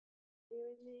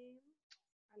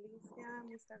Alicia,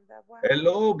 Mr. Dagua.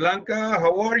 Hello, Blanca.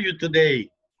 How are you today?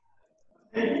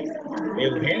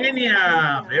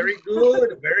 Eugenia, very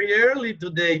good. Very early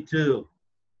today, too.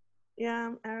 Yeah,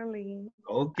 I'm early.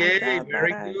 I Okay, thought that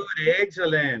very good.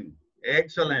 Excellent.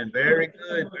 Excellent. Very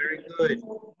good. Very good.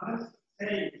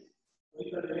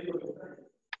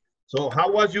 So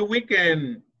how was your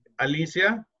weekend,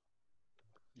 Alicia?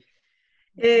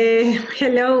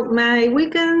 Hello, my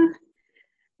weekend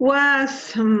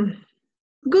was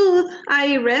good.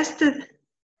 I rested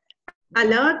a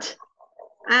lot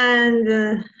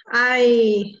and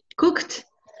I cooked.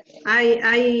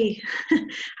 I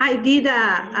I did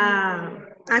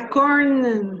a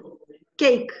corn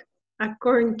cake, a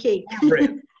corn cake.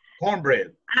 Cornbread.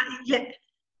 Cornbread. Yeah,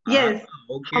 Ah, yes.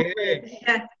 okay.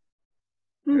 Yeah.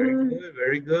 Very Mhm. good.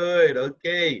 Very good.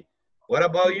 Okay. What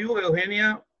about you,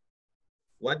 Eugenia?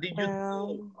 What did you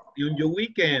do on your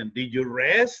weekend? Did you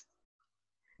rest?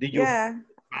 Did you yeah,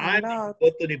 a fun? Did you lot. go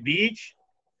to the beach?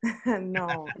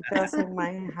 No, just in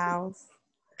my house.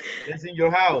 Just in your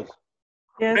house,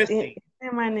 Yes, resting.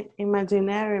 in my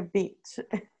imaginary beach.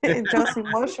 Just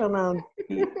emotional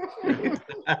beach.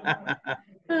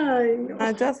 Ay, no.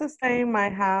 I just stay in my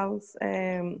house.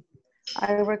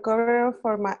 I recover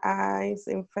for my eyes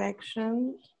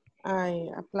infection. I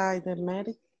apply the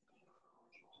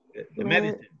The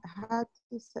medicine. how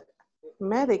to say,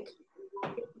 medic,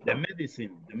 The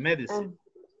medicine. The medicine.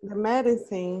 the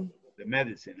medicine, The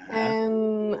medicine.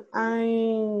 and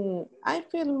I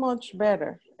feel much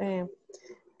better.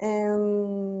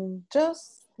 And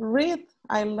just read.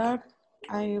 I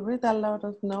read a lot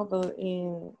of novel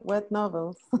in web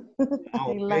novels. Ah,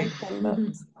 I okay. like a lot.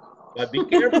 But be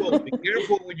careful. Be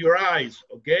careful with your eyes.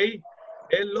 Okay.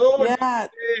 Hello, Yeah,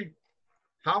 Jose.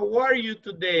 How are you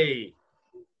today?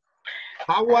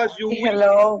 How was your week?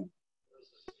 Hello.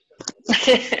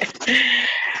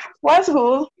 Was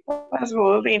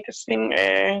good, interesting.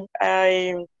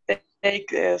 I take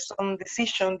some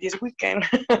decision this weekend.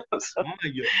 So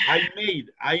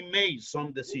I made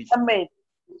some decision. I made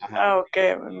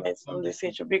okay, I made some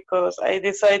decision because I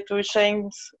decided to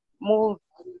change move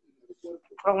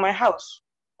from my house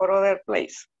for other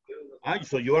place. Ah,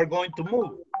 so you are going to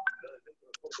move.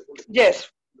 Yes,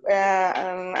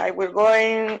 and I will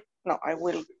going. No, I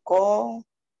will go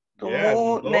to Yeah, you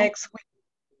move go. next week.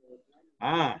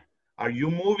 Ah, are you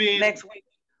moving? Next week.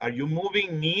 Are you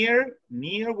moving near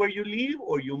where you live,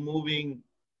 or you moving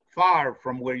far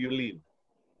from where you live?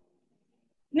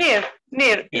 Near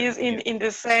Near, is near. in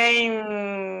the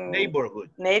same Neighborhood.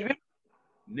 neighbor. Yes,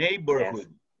 Neighborhood.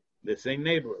 The same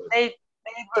neighborhood.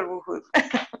 neighborhood.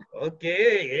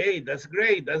 Okay, hey, that's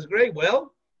great. That's great.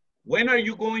 Well, when are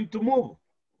you going to move?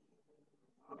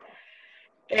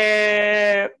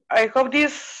 I hope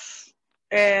this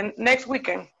next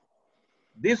weekend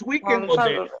This weekend on or the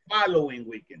Saturday. following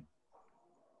weekend?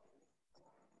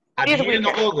 At This the end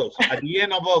of weekend August. At the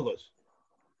end of August.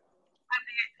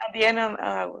 at the end of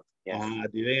August. Yes.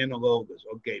 At the end of August.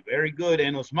 Okay, very good.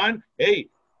 And Osman, hey,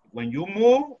 when you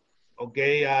move,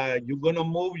 okay, you're gonna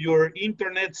move your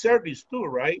internet service too,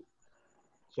 right?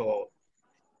 So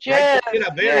try to Yes. get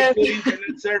a very Yes. good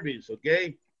internet service,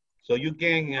 okay? So you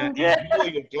can Yes. enjoy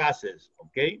your classes,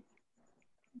 okay?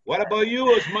 What about you,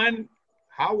 Osman?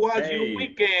 How was your Hey,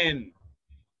 weekend?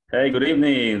 hey, good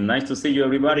evening. Nice to see you, Good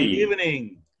everybody.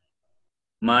 evening.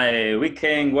 My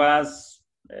weekend was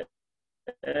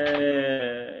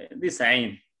the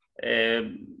same,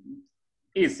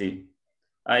 easy.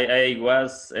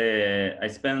 I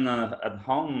spent at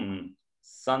home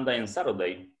Sunday and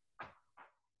Saturday.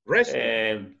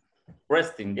 Resting.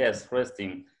 Resting, yes,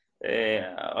 resting.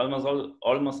 Almost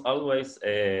always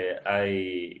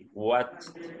I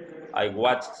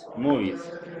watched movies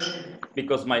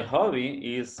because my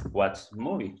hobby is watch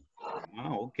movie.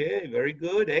 Ah, okay, very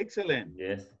good, excellent.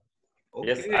 Yes,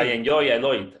 yes, Okay, I enjoy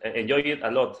it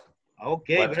a lot.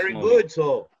 okay, Watch very movie. good.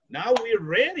 So now we're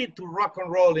ready to rock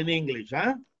and roll in English,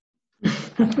 huh?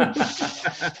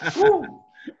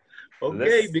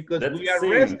 Okay, because we let's are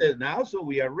sing. rested now, so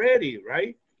we are ready,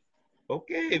 right?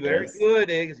 Okay, very Yes, good.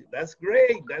 That's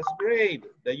great. That's great.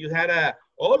 That you had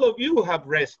all of you have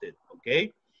rested.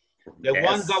 Okay, the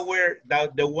ones that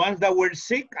yes, were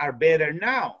sick are better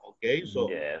now. Okay, so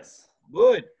yes.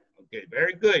 good. Okay,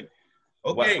 very good.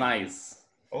 Was Okay, nice.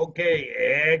 okay,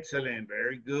 excellent.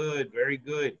 Very good. Very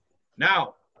good.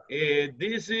 Now,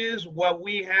 this is what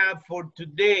we have for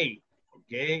today.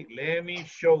 Okay, let me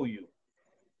show you.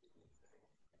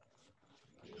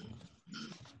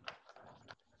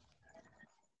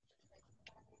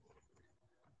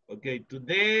 Okay,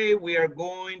 today we are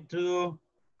going to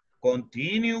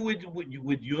continue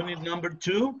with unit number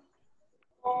 2.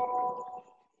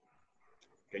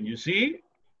 Can you see?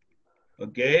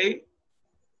 Okay.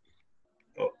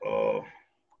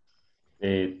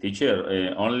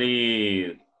 Teacher,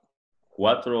 only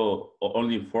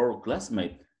four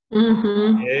classmates.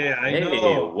 Mm-hmm. Yeah, I Hey,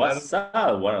 know. what's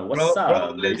up? What's up? There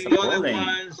Probably is a the other problem.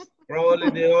 ones, probably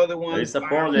the other There ones is a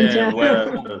are on Yeah. problem. the way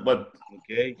Well, home. but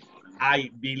Okay. I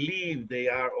believe they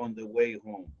are on the way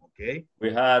home. Okay.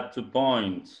 we had 2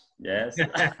 points. Yes.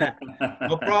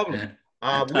 No problem.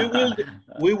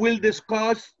 We will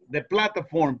discuss the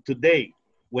platform today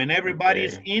when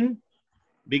everybody's Okay. in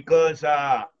because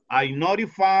I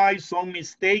notify some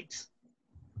mistakes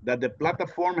that the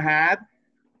platform had,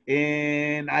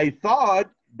 and I thought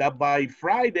that by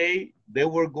Friday they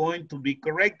were going to be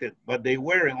corrected, but they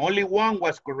weren't. Only one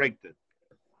was corrected.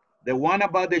 The one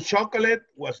about the chocolate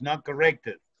was not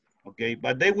corrected. Okay,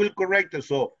 but they will correct it.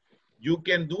 So you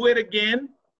can do it again,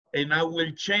 and I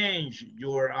will change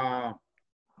your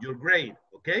grade.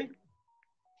 Okay.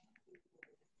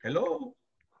 Hello.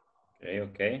 Okay,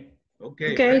 okay.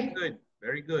 Okay. Very Okay. good.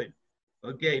 Very good.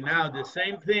 Okay. Now the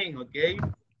same thing. Okay.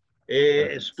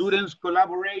 Thanks. Students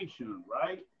collaboration,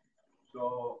 right?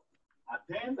 So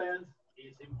attendance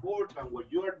is important.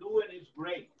 What you are doing is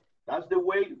great. That's the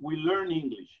way we learn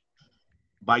English,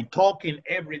 by talking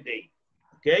every day.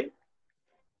 Okay.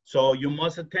 So you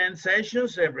must attend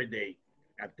sessions every day.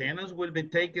 Attendance will be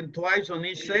taken twice on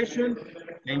each session,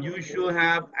 and you should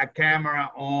have a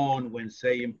camera on when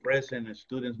saying present, and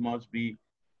students must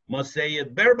say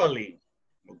it verbally.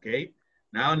 Okay.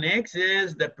 Now next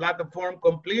is the platform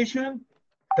completion.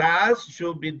 Tasks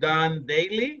should be done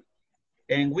daily,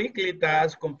 and weekly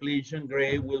task completion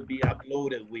grade will be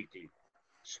uploaded weekly.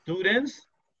 Students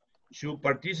should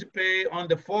participate on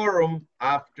the forum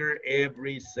after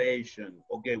every session.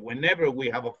 Okay, whenever we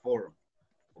have a forum.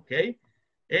 Okay,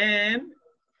 and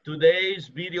today's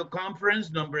video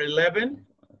conference number 11,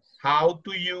 how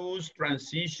to use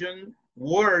transition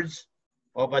words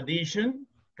of addition,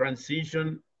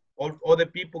 transition, or other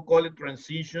people call it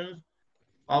transitions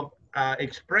of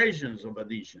expressions of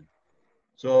addition.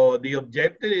 So the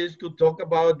objective is to talk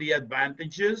about the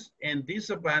advantages and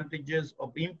disadvantages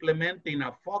of implementing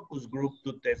a focus group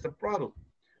to test a product,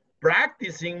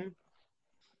 practicing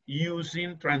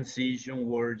using transition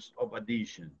words of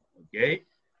addition, okay?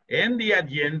 And the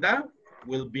agenda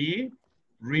will be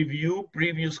review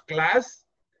previous class,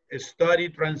 study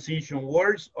transition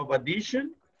words of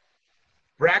addition,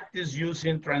 practice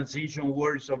using transition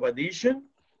words of addition,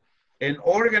 and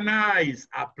organize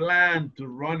a plan to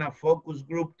run a focus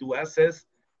group to assess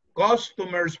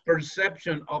customers'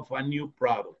 perception of a new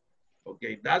product.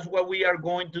 Okay, that's what we are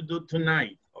going to do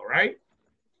tonight, all right?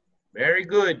 Very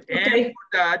good. And Okay. for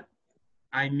that,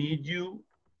 I need you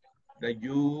that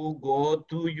you go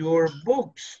to your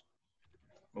books,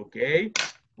 okay?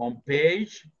 On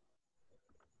page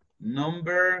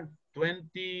number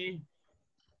 20,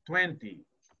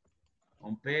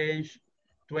 on page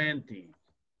 20.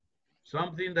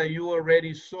 Something that you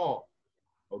already saw,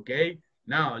 okay?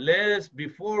 Now,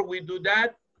 before we do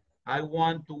that, I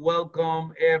want to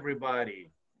welcome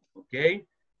everybody, okay?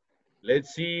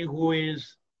 Let's see who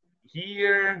is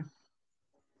here.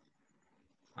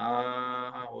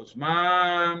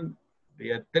 Osman,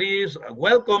 Beatriz.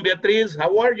 Welcome, Beatriz.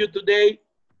 How are you today?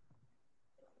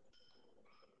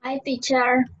 Hi,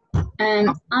 teacher.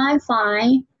 I'm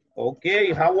fine.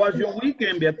 Okay, how was your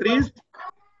weekend, Beatriz?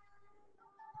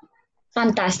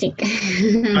 Fantastic.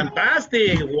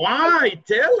 Fantastic. Why?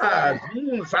 Tell us.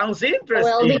 Sounds Well,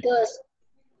 interesting. because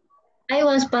I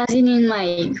was passing in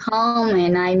my home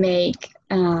and I make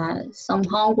some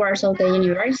homeworks of the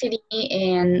university,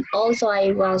 and also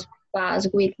I was passed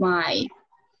with my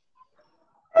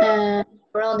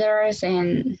brothers,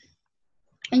 and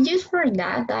just for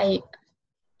that I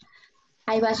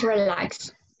was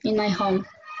relaxed in my home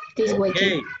this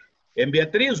weekend. Okay. And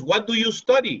Beatriz, what do you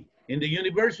study in the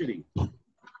university?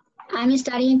 I'm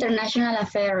studying international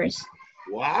affairs.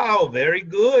 Wow, very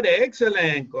good.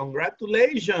 Excellent.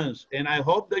 Congratulations. And I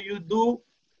hope that you do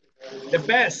the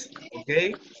best,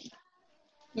 okay?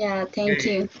 Yeah, thank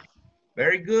Okay. you.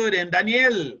 Very good. And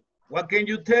Daniel, what can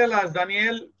you tell us,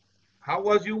 Daniel? How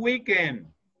was your weekend?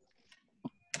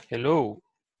 Hello.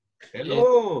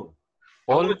 Hello.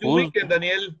 How All was your good. weekend,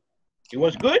 Daniel? It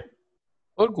was good?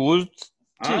 All good.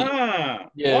 Sí.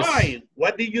 Yes. Why?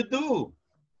 What did you do?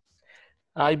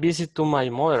 I visit to my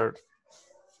mother.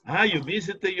 You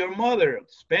visited your mother.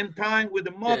 Spend time with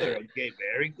the mother. Okay,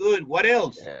 very good. What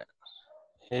else?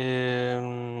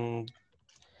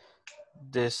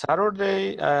 The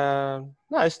Saturday,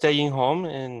 I staying home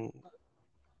and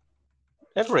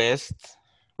rest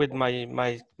with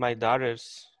my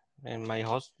daughters and my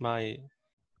host, my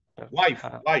Wife.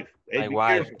 Hey, My be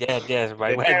wife. careful. Yes,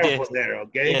 my Be wife. careful Yes, there,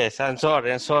 okay? yes. I'm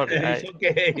sorry. It's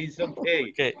okay. It's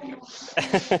okay.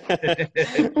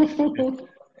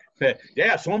 Okay.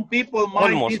 Yeah, some people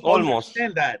might Almost.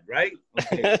 misunderstand that, right?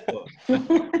 Okay. So,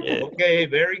 Yeah. okay,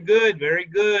 very good, very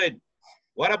good.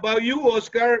 What about you,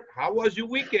 Oscar? How was your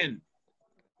weekend?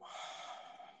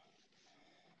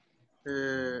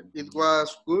 It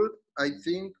was good. I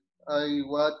think I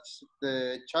watched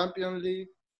the Champions League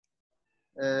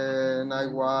and I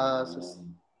was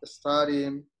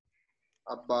studying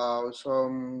about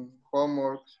some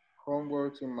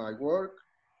homeworks in my work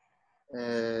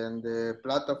and the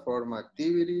platform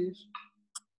activities.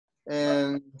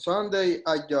 And Sunday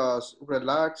I just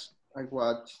relaxed. I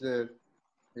watched the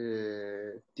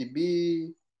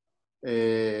TV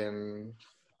and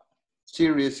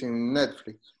series in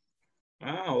Netflix.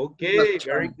 Ah, okay,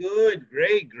 very good,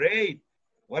 great, great.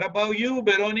 What about you,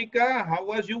 Veronica? How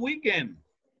was your weekend?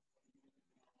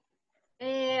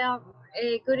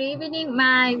 Good evening.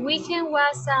 My weekend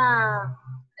was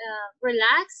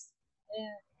relaxed.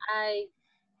 I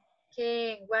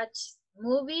can watch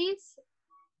movies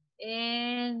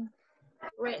and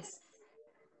rest.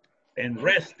 And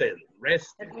rested.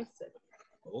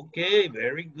 Okay,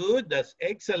 very good. That's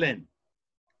excellent.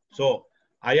 So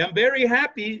I am very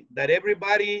happy that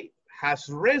everybody has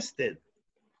rested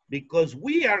because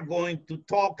we are going to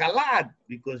talk a lot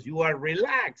because you are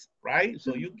relaxed, right?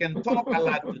 So you can talk a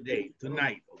lot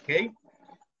tonight, okay?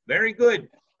 Very good.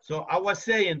 So I was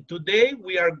saying today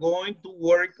we are going to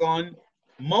work on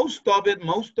most of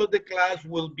the class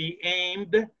will be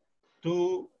aimed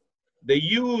to the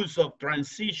use of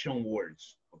transition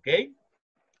words, okay?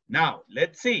 Now,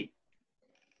 let's see.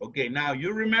 Okay, now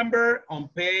you remember on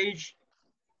page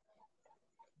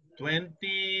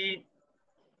 20,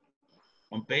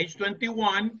 on page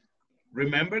 21,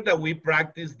 remember that we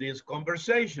practiced this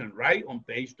conversation, right? On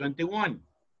page 21.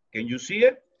 Can you see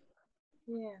it?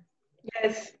 Yeah.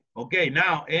 Yes. Okay,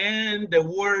 now, and the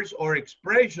words or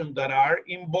expressions that are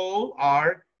involved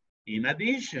are in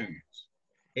addition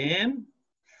and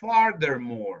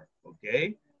furthermore,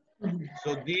 okay?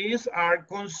 So these are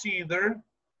considered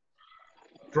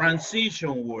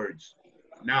transition words.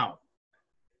 Now,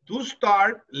 to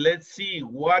start, let's see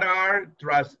what are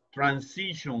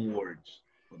transition words,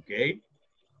 okay?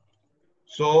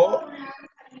 So,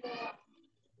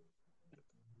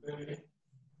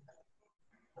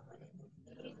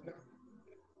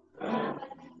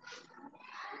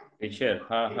 Teacher,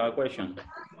 I have a question.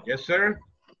 yes, sir.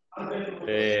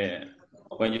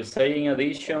 When you say in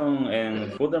addition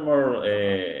and furthermore,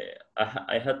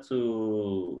 I had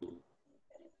to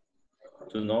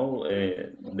know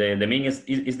the meaning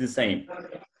is the same.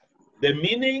 The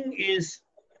meaning is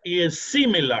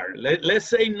similar. Let's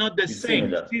say not the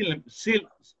same.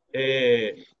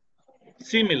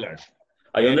 Similar.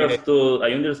 I understood.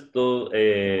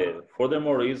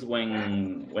 Furthermore is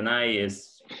when I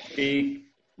speak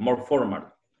more formal.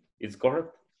 Is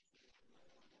correct?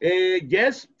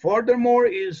 Yes. Furthermore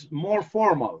is more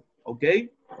formal. Okay,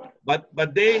 but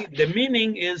the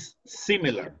meaning is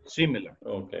similar.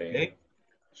 Okay.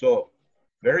 So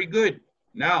very good.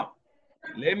 Now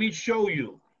let me show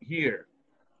you here.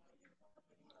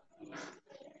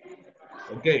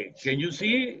 Okay, can you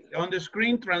see on the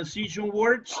screen transition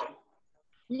words?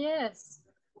 Yes.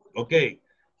 Okay,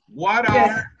 what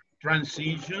are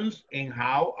transitions and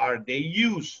how are they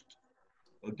used?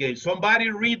 Okay, somebody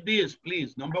read this,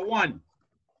 please. Number one.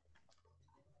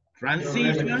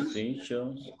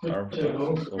 Transitions are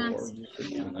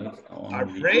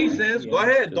phrases. Go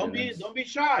ahead, don't be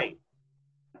shy.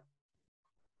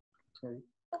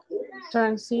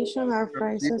 Transition are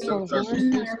phrases or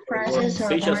words.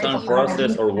 Transitions are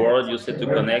process or word used to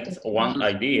connect one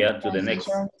idea to the next.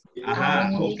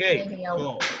 Okay,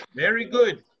 so very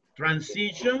good.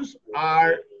 Transitions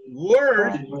are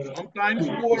words, sometimes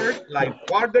words like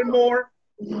furthermore,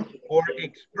 or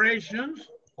expressions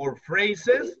or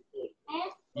phrases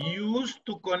used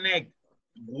to connect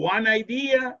one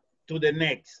idea to the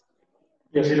next.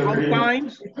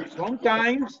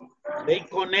 Sometimes they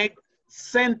connect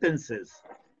sentences,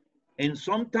 and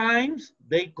sometimes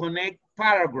they connect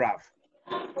paragraph.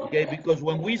 Okay, because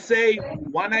when we say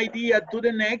one idea to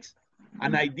the next,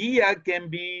 an idea can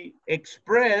be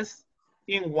expressed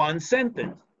in one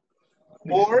sentence,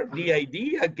 or the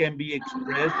idea can be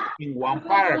expressed in one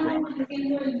paragraph.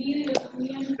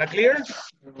 Is that clear?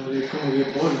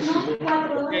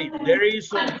 Okay, there is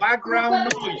some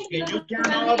background noise. Can you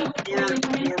turn off your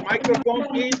microphone,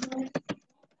 please?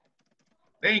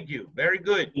 Thank you, very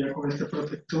good.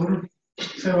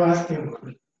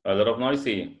 A lot of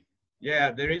noisy.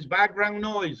 Yeah, there is background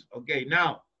noise. Okay,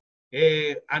 now,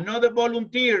 Another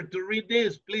volunteer to read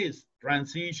this, please.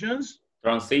 Transitions.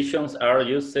 Transitions are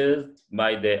used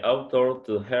by the author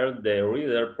to help the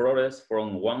reader progress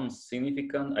from one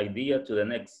significant idea to the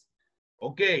next.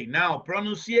 Okay, now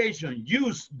pronunciation.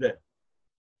 Used.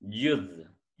 Used.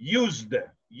 Used.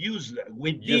 Used.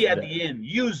 With D Used. at the end.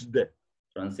 Used.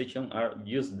 Transitions are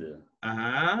used.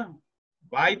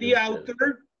 By the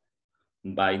author.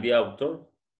 By the author.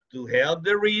 To help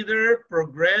the reader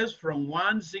progress from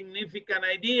one significant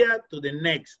idea to the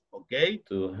next, okay?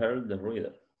 To help the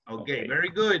reader. Okay, very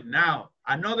good. Now,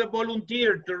 another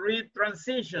volunteer to read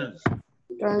transitions.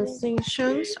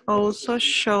 Transitions also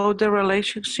show the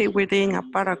relationship within a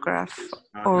paragraph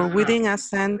or within a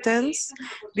sentence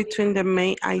between the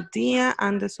main idea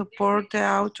and the support the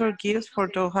author gives for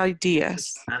those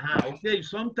ideas. Okay,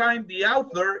 sometimes the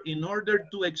author, in order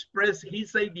to express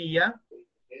his idea,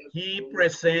 he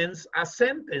presents a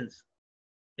sentence.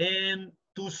 And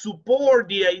to support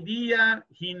the idea,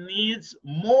 he needs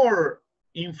more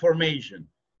information.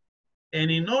 And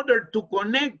in order to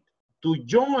connect, to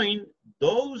join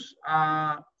those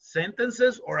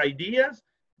sentences or ideas,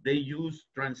 they use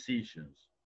transitions.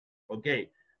 Okay,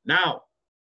 now,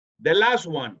 the last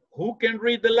one. Who can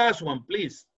read the last one,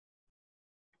 please?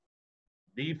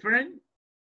 Different?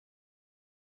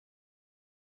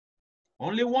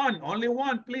 Only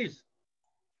one, please.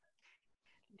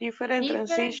 Different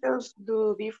transitions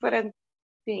do different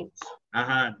things.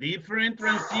 Different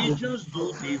transitions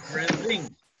do different things.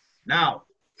 Now,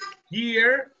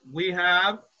 here we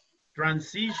have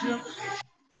transitions,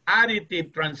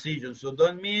 additive transitions. So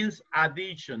that means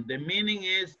addition. The meaning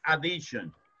is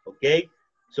addition, okay?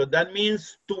 So that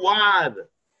means to add,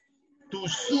 to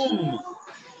sum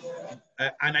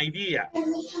an idea.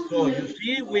 So you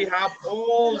see, we have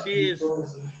all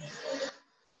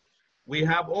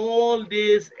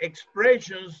these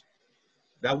expressions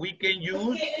that we can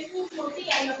use.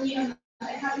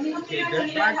 Okay,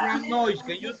 there's background noise.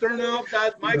 Can you turn off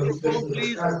that microphone,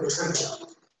 please?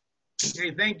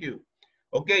 Okay, thank you.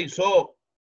 Okay, so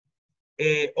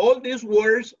all these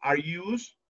words are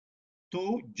used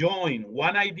to join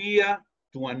one idea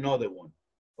to another one.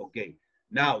 Okay,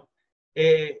 now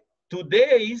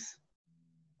today's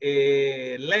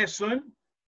lesson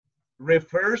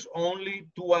refers only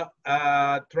to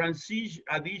a transitions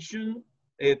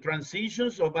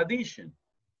of addition.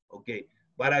 Okay,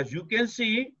 but as you can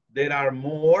see, there are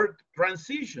more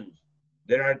transitions.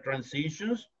 There are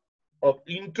transitions of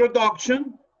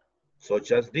introduction,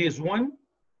 such as this one.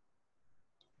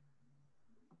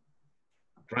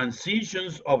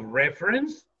 Transitions of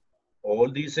reference. All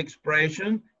these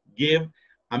expressions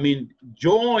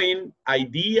join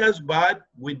ideas, but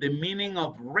with the meaning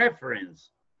of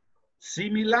reference.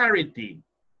 Similarity.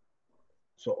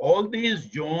 So all these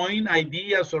join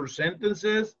ideas or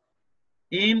sentences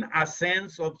in a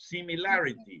sense of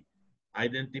similarity.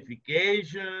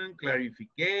 Identification,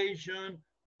 clarification,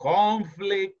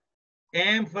 conflict,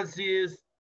 emphasis,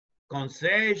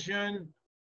 concession,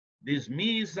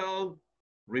 dismissal,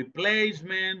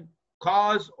 replacement,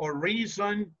 cause or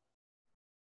reason,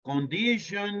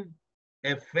 condition,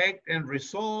 effect and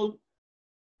result,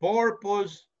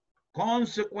 purpose,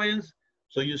 consequence.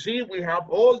 So you see, we have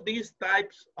all these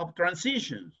types of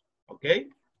transitions, okay?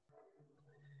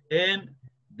 And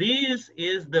this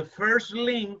is the first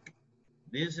link.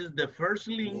 This is the first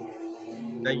link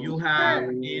that you have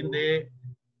in the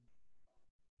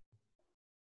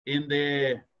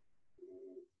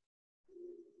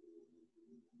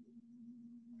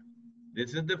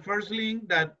this is the first link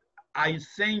that I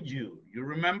send you. You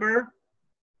remember?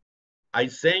 I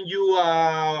send you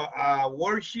a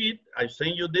worksheet. I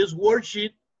send you this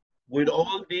worksheet with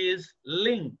all these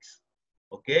links,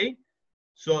 okay?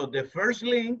 So the first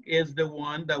link is the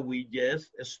one that we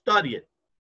just studied.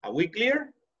 Are we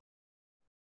clear?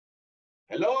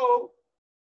 Hello?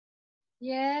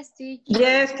 Yes, teacher.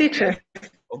 Yes, teacher.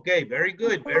 Okay, very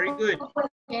good, very good. So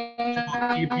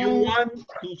if you want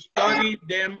to study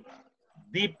them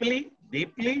deeply,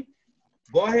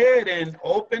 go ahead and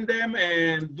open them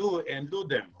and do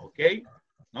them, okay?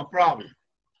 No problem.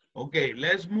 Okay,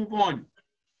 let's move on.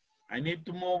 I need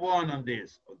to move on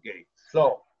this, okay?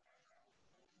 So,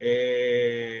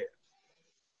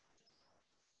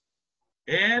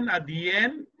 and at the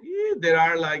end, there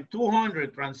are like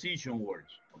 200 transition words,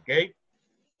 okay?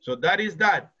 So that is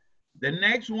that. The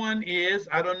next one is,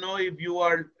 I don't know if you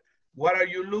are, what are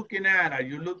you looking at? Are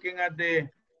you looking at the,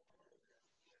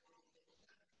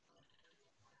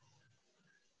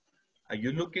 are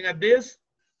you looking at this?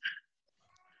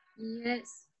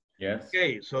 Yes. Yes.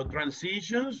 Okay, so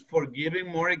transitions for giving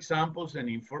more examples and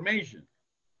information.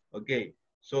 Okay,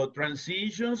 So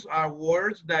transitions are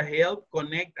words that help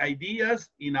connect ideas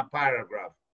in a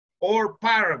paragraph or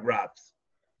paragraphs.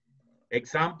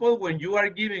 Example, when you are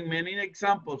giving many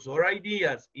examples or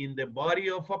ideas in the body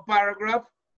of a paragraph,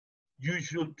 you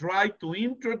should try to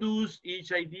introduce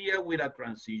each idea with a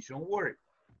transition word.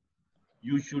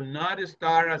 You should not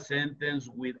start a sentence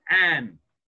with an.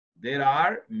 There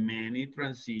are many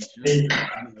transitions.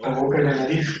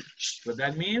 So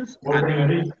that means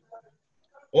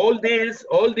all these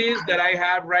that I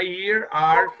have right here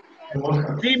are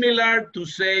similar to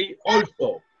say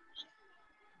also.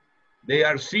 They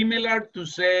are similar to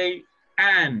say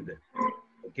and,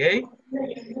 okay?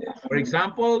 For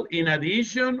example, in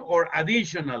addition or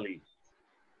additionally.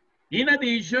 In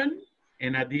addition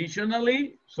and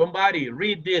additionally, somebody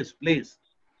read this, please.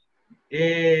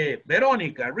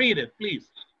 Veronica, read it,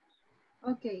 please.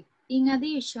 Okay. In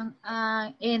addition,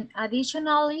 and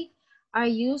additionally are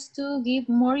used to give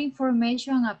more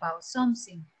information about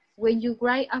something. When you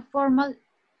write a formal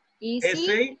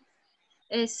essay,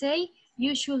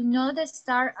 you should not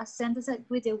start a sentence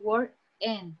with the word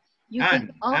and. You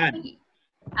can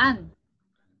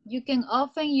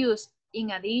often use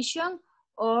in addition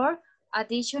or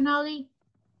additionally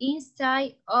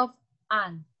instead of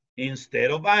an.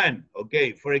 Instead of an,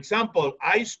 okay. For example,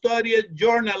 I studied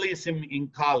journalism in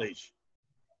college.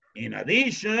 In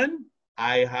addition,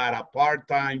 I had a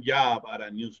part-time job at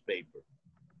a newspaper.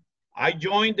 I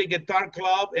joined the guitar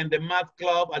club and the math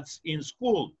club in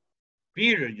school,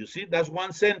 period. You see, that's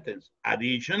one sentence.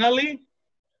 Additionally,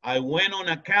 I went on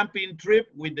a camping trip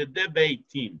with the debate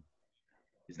team.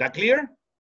 Is that clear?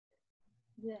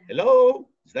 Yeah. Hello?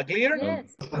 Is that clear?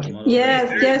 Yes.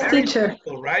 Yes, teacher.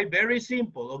 Simple, right? Very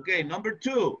simple. Okay, number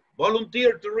 2,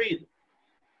 volunteer to read.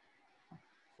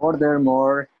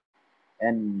 Furthermore,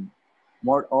 and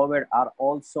moreover are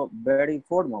also very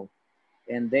formal,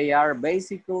 and they are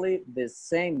basically the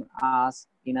same as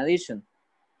in addition.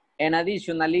 And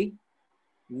additionally,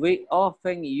 we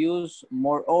often use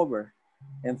moreover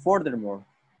and furthermore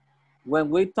when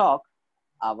we talk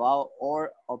about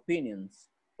our opinions.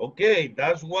 Okay,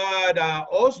 that's what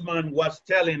Osman was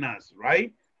telling us,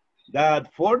 right?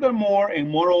 That furthermore and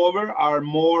moreover are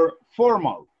more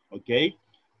formal, okay?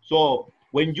 So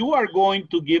when you are going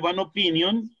to give an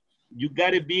opinion, you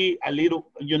gotta be a little,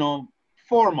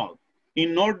 formal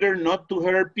in order not to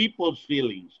hurt people's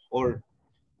feelings or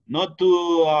not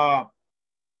to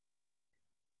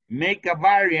make a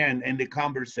variant in the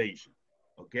conversation,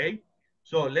 okay?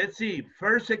 So let's see,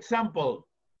 first example,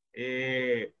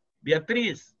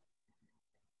 Beatriz.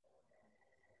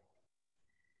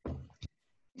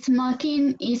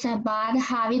 Smoking is a bad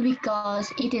habit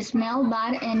because it smells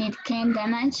bad and it can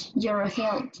damage your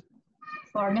health.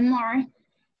 Furthermore,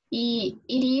 it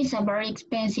is a very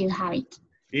expensive habit.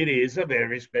 It is a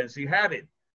very expensive habit.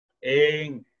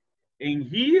 And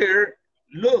here,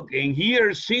 look, in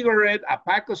here, a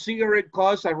pack of cigarette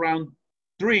costs around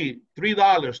 $3,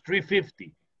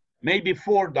 $3.50, maybe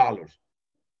 $4.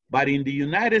 But in the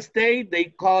United States, they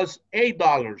cost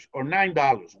 $8 or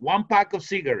 $9, one pack of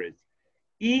cigarettes.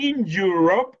 In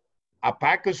Europe, a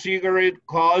pack of cigarettes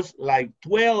costs like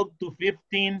 12 to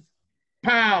 15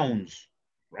 pounds,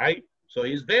 right? So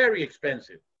it's very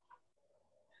expensive.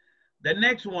 The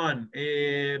next one,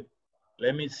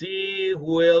 let me see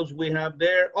who else we have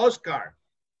there. Oscar.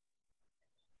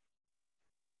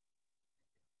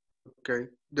 Okay,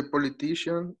 the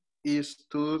politician is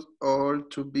too old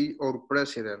to be our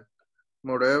president.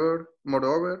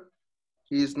 Moreover,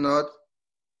 he is not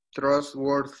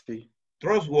trustworthy.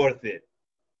 Trustworthy.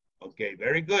 Okay,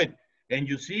 very good. And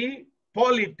you see,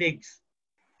 politics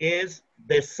is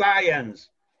the science.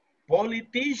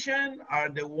 Politicians are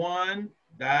the one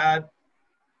that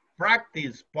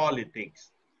practice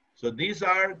politics. So these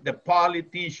are the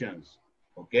politicians,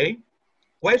 okay?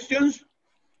 Questions?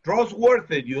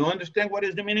 Trustworthy. You understand what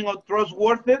is the meaning of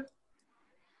trustworthy?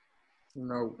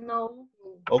 No. No.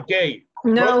 Okay.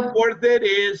 No. Trustworthy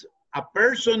is a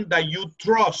person that you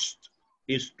trust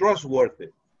is trustworthy.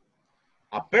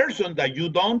 A person that you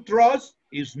don't trust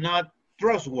is not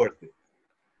trustworthy.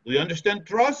 Do you understand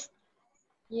trust?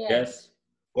 Yes.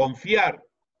 Confiar.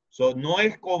 So no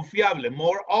es confiable.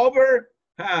 Moreover,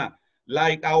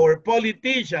 like our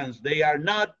politicians, they are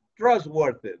not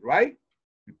trustworthy, right?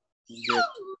 Yes.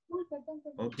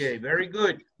 Okay, very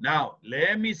good. Now,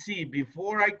 let me see.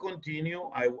 Before I continue,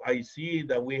 I see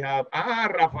that we have,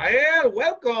 Rafael,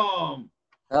 welcome.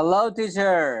 Hello,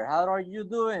 teacher. How are you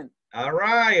doing? All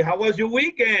right. How was your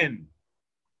weekend?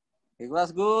 It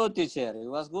was good, teacher. It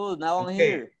was good. Now I'm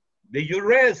here. Did you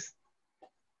rest?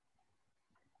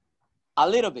 A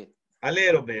little bit. A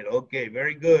little bit. Okay,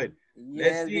 very good.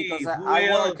 Yes, see because who I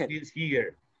else work it. is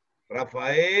here.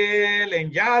 Rafael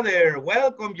and Yader.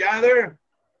 Welcome, Yader.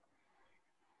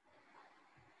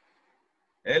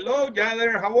 Hello,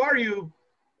 Yader. How are you?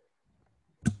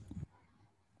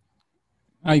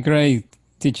 Hi, great,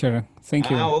 teacher. Thank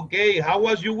you. Okay. How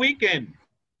was your weekend?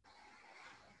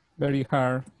 Very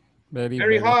hard. Very,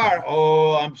 Very very hard. hard.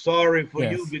 Oh, I'm sorry for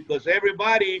you Yes. because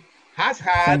everybody has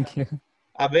had Thank you.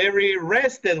 a very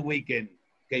rested weekend.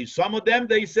 Okay, some of them,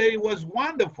 they say it was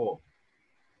wonderful.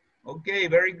 Okay,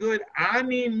 very good.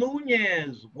 Annie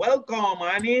Nunez, welcome,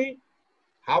 Annie.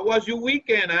 How was your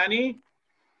weekend, Annie?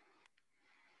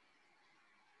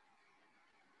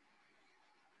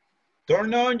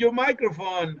 Turn on your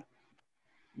microphone,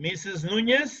 Mrs.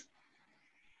 Nunez.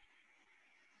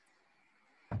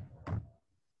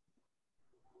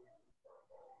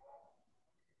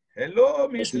 Hello,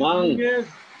 Yes, Mrs. man. Nunez.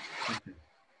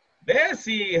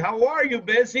 Bessie, how are you,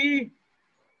 Bessie?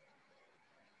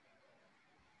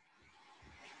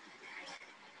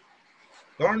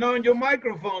 Turn on your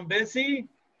microphone, Bessie.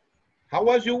 How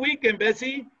was your weekend,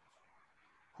 Bessie?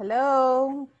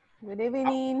 Hello, good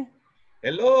evening.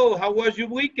 Hello, how was your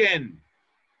weekend?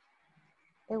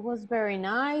 It was very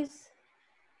nice.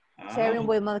 Sharing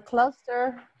with my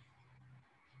cluster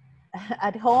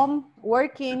at home,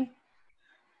 working,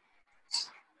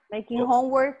 making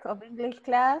homework of English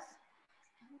class.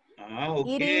 Okay,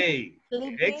 eating,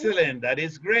 sleeping. excellent. That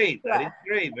is great. That is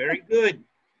great. Very good.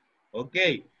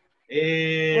 Okay.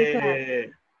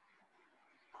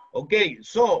 Okay,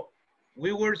 so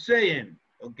we were saying,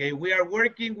 okay, we are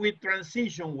working with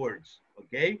transition words,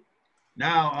 okay?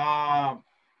 Now,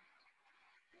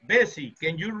 Bessie,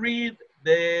 can you read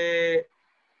the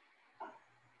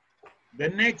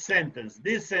next sentence,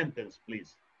 this sentence,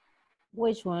 please?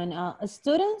 Which one?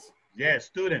 Students? Yes,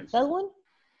 students. That one?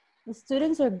 The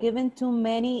students are given too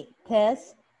many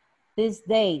tests these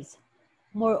days.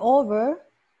 Moreover,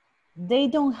 they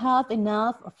don't have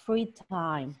enough free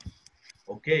time.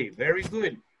 Okay, very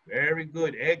good. Very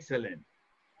good. Excellent.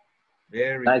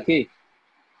 Very Thank good. you.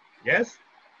 Yes?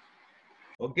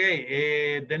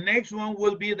 Okay, the next one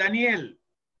will be Daniel.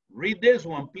 Read this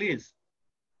one, please.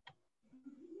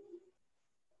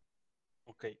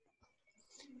 Okay.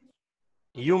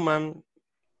 Human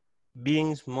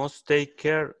beings must take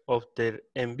care of their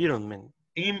environment.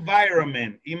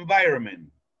 Environment.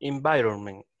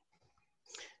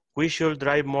 We should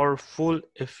drive more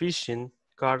efficient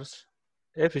cars,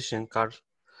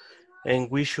 and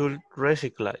we should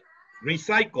recycle.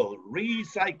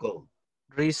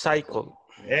 Recycle.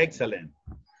 Excellent.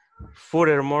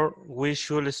 Furthermore, we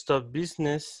should stop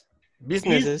businesses,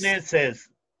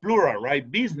 plural,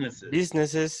 right?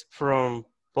 Businesses from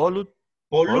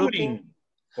polluting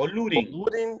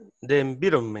the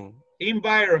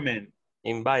environment.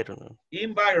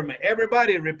 Environment.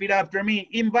 Everybody repeat after me.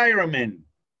 Environment.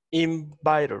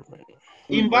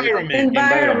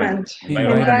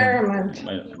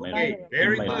 Okay,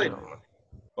 very good.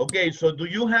 Okay, so do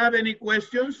you have any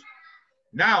questions?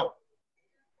 Now,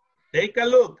 take a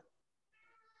look.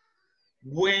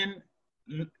 When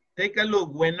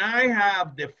I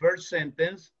have the first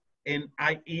sentence and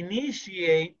I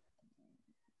initiate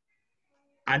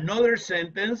another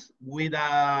sentence with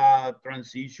a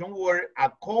transition word,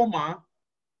 a comma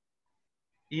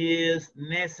is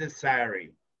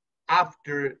necessary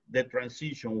after the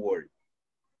transition word.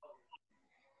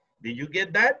 Did you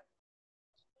get that?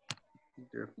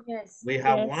 Yes. We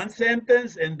have one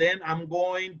sentence and then I'm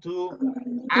going to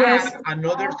add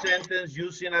another sentence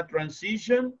using a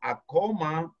transition. A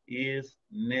comma is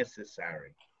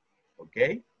necessary.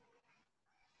 Okay?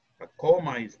 A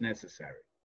comma is necessary.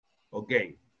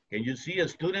 Okay. Can you see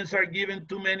students are given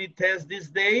too many tests these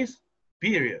days?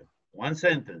 Period. One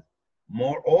sentence.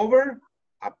 Moreover,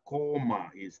 a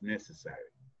comma is necessary.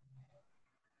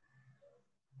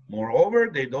 Moreover,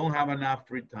 they don't have enough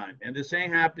free time. And the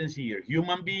same happens here.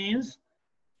 Human beings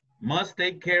must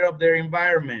take care of their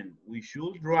environment. We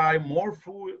should drive more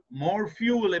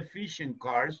fuel efficient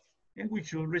cars and we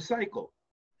should recycle.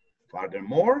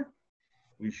 Furthermore,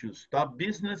 we should stop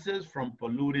businesses from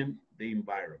polluting the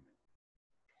environment.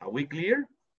 Are we clear?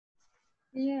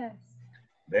 Yes.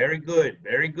 Very good,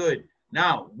 very good.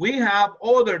 Now, we have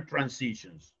other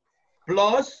transitions,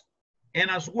 plus and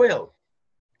as well.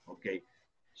 Okay,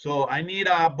 so I need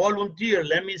a volunteer.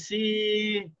 Let me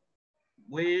see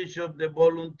which of the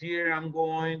volunteer I'm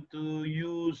going to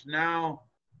use now.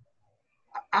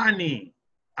 Annie,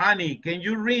 can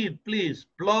you read, please?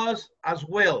 Plus as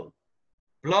well.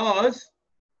 Plus,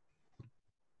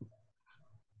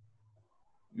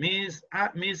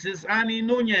 Mrs. Annie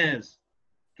Nunez,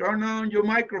 turn on your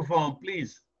microphone,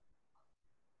 please.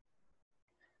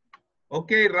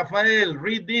 Okay, Rafael,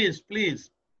 read this,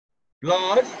 please.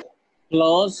 Plus.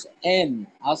 Plus and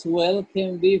as well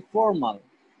can be formal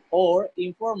or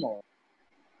informal.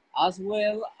 As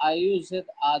well, I use it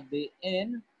at the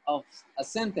end of a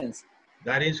sentence.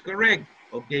 That is correct.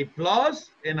 Okay,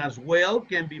 plus and as well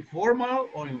can be formal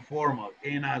or informal.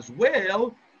 And as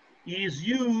well is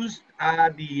used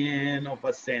at the end of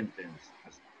a sentence.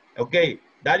 Okay,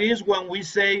 that is when we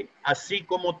say así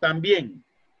como también,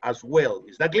 as well.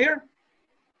 Is that clear?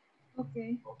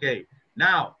 Okay. Okay,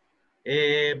 now,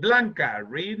 Blanca,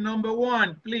 read number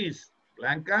 1, please.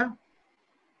 Blanca.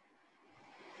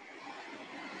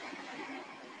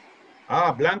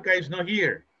 Ah, Blanca is not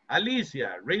here.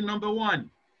 Alicia, read number 1.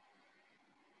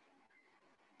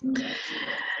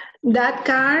 That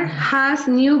car has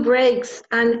new brakes,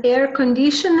 an air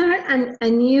conditioner, and a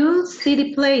new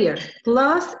CD player.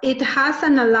 Plus, it has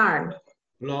an alarm.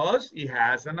 Plus, it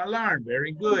has an alarm.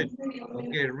 Very good.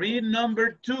 Okay, read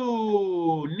number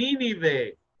 2,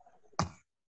 Ninive.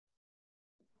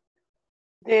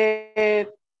 The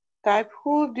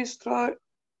typhoon destroyed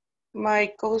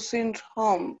my cousin's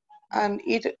home and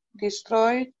it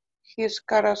destroyed his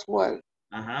car as well.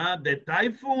 The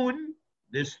typhoon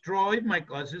destroyed my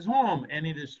cousin's home and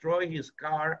it destroyed his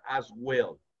car as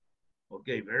well.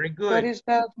 Okay, very good. What does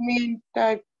that mean,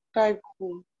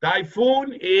 typhoon?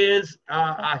 Typhoon is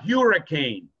a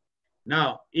hurricane.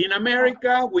 Now, in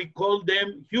America, we call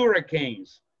them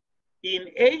hurricanes. In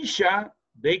Asia,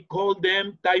 they call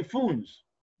them typhoons.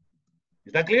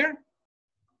 Is that clear?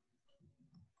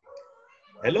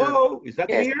 Hello, is that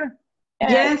clear?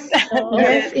 Yes,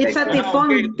 yes, it's a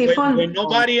typhoon. Okay. When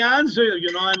nobody answers,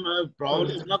 you know, I'm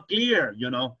probably it's not clear, you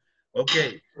know.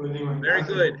 Okay, very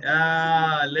good.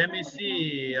 Let me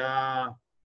see.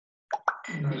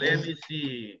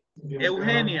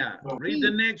 Eugenia, read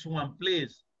the next one,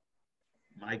 please.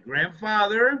 My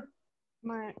grandfather.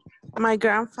 My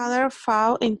grandfather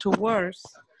fell into wars,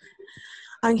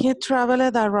 and he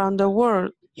traveled around the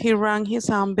world. He ran his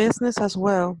own business as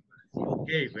well.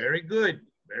 Okay, very good.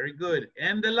 Very good.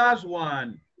 And the last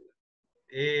one,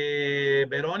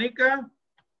 Veronica?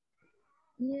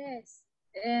 Yes.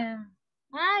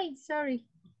 Sorry.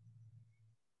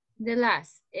 The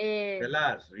last. The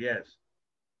last, yes.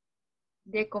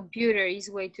 The computer is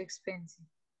way too expensive.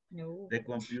 No. The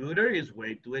computer is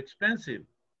way too expensive.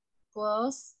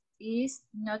 Plus is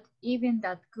not even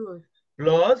that good.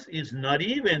 Plus is not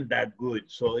even that good.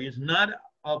 So it's not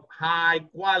of high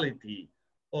quality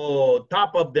or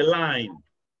top of the line.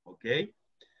 Okay,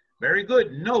 very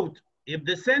good. Note, if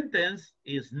the sentence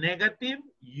is negative,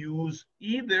 use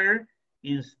either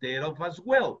instead of as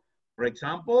well. For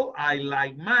example, I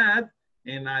like math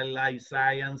and I like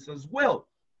science as well,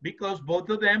 because both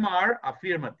of them are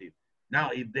affirmative. Now,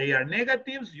 if they are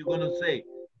negatives, you're going to say,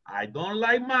 I don't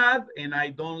like math and I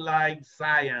don't like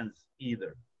science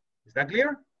either. Is that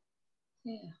clear?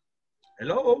 Yeah.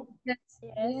 Hello? Yes.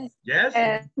 Yes?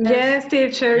 Yes,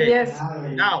 teacher, Okay. yes.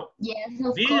 Now, Yes,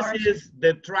 of this course. is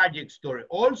the tragic story.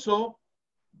 Also,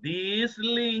 this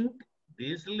link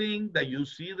that you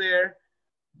see there,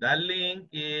 that link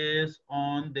is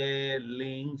on the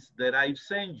links that I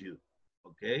send you,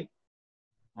 okay?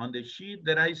 On the sheet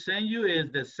that I send you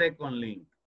is the second link,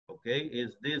 okay?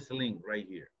 Is this link right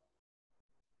here,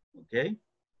 okay?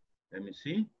 Let me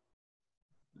see.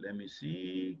 Let me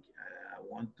see. I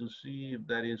want to see if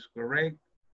that is correct.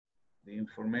 The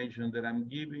information that I'm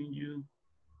giving you.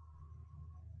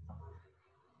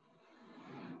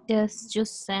 Yes,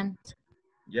 just sent.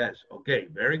 Yes, okay,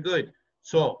 very good.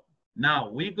 So now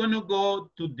we're gonna go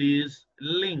to this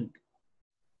link,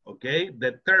 okay?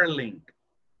 The third link,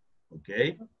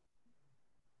 okay?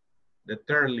 The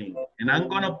third link. And I'm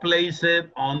gonna place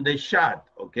it on the chat,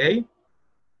 okay?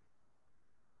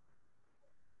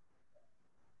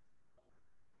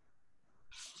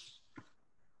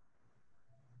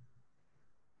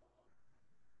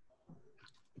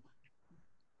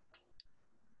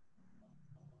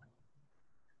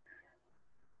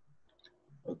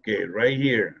 Okay, right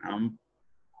here, I'm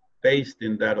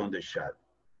pasting that on the chat.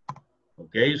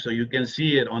 Okay, so you can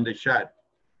see it on the chat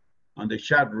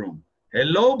room.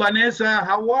 Hello, Vanessa,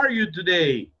 how are you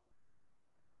today?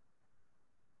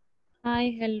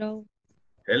 Hi, hello.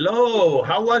 Hello,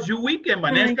 how was your weekend,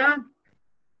 Vanessa?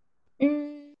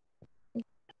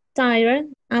 Tired.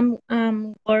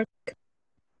 I'm work.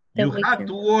 You had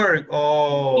to work.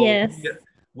 Oh, yes.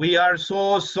 We are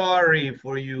so sorry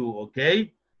for you,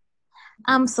 okay?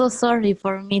 I'm so sorry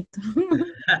for me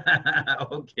too.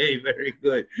 Okay, very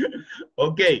good.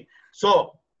 Okay,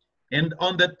 so, and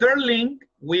on the third link,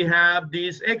 we have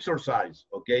this exercise,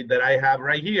 okay, that I have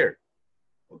right here,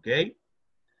 okay?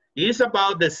 It's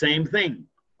about the same thing,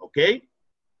 okay?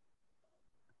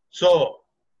 So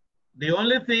the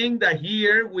only thing that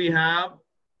here we have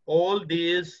all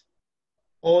these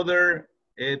other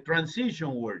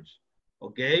transition words,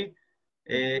 okay?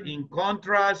 In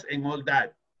contrast and all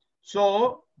that.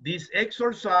 So this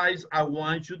exercise, I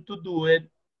want you to do it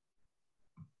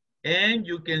and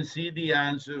you can see the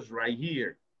answers right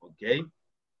here, okay?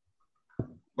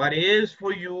 But it is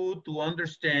for you to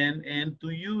understand and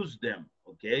to use them,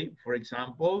 okay? For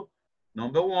example,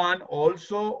 number one,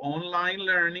 also online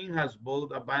learning has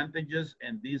both advantages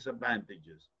and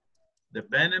disadvantages. The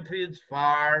benefits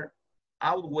far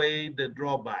outweigh the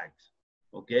drawbacks,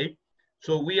 okay?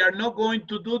 So we are not going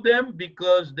to do them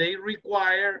because they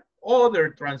require other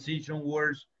transition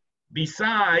words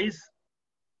besides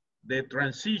the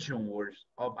transition words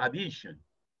of addition,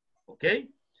 okay?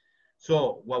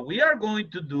 So what we are going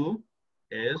to do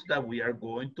is that we are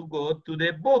going to go to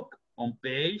the book on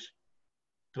page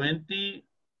 22.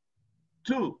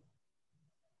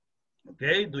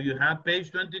 Okay, do you have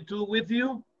page 22 with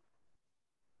you?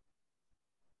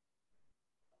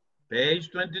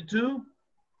 Page 22?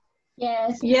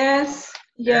 Yes. Yes.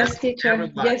 Yes, teacher.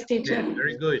 Everybody. Yes, teacher. Okay,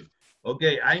 very good.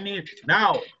 Okay, I need,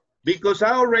 now, because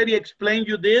I already explained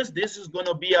you this is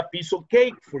gonna be a piece of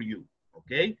cake for you,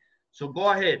 okay? So go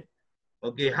ahead.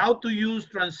 Okay, how to use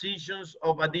transitions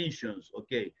of additions.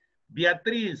 Okay,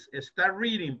 Beatriz, start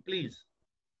reading, please.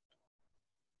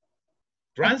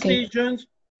 Transitions. Okay.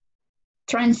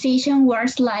 Transition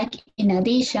words like in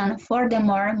addition,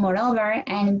 furthermore, moreover,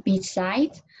 and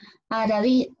besides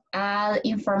add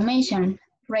information,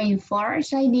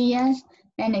 reinforce ideas,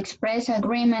 and express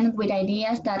agreement with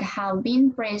ideas that have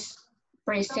been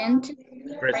presented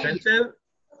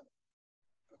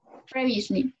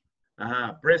previously.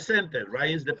 Presented, right?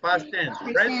 Is the past tense.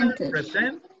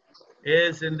 Present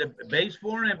is in the base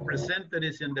form and presented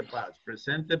is in the past.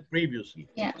 Presented previously.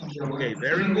 Yeah. Okay,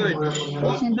 very good.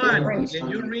 Osman, can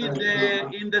you read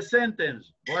in the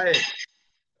sentence? Go ahead.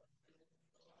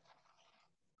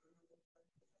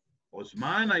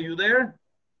 Osman, are you there?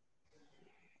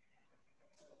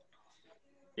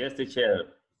 Yes,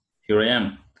 teacher. Here I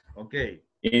am. Okay.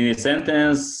 In the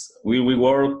sentence, we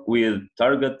work with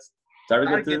targeted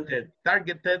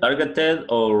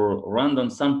or random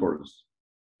samples.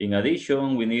 In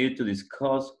addition, we need to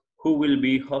discuss who will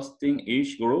be hosting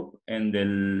each group and the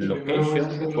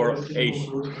location for each.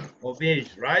 Of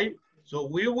each, right? So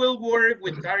we will work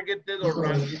with targeted or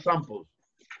random samples.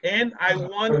 And I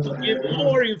want to give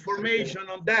more information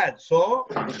on that. So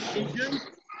in addition,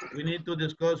 we need to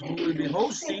discuss who will be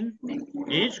hosting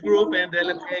each group and the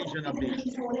location of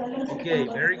each. Okay,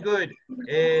 very good.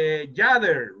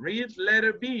 Jader, read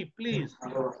letter B, please.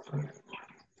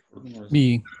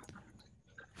 B.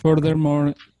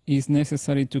 Furthermore, it's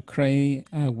necessary to create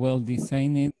a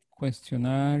well-designed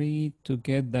questionnaire to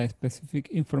get the specific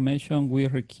information we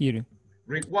require.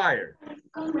 Require.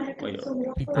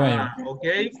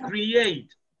 Okay,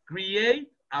 create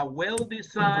a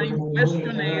well-designed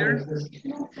questionnaire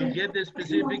to get the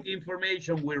specific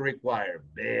information we require.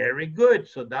 Very good.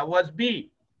 So that was B.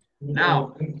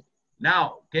 Now,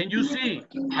 can you see?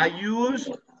 I use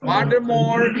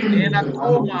furthermore and a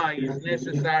comma is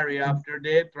necessary after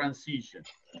the transition.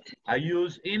 I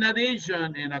use in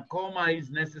addition and a comma is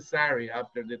necessary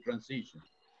after the transition.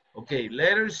 Okay,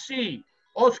 letter C,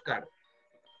 Oscar.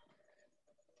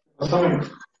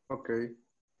 Okay.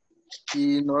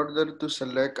 In order to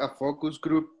select a focus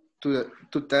group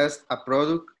to test a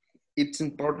product, it's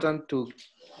important to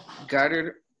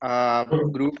gather a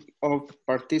group of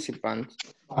participants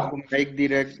who make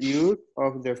direct use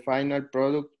of the final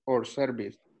product or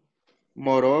service.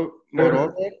 Moreover,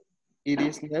 it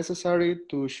is necessary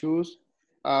to choose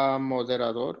a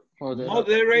moderator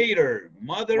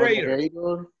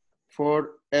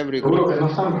for every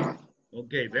group.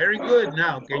 Okay, very good.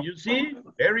 Now, can you see?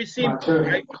 Very simple,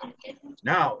 right?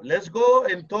 Now, let's go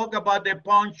and talk about the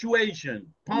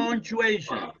punctuation.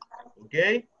 Punctuation,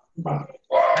 okay?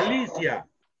 Alicia,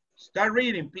 start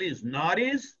reading, please.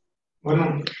 Notice.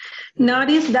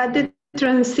 Notice that the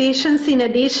transitions in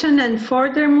addition and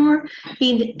furthermore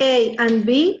in A and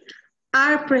B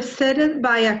are preceded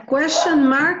by a question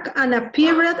mark and a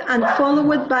period and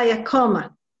followed by a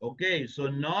comma. Okay, so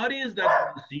notice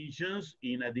that transitions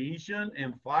in addition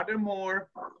and furthermore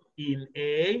in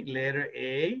A, letter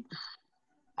A,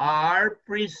 are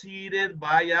preceded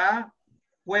by a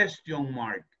question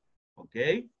mark,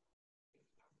 okay?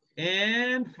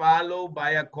 And followed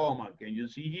by a comma. Can you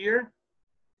see here?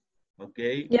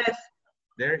 Okay. Yes.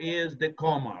 There is the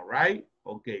comma, right?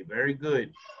 Okay, very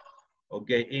good.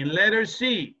 Okay, in letter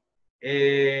C,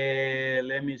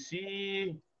 let me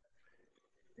see.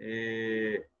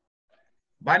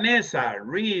 Vanessa,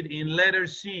 read in letter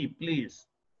C, please.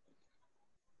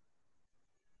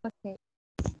 Okay.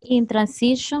 In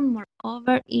transition,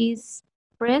 moreover, is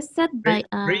preceded by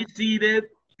a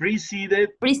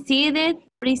preceded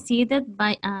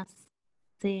by a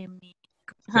semi.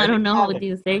 I don't know how do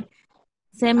you say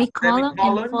semicolon,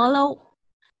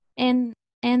 and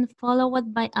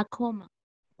followed by a comma.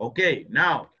 Okay,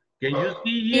 now can you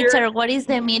see here? Teacher, what is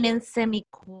the meaning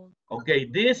semicolon? Okay,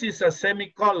 this is a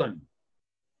semicolon.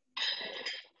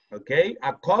 Okay,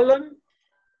 a colon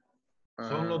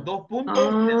son los dos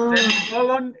puntos. El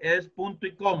semicolon es punto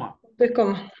y coma. Okay.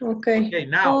 Okay,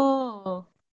 now,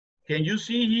 can you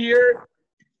see here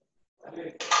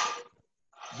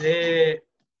the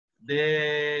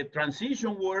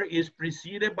transition word is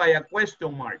preceded by a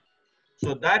question mark.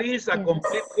 So that is a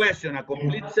complete question, a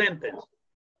complete sentence.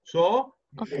 So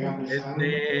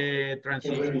the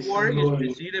transition word is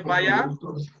preceded by a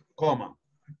comma.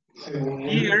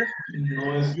 Here,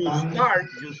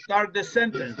 you start the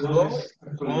sentence, so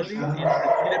only is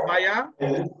preceded by a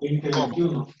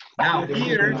comma. Now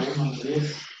here,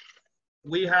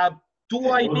 we have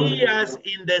two ideas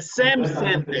in the same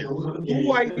sentence.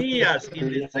 Two ideas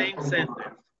in the same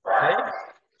sentence, okay?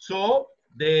 So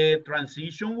the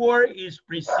transition word is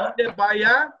preceded by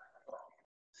a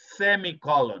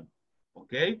semicolon,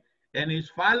 okay? And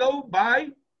is followed by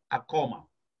a comma.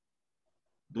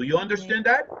 Do you understand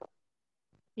that?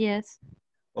 Yes.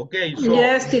 Okay, so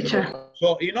yes, teacher.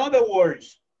 So in other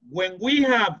words, when we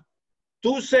have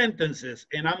two sentences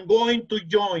and I'm going to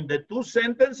join the two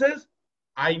sentences,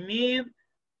 I need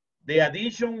the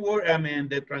addition word,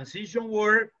 the transition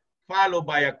word followed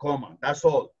by a comma, that's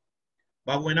all.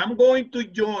 But when I'm going to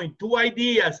join two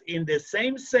ideas in the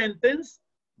same sentence,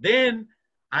 then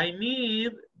I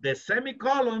need the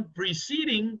semicolon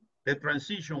preceding the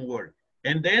transition word,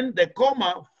 and then the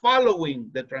comma following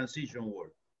the transition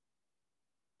word.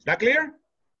 Is that clear?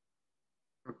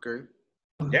 Okay.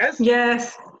 Yes?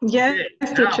 Yes, yes,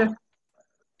 Okay. teacher. Now,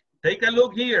 take a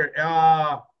look here.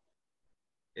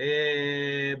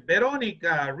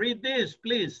 Veronica, read this,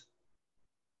 please.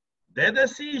 The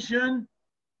decision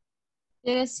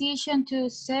to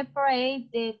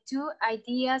separate the two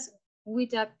ideas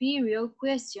with a period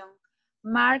question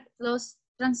mark plus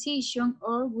transition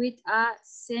or with a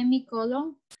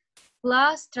semicolon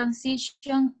plus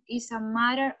transition is a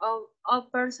matter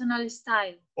of personal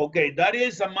style. Okay, that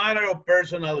is a matter of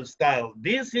personal style.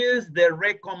 This is the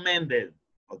recommended,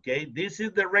 okay? This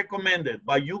is the recommended,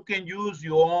 but you can use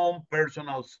your own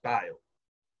personal style,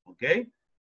 okay?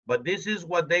 But this is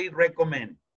what they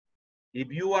recommend.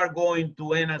 If you are going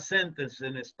to end a sentence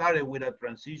and start it with a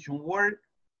transition word,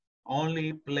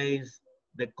 only place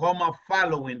the comma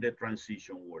following the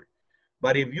transition word.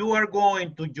 But if you are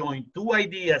going to join two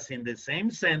ideas in the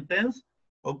same sentence,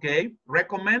 okay,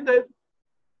 recommended,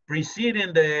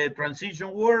 preceding the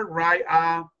transition word, write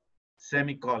a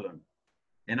semicolon.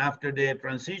 And after the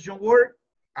transition word,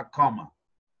 a comma,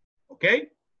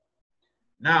 okay?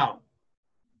 Now,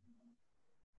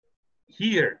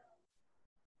 here,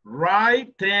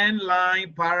 write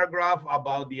 10-line paragraph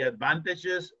about the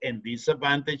advantages and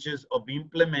disadvantages of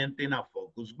implementing a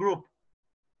focus group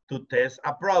to test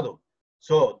a product.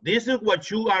 So this is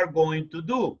what you are going to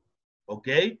do,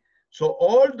 okay? So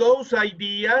all those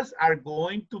ideas are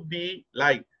going to be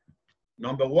like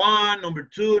number 1, number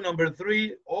 2, number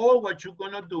 3, all what you're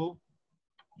gonna do,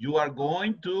 you are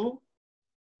going to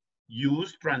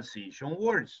use transition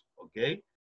words, okay?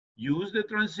 Use the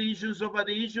transitions of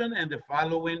addition and the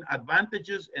following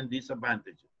advantages and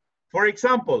disadvantages. For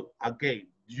example, okay,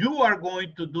 you are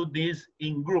going to do this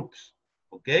in groups,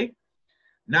 okay?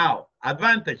 Now,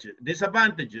 advantages,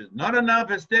 disadvantages, not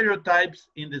enough stereotypes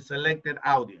in the selected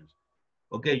audience.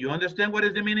 Okay, you understand what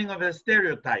is the meaning of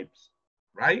stereotypes,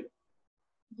 right?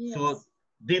 Yes. So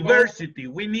diversity,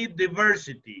 we need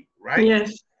diversity, right?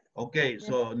 Yes. Okay,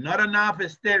 so not enough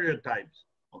stereotypes,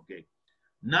 okay.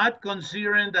 Not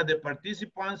considering that the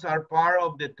participants are part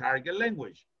of the target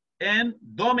language and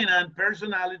dominant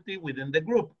personality within the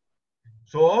group.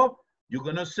 So you're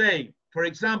gonna say, for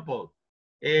example,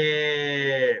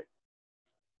 an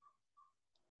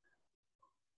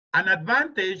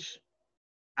advantage,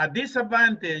 a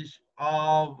disadvantage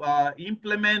of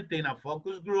implementing a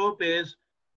focus group is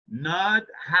not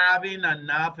having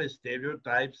enough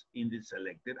stereotypes in the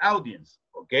selected audience,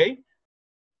 okay?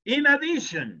 In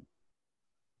addition,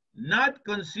 not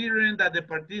considering that the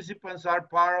participants are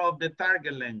part of the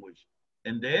target language.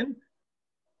 And then,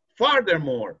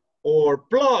 furthermore, or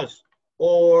plus,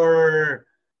 or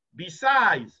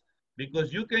besides,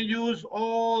 because you can use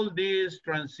all these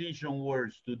transition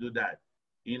words to do that.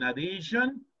 In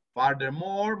addition,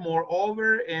 furthermore,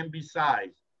 moreover, and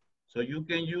besides. So you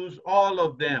can use all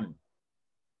of them.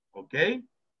 Okay?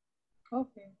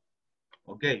 Okay.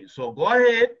 Okay, so go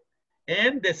ahead.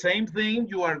 And the same thing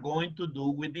you are going to do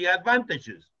with the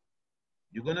advantages.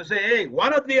 You're going to say, hey,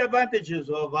 one of the advantages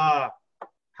of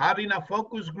having a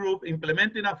focus group,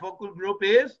 implementing a focus group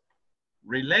is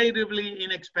relatively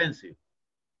inexpensive.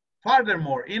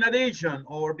 Furthermore, in addition,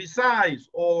 or besides,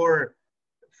 or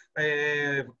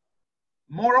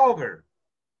moreover,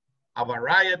 a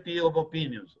variety of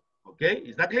opinions. Okay,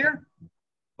 is that clear?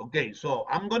 Okay, so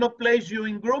I'm going to place you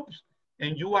in groups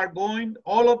and you are going,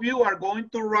 all of you are going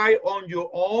to write on your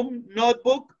own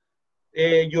notebook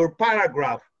your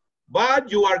paragraph,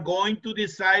 but you are going to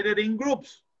decide it in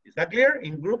groups. Is that clear?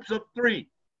 In groups of 3.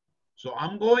 So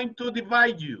I'm going to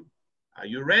divide you. Are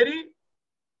you ready?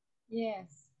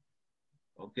 Yes.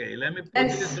 Okay, let me put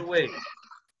this away.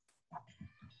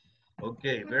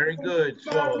 Okay, very good.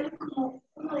 So,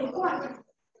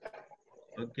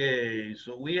 okay,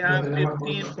 so we have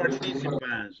 15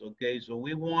 participants. Okay, so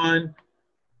we want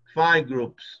 5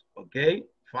 groups. Okay,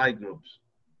 5 groups.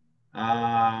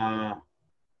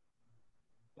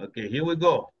 Okay, here we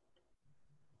go.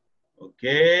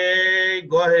 Okay,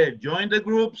 go ahead. Join the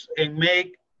groups and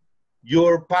make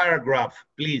your paragraph,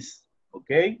 please.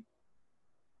 Okay.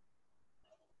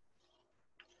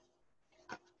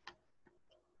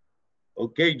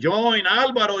 Okay, join.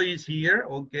 Alvaro is here.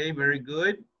 Okay, very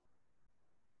good.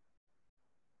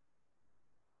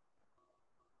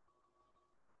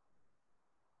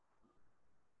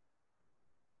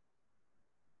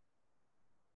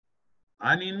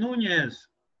 Ani Núñez.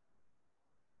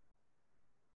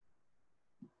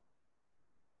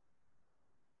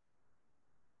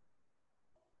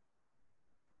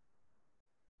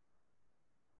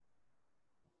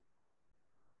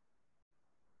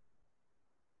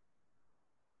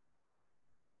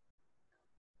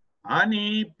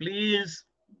 Ani, please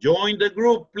join the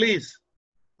group, please.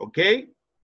 Okay.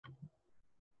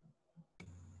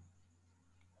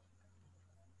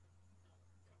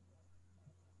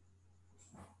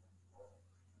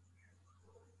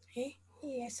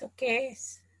 ¿Y eso qué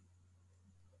es?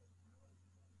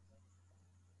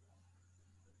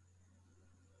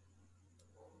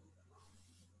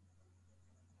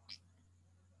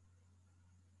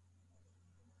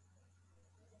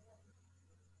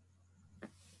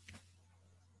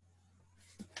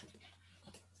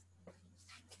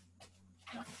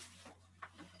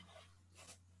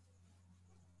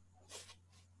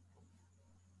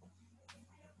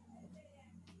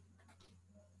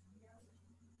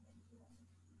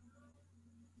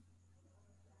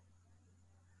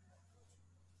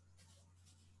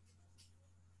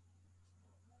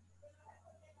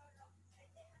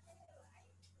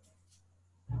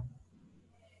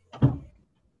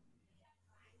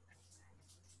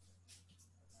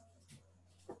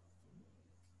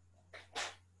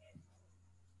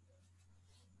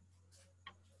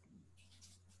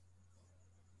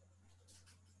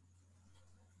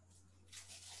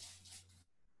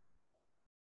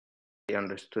 I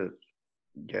understood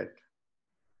yet.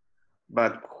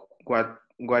 But what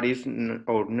is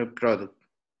our new product?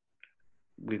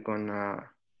 We're gonna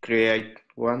create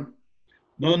one?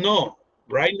 No.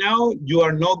 Right now, you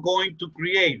are not going to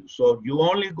create. So you're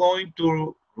only going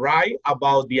to write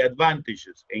about the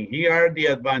advantages. And here are the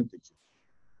advantages.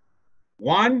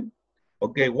 One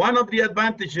of the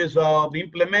advantages of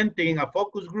implementing a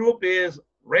focus group is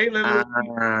relatively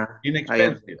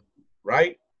inexpensive,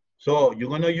 right? So you're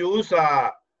going to use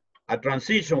a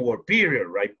transition word, period,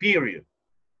 right? Period.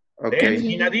 Okay. Then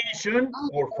in addition,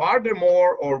 or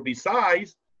furthermore, or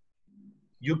besides,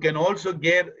 you can also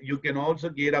get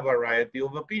a variety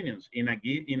of opinions. In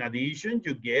addition,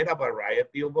 you get a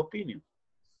variety of opinions.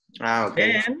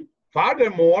 Okay. And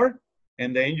furthermore,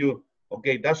 and then you,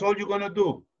 okay, that's all you're gonna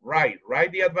do. Write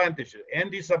the advantages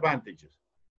and disadvantages.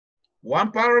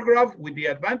 One paragraph with the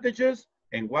advantages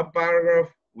and one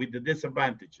paragraph with the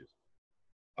disadvantages.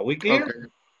 Are we clear? Okay.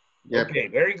 Yep. Okay,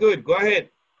 very good. Go ahead.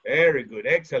 Very good.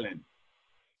 Excellent.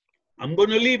 I'm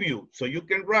gonna leave you so you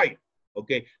can write.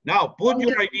 Okay, now put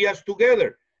your ideas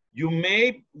together. You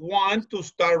may want to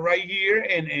start right here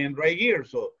and end right here.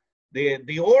 So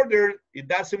the order, it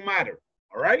doesn't matter.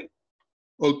 All right?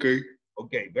 Okay.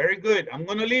 Okay, very good. I'm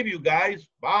gonna leave you guys.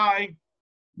 Bye.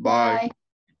 Bye.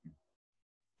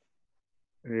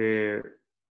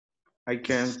 I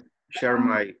can share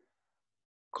my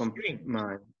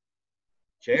screen.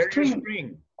 Share your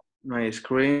screen. My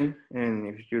screen, and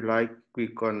if you like, we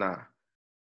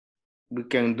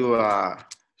can do a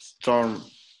storm.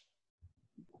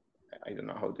 I don't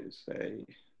know how to say.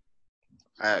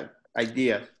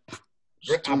 Idea.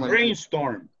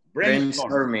 Brainstorm.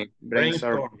 Brainstorming.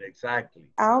 Brainstorm, exactly.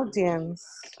 Audience.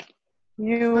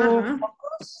 You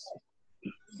focus,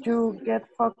 you get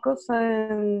focus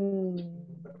and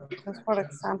just for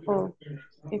example,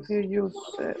 if you use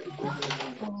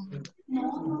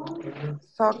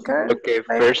soccer. Okay,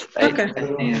 first, I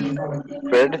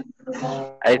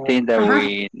think that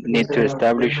we need to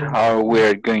establish how we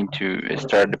are going to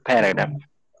start the paragraph.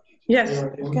 Yes.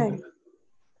 Okay.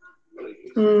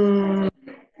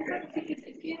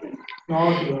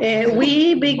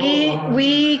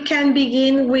 We can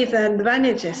begin with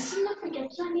advantages.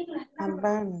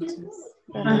 Advantages.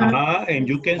 And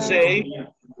you can say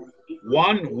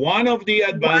one of the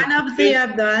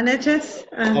advantages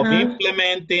of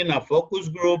implementing a focus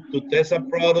group to test a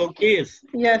product is.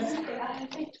 Yes.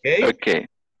 Okay. Okay.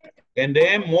 And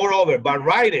then moreover, but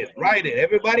write it.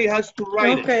 Everybody has to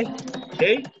write it.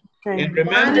 Okay. And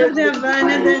remember, one of the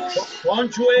advantages.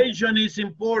 Punctuation is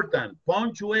important.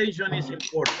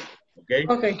 Okay.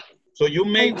 Okay. So you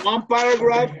make one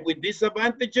paragraph with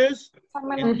disadvantages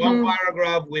and one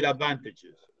paragraph with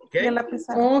advantages. Okay.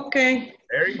 Okay.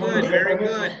 Very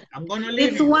good. I'm gonna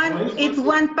leave It's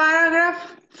one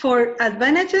paragraph for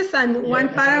advantages and one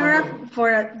paragraph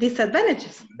for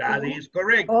disadvantages. That is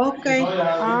correct. Okay. One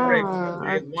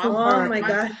my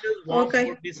God. one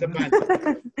for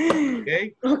disadvantages.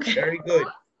 Okay. Okay. Very good.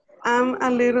 I'm a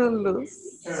little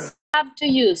loose. Have to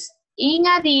use in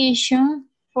addition,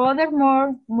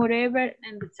 furthermore, moreover,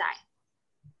 and beside.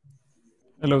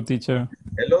 Hello, teacher.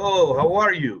 Hello, how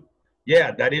are you?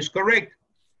 Yeah, that is correct.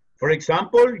 For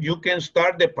example, you can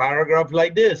start the paragraph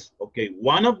like this. Okay,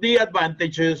 one of the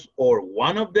advantages or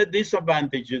one of the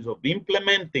disadvantages of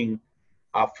implementing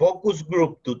a focus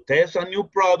group to test a new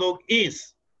product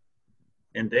is,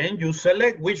 and then you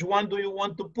select which one do you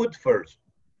want to put first.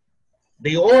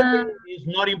 The order is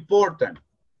not important,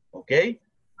 okay?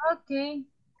 Okay.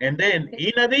 And then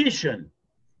in addition,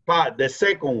 the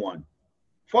second one.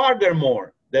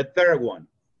 Furthermore, the third one.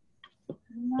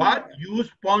 But use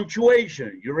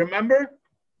punctuation. You remember?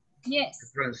 Yes. The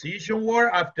transition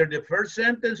word after the first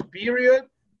sentence, period.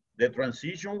 The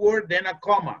transition word, then a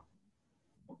comma.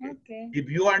 Okay. If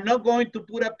you are not going to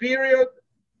put a period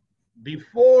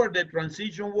before the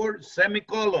transition word,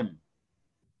 semicolon.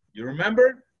 You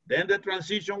remember? Then the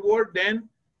transition word, then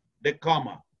the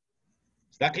comma.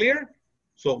 Is that clear?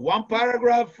 So one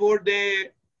paragraph for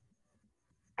the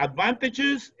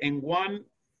advantages and one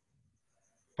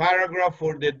paragraph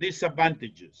for the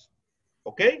disadvantages.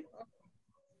 Okay?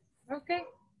 Okay.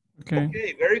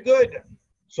 Okay, very good.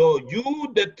 So you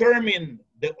determine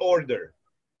the order,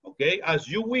 okay, as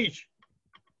you wish.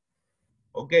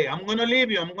 Okay, I'm gonna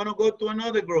leave you. I'm gonna go to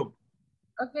another group.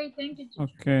 Okay, thank you.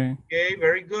 Okay. Okay,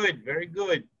 very good, very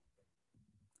good.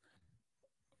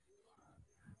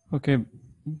 Okay,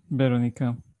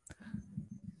 Veronica.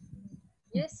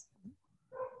 Yes.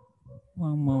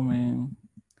 One moment.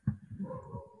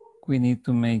 We need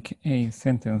to make a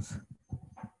sentence.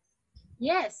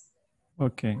 Yes.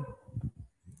 Okay.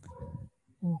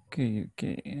 Okay,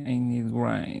 I need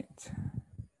write.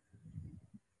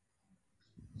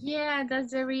 Yeah,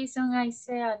 that's the reason I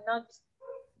said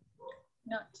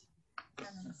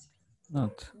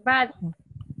not. But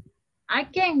I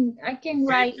can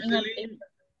write in a paper.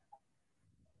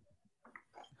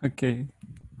 Okay.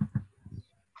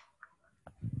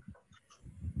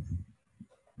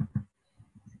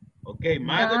 Okay,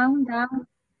 down.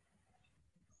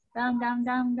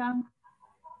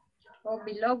 Or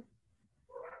below.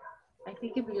 I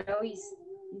think below is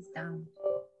down.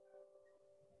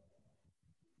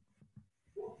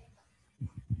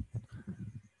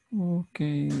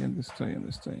 Okay, ¿dónde estoy?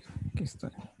 Aquí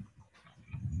estoy.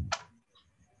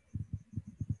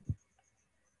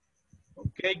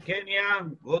 Okay, Kenya,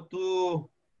 go to...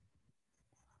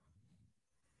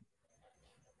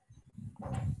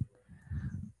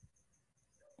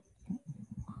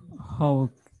 How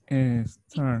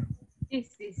start?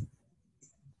 This.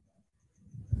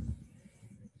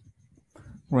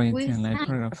 Writing a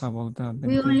paragraph about that.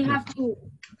 We only have to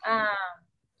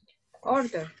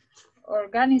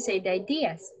organize the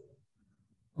ideas.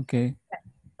 Okay.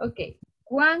 Okay.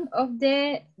 One of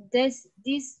these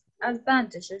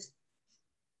disadvantages.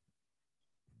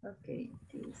 Okay,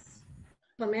 this.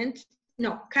 Moment.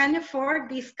 No, can afford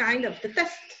this kind of the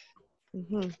test.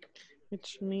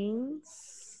 Which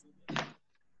means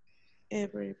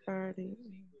everybody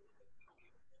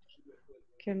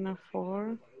can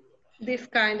afford this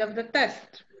kind of the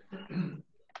test.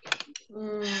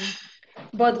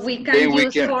 But we can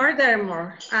use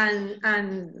furthermore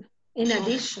and in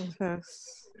addition.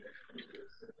 Yes.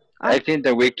 I think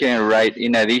that we can write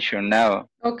in addition now.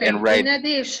 Okay, And write in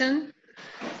addition.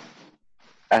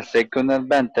 a second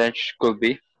advantage could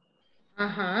be.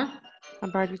 Uh-huh. A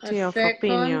variety A of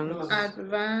second opinions.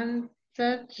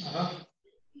 advantage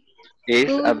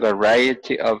Is a could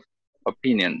variety of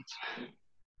opinions.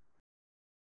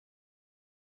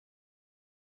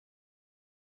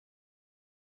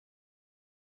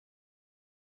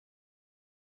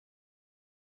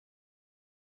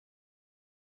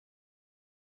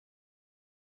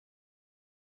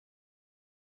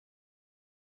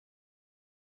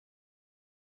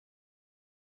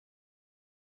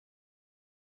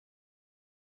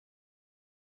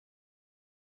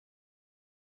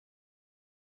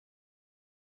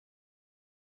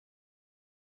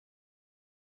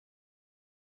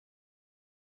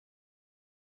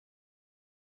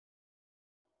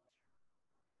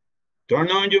 Turn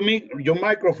on your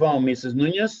microphone, Mrs.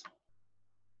 Nunez.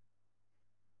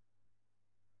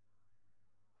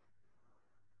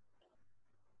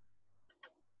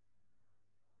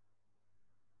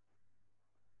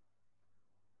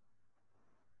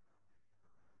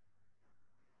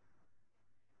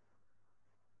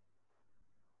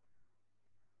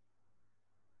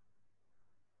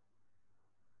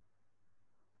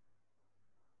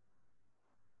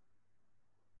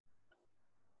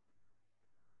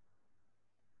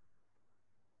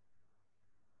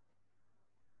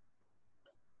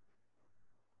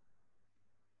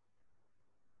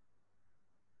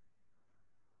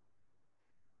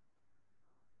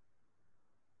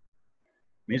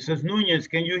 Mrs. Nunez,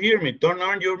 can you hear me? Turn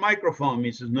on your microphone,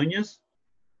 Mrs. Nunez.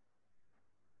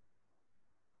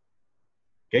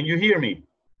 Can you hear me?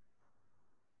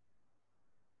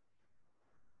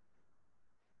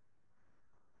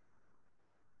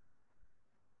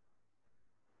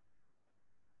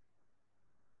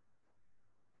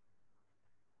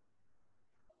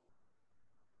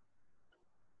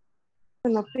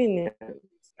 An opinion.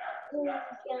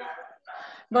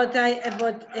 But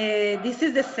this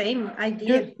is the same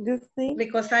idea. You think?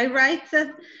 Because I write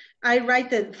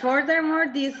it. Furthermore,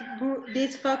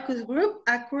 this focus group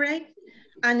accurate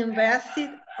and unbiased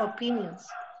opinions.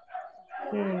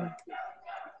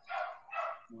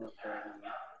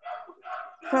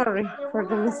 Sorry for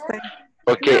the mistake.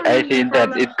 Okay, No, I no think that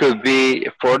problem. it could be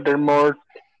furthermore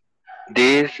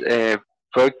this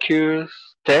focus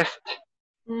test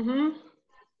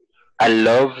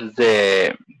allows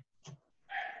the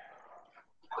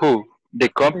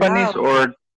companies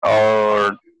Love.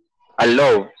 or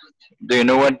allows. Do you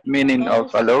know what meaning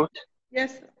of Allows. allowed?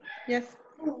 Yes, yes.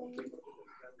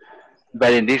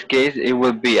 But in this case, it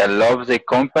will be allows the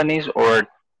companies or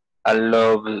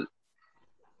allows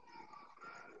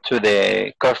to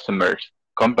the customers,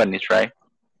 companies, right?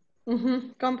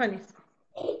 Companies.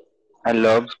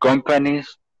 Allows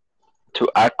companies to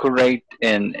accurate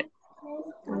and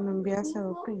Unbiased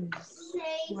opinions.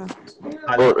 What?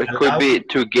 or it could be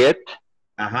to get.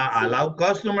 Allow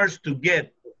customers to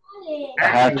get.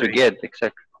 To get,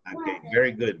 exactly. Okay,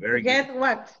 very good, very good. Get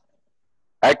what?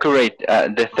 Accurate,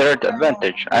 the third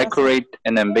advantage, accurate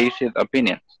and invasive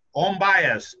opinions.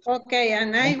 Unbiased. Okay,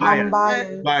 and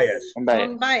Unbiased.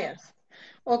 Unbiased.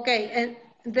 Okay, and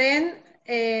then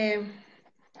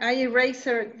I erased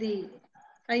the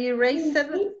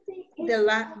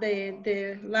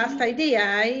last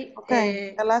idea.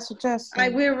 The last suggestion. I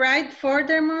will write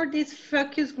furthermore, these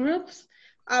focus groups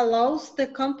allows the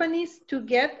companies to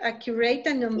get accurate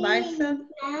and unbiased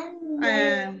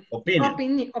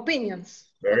opinions.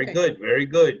 Very good, very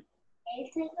good.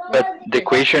 But the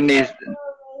question is,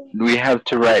 do we have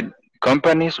to write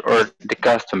companies or the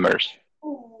customers?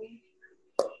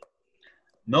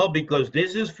 No, because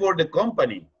this is for the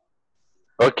company.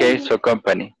 Okay, so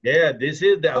company. Yeah, this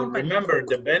is the, remember,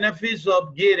 the benefits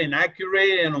of getting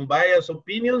accurate and unbiased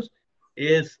opinions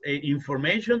is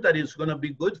information that is going to be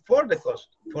good for the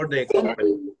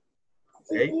company.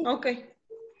 Okay.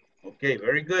 Okay,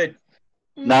 very good.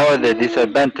 Now the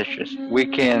disadvantages.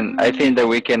 I think that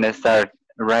we can start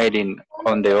writing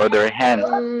on the other hand.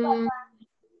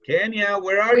 Kenya,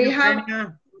 where are you,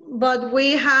 Kenya? But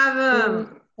we have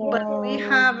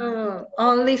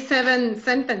only 7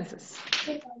 sentences.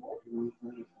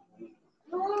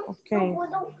 Okay.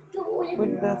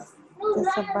 With the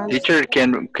disadvantage. Teacher,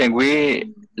 can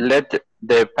we let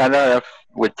the paragraph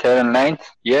with 7 lines?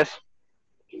 Yes.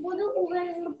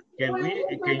 Can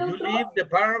you leave the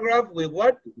paragraph with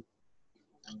what?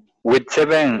 With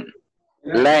 7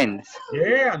 lines.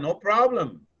 Yeah, no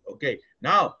problem. Okay.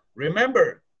 Now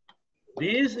remember,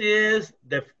 this is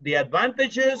the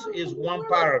advantages is 1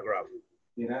 paragraph.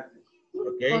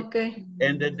 Okay.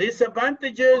 And the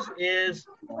disadvantages is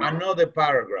another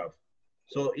paragraph.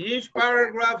 So each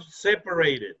paragraph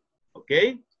separated,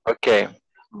 okay? Okay.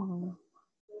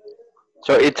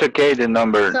 So it's okay, the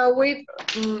number.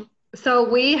 So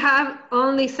we have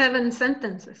only 7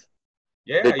 sentences.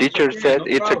 Yeah, The teacher okay, said no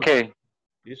it's problem. okay.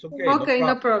 It's okay, Okay, no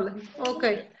no problem. problem.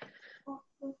 Okay.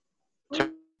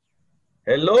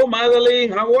 Hello,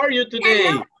 Madeline. How are you today?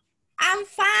 Hello. I'm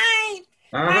fine.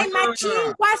 My Uh-huh.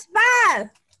 machine was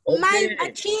bad. My Okay.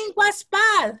 machine was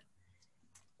bad.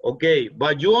 Okay,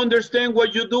 but you understand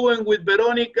what you're doing with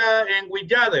Veronica and with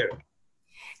Yader?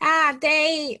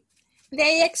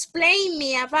 They explained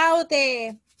me about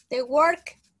the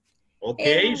work.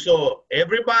 Okay, so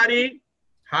everybody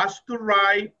has to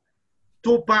write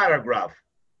 2 paragraphs.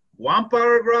 1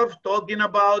 paragraph talking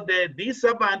about the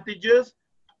disadvantages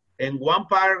and 1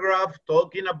 paragraph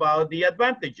talking about the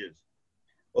advantages.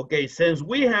 Okay, since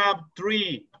we have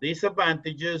 3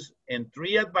 disadvantages and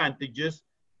 3 advantages,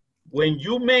 when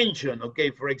you mention, okay,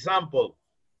 for example,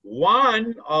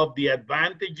 one of the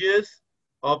advantages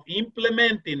of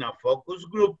implementing a focus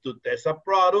group to test a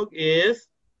product is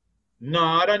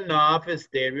not enough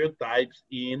stereotypes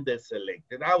in the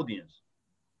selected audience,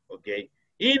 okay?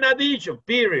 In addition,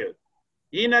 period.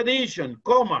 In addition,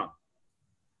 comma,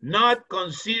 not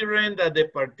considering that the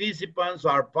participants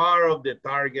are part of the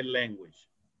target language,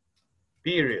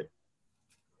 period.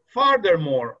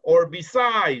 Furthermore, or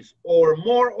besides, or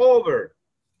moreover,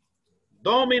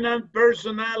 dominant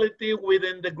personality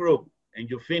within the group, and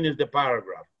you finish the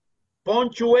paragraph.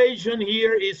 Punctuation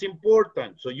here is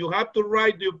important, so you have to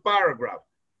write your paragraph,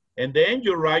 and then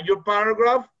you write your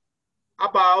paragraph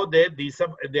about the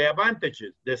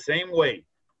advantages the same way.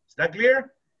 Is that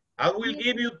clear? I will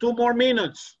give you 2 more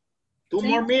minutes. 2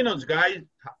 more minutes, guys.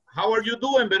 How are you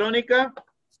doing, Veronica?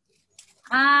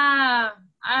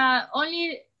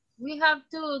 Only we have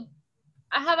to,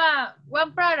 I have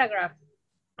one paragraph.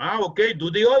 Okay, do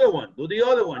the other one. Do the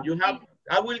other one. You have,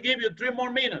 I will give you 3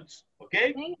 more minutes,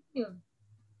 okay? Thank you.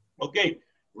 Okay,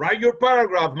 write your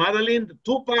paragraph, Madeline,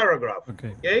 2 paragraphs,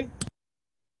 okay?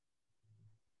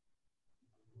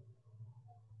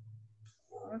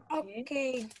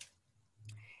 Okay.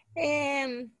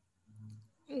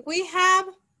 We have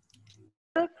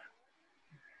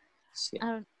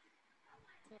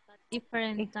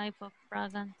different type of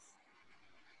fragrance.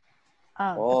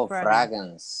 Oh,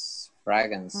 fragrance.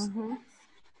 Fragrance.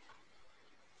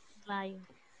 Like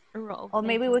raw. Or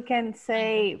maybe we can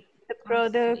say the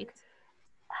product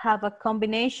have a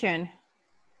combination.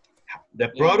 The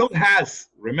product has,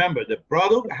 remember, the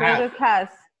product has.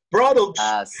 Products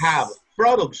have.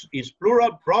 Products is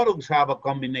plural. Products have a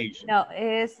combination. No,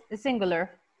 it's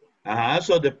singular.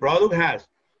 So the product has.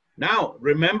 Now,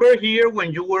 remember here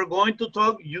when you were going to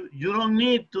talk, you don't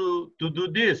need to do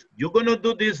this. You're going to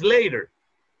do this later,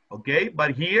 okay?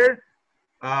 But here,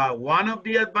 one of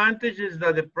the advantages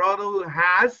that the product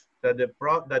has, that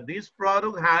this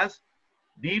product has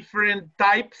different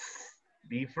types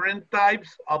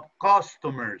of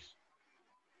customers,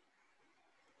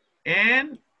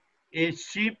 and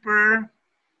it's cheaper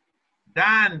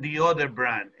than the other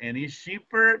brand, and it's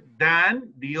cheaper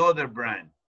than the other brand.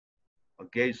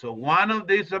 Okay, so one of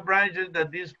these advantages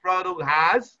that this product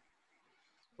has,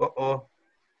 is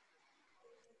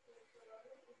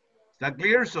that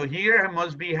clear? So here it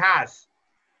must be has.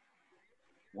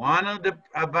 One of the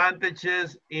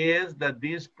advantages is that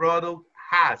this product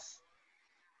has.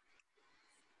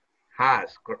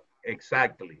 Has,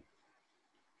 exactly.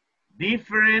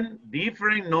 Different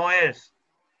no es.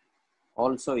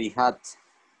 Also it had.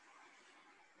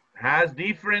 Has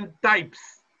different types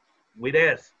with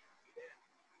S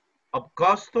of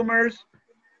customers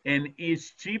and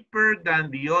is cheaper than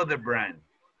the other brand,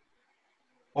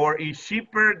 or is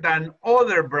cheaper than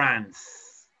other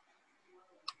brands.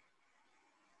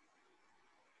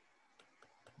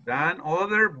 Than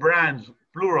other brands,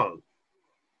 plural.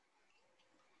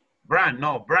 Brand,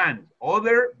 no, brands,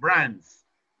 other brands.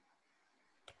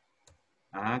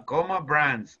 Comma,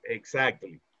 brands,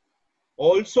 exactly.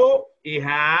 Also, it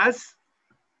has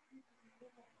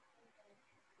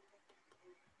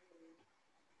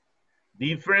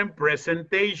different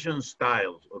presentation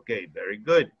styles. Okay, very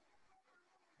good.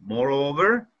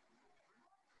 Moreover,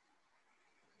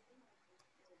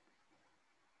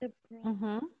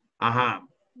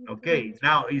 okay,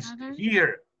 now it's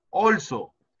here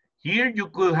also. Here you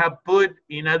could have put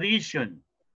in addition.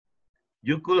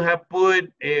 You could have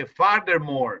put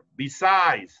furthermore,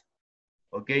 besides,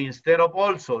 okay, instead of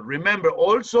also. Remember,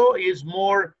 also is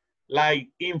more like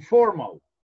informal.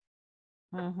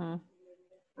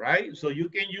 Right? So you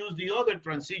can use the other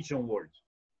transition words.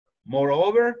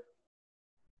 Moreover,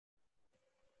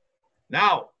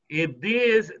 now, if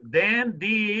this, then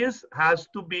this has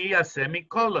to be a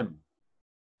semicolon.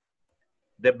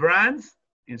 The brands,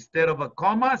 instead of a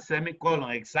comma,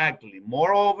 semicolon, exactly.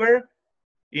 Moreover,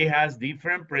 it has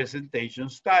different presentation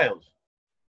styles.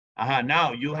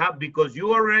 Now you have, because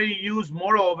you already use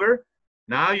moreover,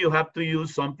 now you have to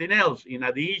use something else. In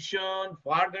addition,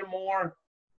 furthermore,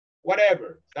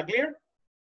 whatever. Is that clear?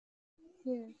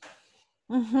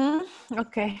 Yeah.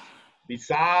 Okay.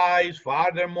 Besides,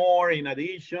 furthermore, in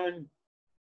addition.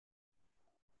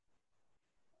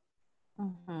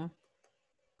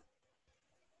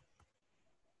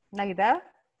 Like that?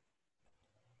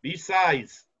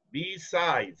 Besides,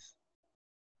 besides.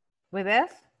 With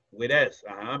S? With S,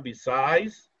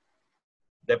 besides,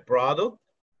 the product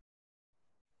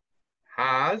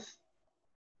has.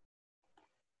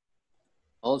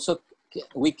 Also,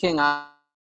 we can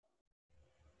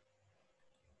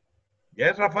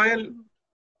Yes, Rafael?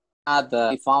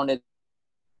 we found it.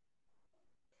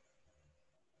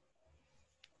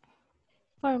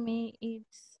 For me,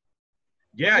 it's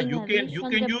Yeah, in you can addition,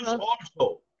 the use product.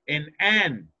 also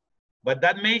and, but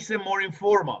that makes it more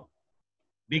informal.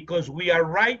 Because we are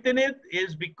writing it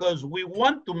is because we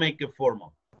want to make it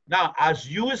formal. Now, as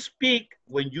you speak,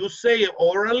 when you say it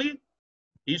orally,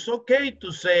 it's okay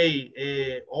to say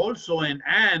also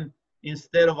and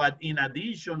instead of in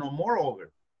addition or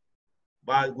moreover.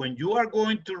 But when you are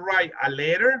going to write a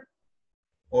letter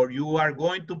or you are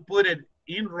going to put it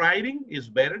in writing, it's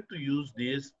better to use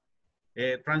these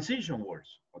transition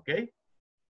words, okay?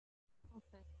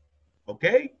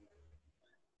 Okay?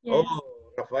 Yes. Oh,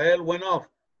 Rafael went off.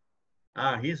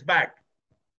 He's back.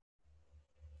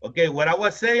 Okay, what I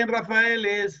was saying, Rafael,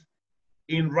 is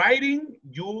in writing,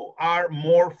 you are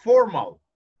more formal.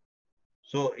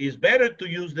 So it's better to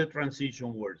use the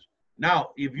transition words.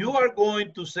 Now, if you are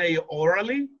going to say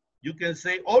orally, you can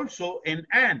say also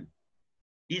and.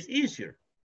 It's easier.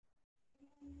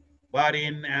 But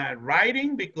in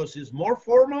writing, because it's more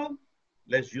formal,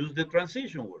 let's use the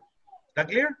transition words. Is that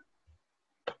clear?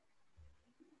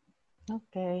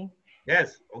 Okay.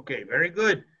 Yes, okay, very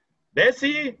good.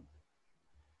 Bessie?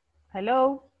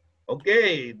 Hello?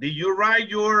 Okay, did you write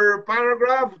your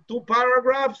paragraph, 2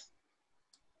 paragraphs?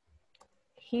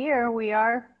 Here we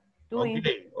are doing.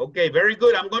 Okay, okay, very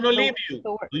good. I'm going to leave you.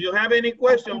 Do you have any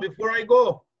question before I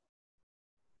go?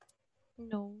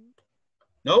 No.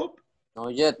 Nope?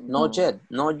 Not yet, not yet,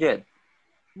 not yet.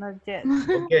 Not yet.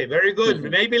 Okay, very good.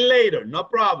 Maybe later, no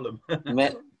problem.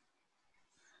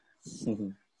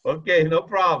 Okay, no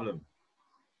problem.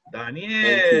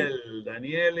 Daniel,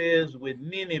 Daniel is with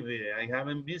Nineveh. I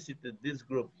haven't visited this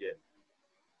group yet.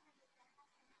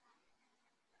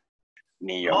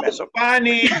 Ni yo me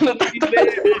Spanish,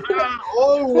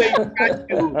 always got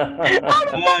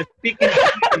you speaking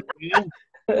Spanish.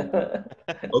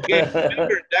 Okay,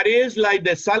 remember, that is like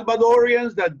the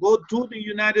Salvadorians that go to the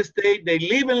United States. They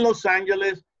live in Los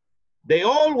Angeles. They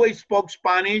always spoke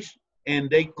Spanish, and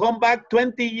they come back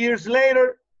 20 years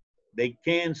later, they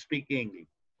can't speak English.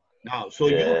 Now, so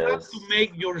you have to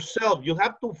make yourself, you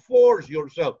have to force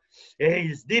yourself. Hey,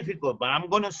 it's difficult, but I'm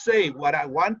going to say what I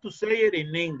want to say it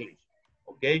in English.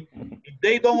 Okay? If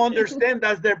they don't understand,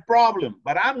 that's their problem,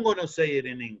 but I'm going to say it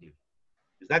in English.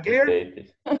 Is that clear? Okay.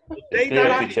 So It's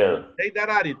clear, teacher. take that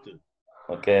attitude.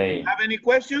 Okay. You have any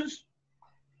questions?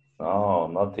 No,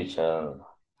 not teacher.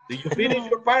 Did you finish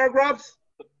your paragraphs?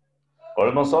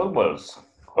 Almost. Okay.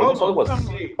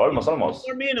 Almost. 4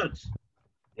 more minutes.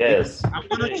 Yes. I'm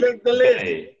going to check the list.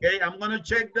 Okay, I'm going to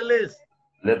check the list.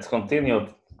 Let's continue,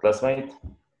 classmate.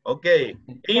 Okay.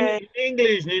 In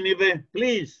English, Nineveh,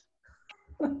 please.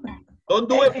 Don't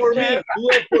do it for me. Do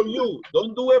it for you.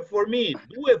 Don't do it for me.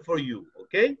 Do it for you.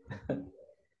 Okay?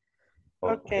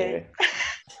 Okay.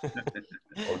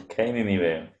 Okay,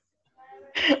 Nineveh.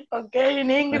 Okay, in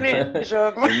English.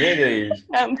 In English.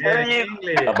 I'm telling you.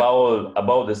 English.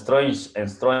 About the strange.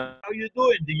 How you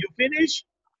doing? Did you finish?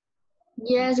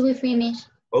 Yes, we finished.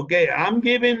 Okay, I'm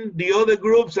giving the other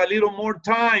groups a little more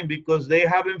time because they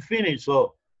haven't finished.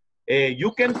 So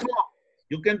you can talk.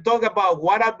 You can talk about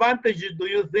what advantages do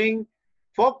you think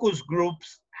focus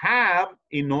groups have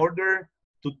in order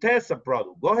to test a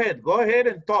product. Go ahead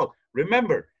and talk.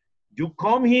 Remember, you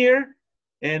come here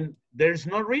and there's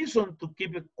no reason to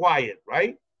keep it quiet,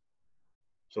 right?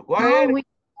 So go ahead. We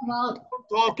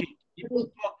Keep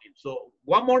on talking. So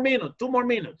 1 more minute, 2 more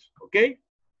minutes, okay?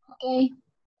 Okay.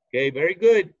 Okay, very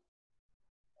good.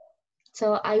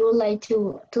 So I would like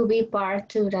to be part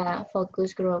to the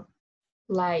focus group,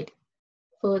 like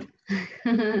food.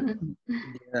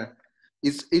 Yeah,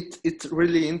 it's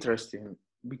really interesting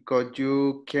because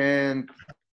you can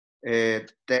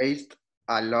taste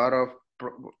a lot of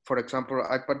for example,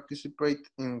 I participate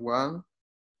in one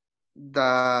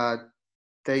that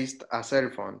taste a cell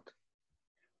phone.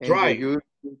 And Try. you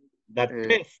use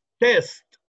test.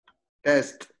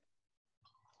 Test.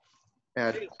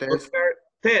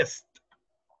 Test.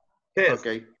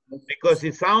 Okay. Because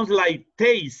it sounds like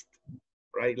taste,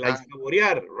 right? Like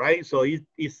saborear, right? So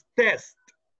it's test.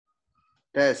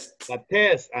 Test. The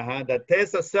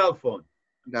test a cell phone.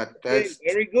 That Okay, test.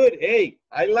 very good. Hey,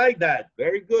 I like that.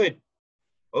 Very good.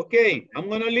 Okay, I'm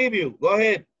gonna leave you. Go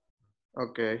ahead.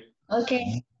 Okay.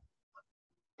 Okay.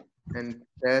 And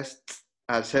test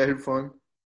a cell phone,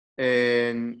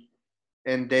 and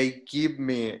they give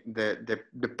me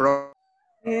the pro.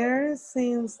 Here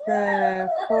since the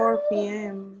 4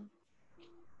 p.m.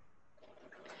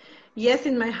 Yes,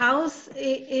 in my house,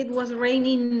 it was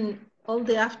raining all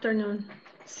the afternoon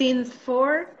since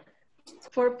 4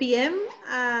 p.m.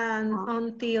 and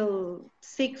until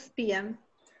 6 p.m.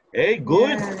 Hey,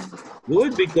 good. Yeah.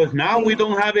 Good, because now we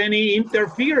don't have any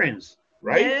interference,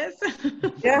 right? Yes.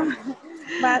 Yeah,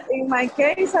 but in my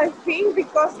case, I think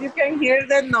because you can hear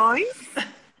the noise.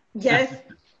 Yes.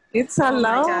 It's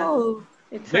allowed.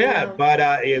 Yeah, but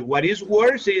what is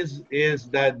worse is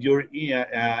that your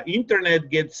internet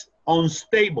gets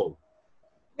unstable.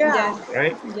 Yeah.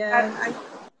 Right? Yes.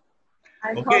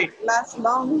 I Okay. hope lasts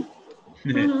long.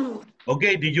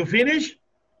 Okay, did you finish?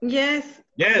 Yes.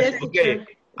 Yes, okay.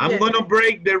 Teacher. I'm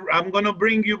gonna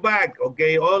bring you back,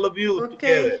 okay, all of you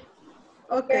together.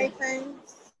 Okay.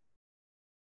 Thanks.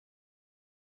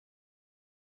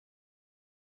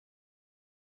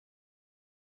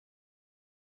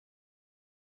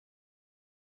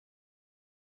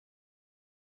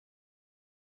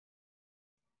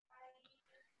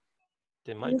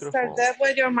 The Mr. microphone.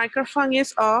 Dewey, your microphone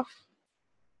is off.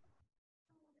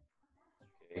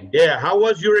 Yeah, how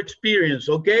was your experience,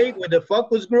 okay, with the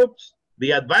focus groups,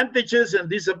 the advantages and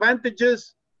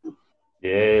disadvantages?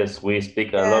 Yes, we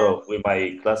speak a lot of with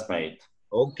my classmate.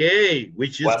 Okay,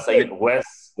 which is good.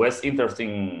 Was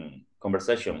interesting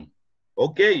conversation.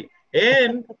 Okay,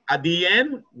 and at the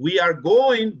end, you are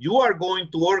going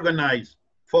to organize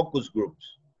focus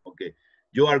groups, okay?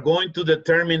 You are going to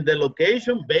determine the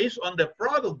location based on the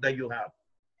product that you have,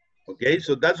 okay?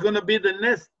 So that's gonna be the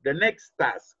next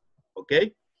task,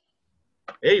 okay?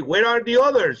 Hey, where are the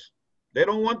others? They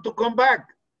don't want to come back.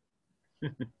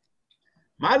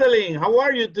 Madeline, how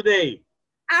are you today?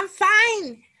 I'm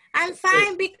fine. I'm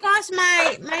fine because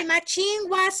my machine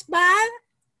was bad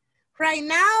right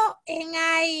now and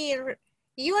I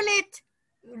unit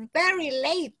very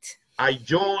late. I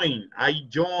joined.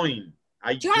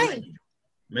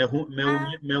 Me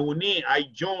uní, I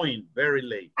joined very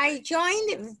late. I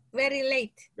joined very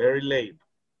late. Very late.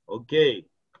 Okay.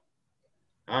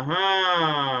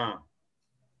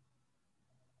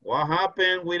 What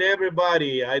happened with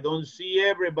everybody? I don't see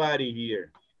everybody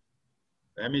here.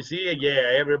 Let me see. Yeah,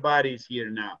 everybody's here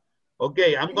now.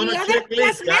 Okay, I'm gonna check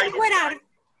list, guys.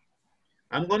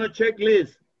 I'm gonna check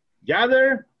list.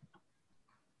 Yader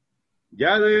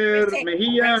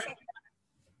Mejia.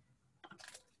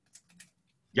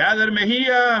 Yader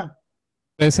Mejia.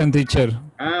 Present, teacher.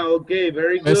 Okay,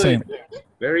 very good. Present.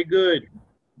 Very good.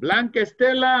 Blanca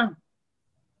Estela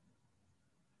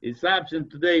is absent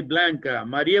today, Blanca.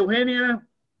 Maria Eugenia.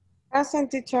 Present,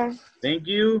 teacher. Thank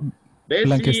you.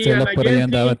 Blanca Bessie Estela por ahí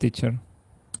andaba, Anayenti. teacher.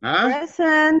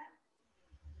 Present.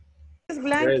 Yes,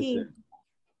 Blanky.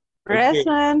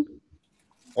 Present. Okay.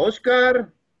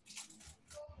 Oscar.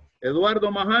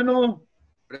 Eduardo Majano.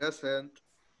 Present.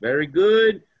 Very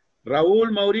good.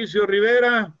 Raúl Mauricio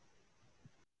Rivera.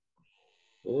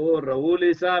 Oh, Raúl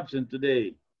is absent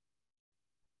today.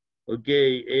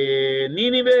 Okay.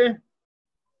 Nínive.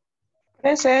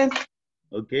 Present.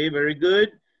 Okay, very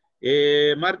good.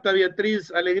 Marta Beatriz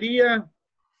Alegría.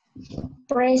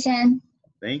 Present.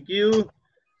 Thank you.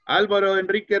 Álvaro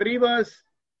Enrique Rivas.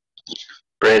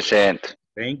 Present.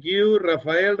 Thank you.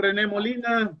 Rafael René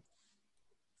Molina.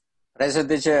 Present,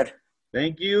 teacher.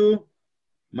 Thank you.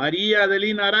 María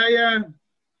Adelina Araya.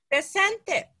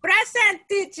 Presente. Present,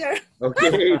 teacher.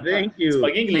 Okay, thank you.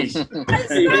 Speak English.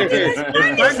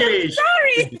 Spanglish.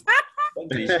 Sorry.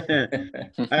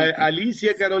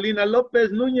 Alicia Carolina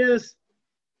López Núñez.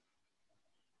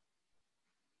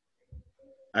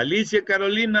 Alicia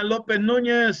Carolina López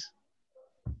Núñez.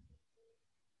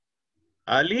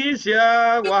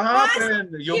 Alicia, what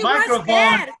happened? Your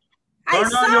microphone.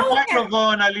 Turn on your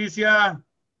microphone, Alicia.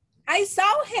 I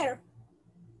saw her.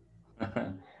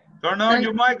 Turn on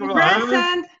your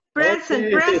microphone.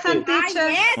 Present,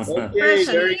 teacher. Okay,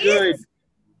 very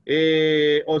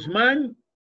good. Osman?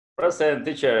 Present,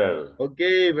 teacher.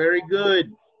 Okay, very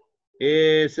good.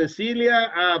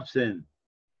 Cecilia, absent.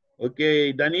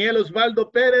 Okay, Daniel Osvaldo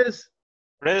Pérez.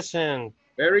 Present.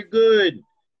 Very good.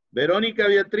 Verónica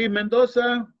Beatriz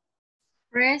Mendoza.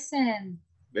 Present.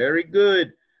 Very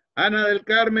good. Ana del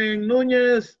Carmen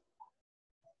Núñez.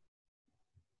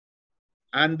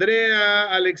 Andrea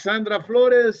Alexandra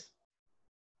Flores.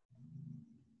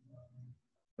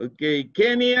 Okay,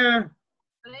 Kenia.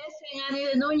 Present,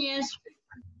 Ani Núñez.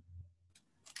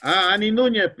 Ah, Ani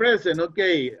Núñez, present.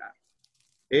 Okay.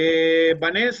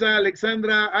 Vanessa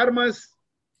Alexandra Armas.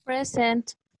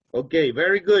 Present. Okay,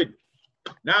 very good.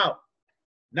 Now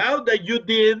that you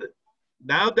did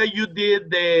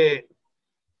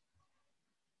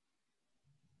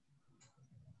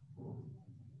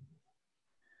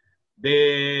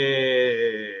the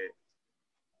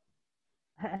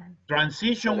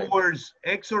transition words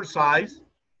exercise,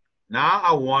 now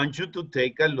I want you to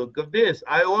take a look at this.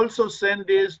 I also send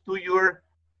this to your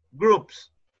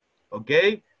groups,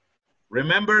 okay?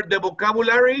 Remember the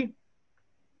vocabulary?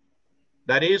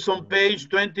 That is on page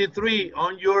 23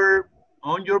 on your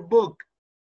book,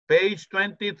 page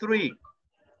 23,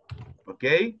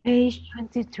 okay? Page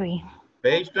 23.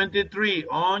 Page 23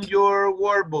 on your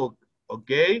workbook,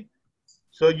 okay?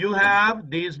 So you have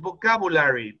this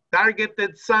vocabulary,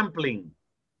 targeted sampling,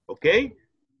 okay?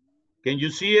 Can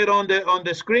you see it on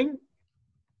the screen?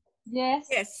 Yes.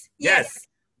 Yes. Yes.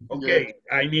 Okay,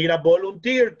 I need a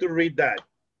volunteer to read that.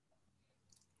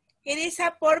 It is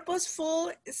a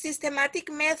purposeful, systematic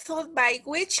method by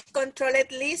which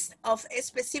controlled lists of a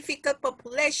specific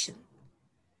population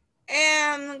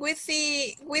and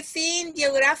within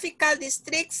geographical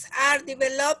districts are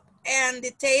developed and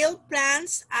detailed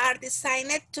plans are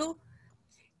designed to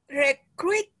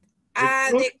recruit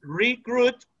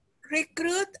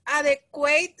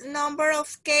adequate number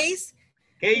of cases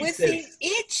within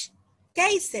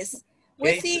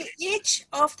each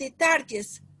of the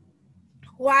targets,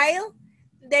 while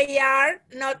they are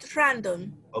not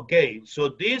random. Okay, so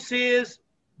this is,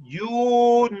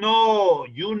 you know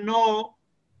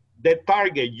the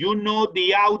target, you know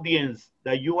the audience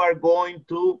that you are going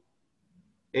to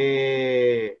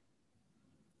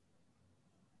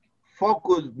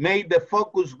make the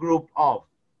focus group of,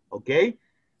 okay?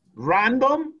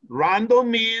 Random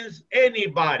means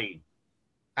anybody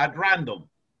at random,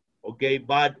 okay?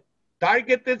 But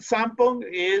targeted sample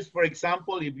is, for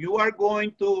example, if you are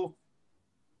going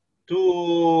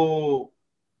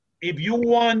if you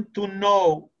want to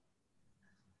know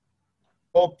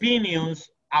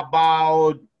opinions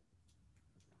about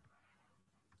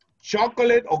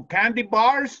chocolate or candy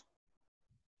bars,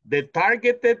 the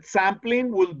targeted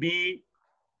sampling will be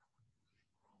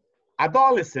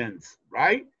adolescents,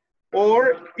 right?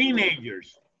 Or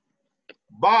teenagers.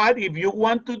 But if you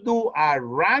want to do a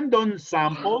random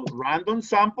sample,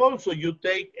 so you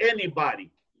take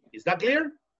anybody. Is that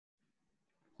clear?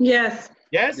 Yes.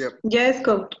 Yes? Yep. Yes,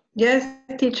 coach. Yes,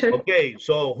 teacher. Okay,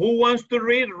 so who wants to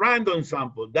read random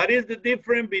sample? That is the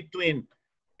difference between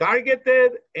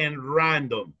targeted and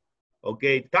random.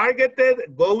 Okay,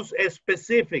 targeted goes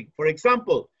specific. For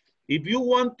example, if you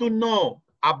want to know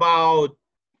about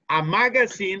a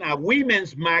magazine, a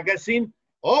women's magazine,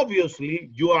 obviously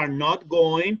you are not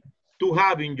going to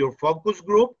have in your focus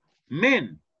group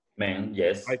men. Men,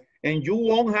 yes. Right? And you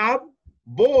won't have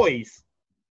boys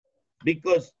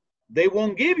because they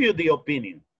won't give you the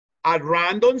opinion. A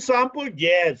random sample,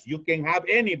 yes, you can have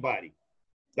anybody.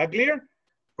 Is that clear?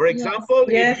 For example,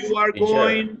 yes. If you are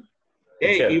going,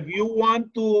 if you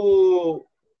want to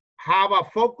have a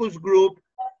focus group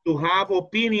to have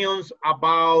opinions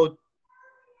about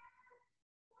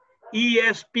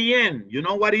ESPN, you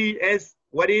know what is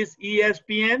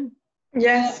ESPN?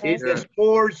 Yes. It's a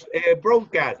sports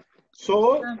broadcast.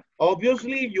 So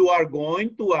obviously you are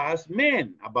going to ask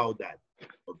men about that,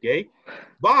 okay?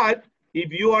 But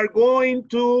if you are going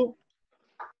to,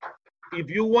 if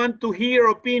you want to hear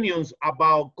opinions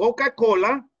about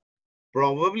Coca-Cola,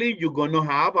 probably you're gonna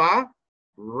have a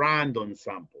random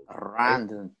sample.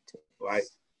 Random. Right?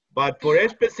 But for a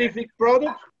specific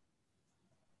product,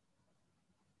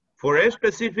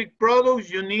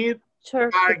 you need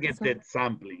targeted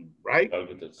sampling, right?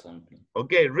 Targeted sampling.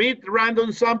 Okay, read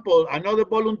random sample, another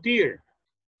volunteer.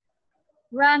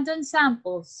 Random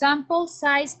sample. Sample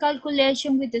size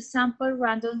calculation with the sample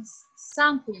random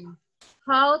sampling.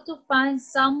 How to find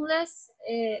smallest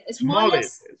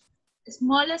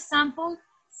sample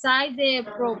size they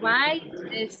provide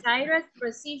desired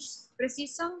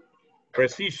precision.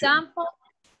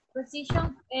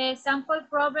 Sample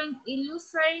problem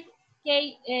illustrate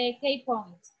key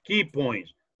points. Key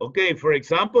points. Okay, for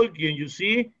example, can you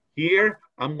see here,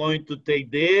 I'm going to take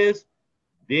this,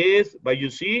 but you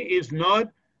see it's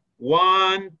not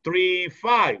 1, 3,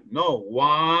 5. No,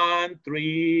 1,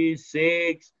 3,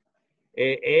 6,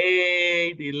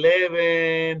 8,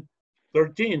 11,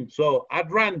 13. So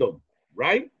at random,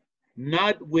 right?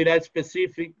 Not with a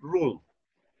specific rule.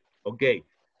 Okay,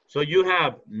 so you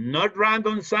have not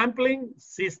random sampling,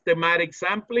 systematic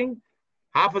sampling,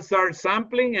 half-star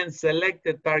sampling, and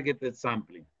selected targeted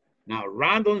sampling. Now,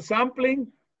 random sampling,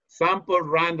 sample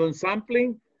random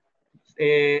sampling,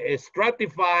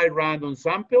 stratified random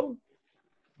sample,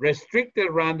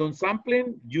 restricted random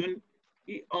sampling,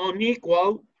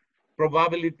 unequal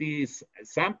probability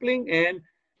sampling, and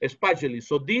spatially.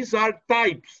 So these are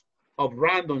types of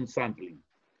random sampling,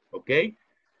 okay?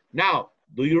 Now,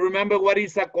 do you remember what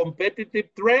is a competitive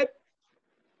threat?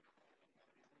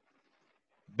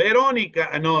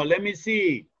 Veronica, no, let me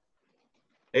see.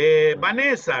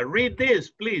 Vanessa, read this,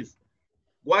 please.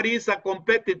 What is a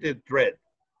competitive threat?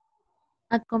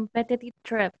 A competitive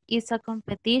threat is a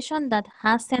competition that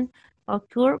hasn't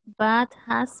occurred but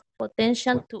has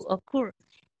potential to occur.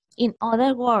 In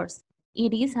other words,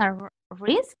 it is a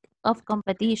risk of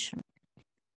competition.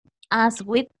 As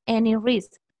with any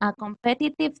risk, a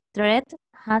competitive threat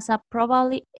has a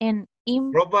probability and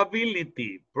impact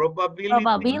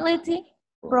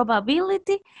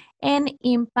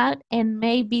and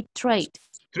may be treated.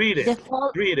 The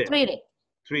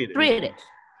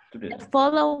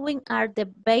following are the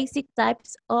basic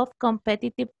types of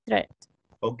competitive threats.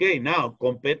 Okay, now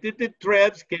competitive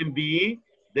threats can be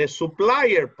the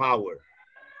supplier power,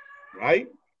 right?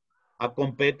 A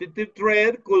competitive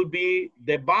threat could be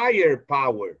the buyer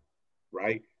power,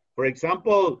 right? For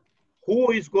example,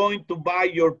 who is going to buy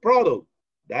your product?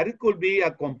 That could be a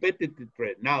competitive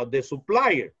threat. Now, the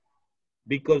supplier,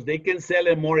 because they can sell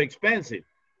it more expensive.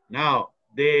 Now,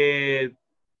 the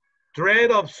threat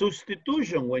of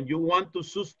substitution, when you want to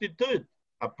substitute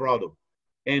a product,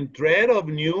 and threat of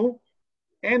new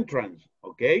entrants,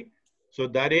 okay? So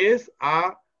that is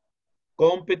a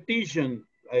competitive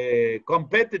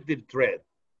threat.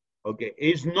 Okay,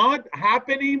 it's not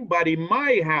happening, but it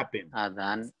might happen.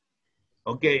 Adán.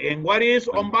 Okay, and what is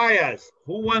unbiased?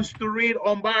 Who wants to read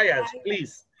unbiased,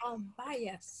 please?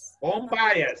 Unbiased.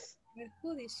 Unbiased.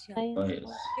 Judicial.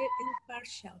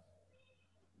 Impartial.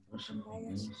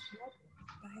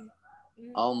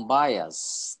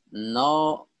 Unbiased.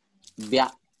 No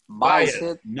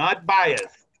biased. Not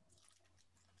biased.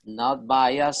 Not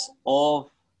biased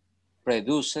or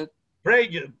produced.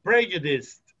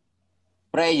 Prejudiced.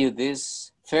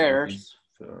 Prejudice, fair,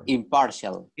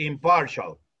 impartial.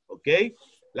 Impartial, okay?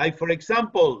 Like for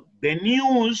example, the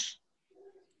news,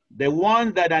 the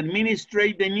ones that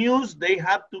administrate the news, they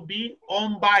have to be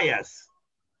unbiased.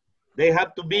 They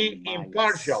have to be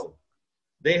impartial.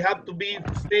 They have to be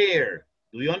fair.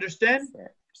 Do you understand?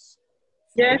 Yes.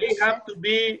 They have to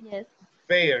be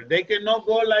fair. They cannot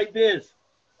go like this.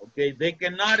 Okay, they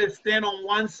cannot stand on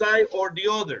one side or the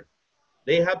other.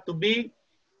 They have to be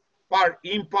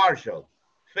impartial,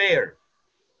 fair,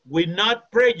 with not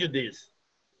prejudice.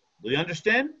 Do you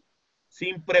understand?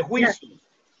 Sin prejuicios.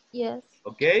 Yes.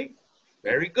 Okay,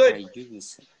 very good.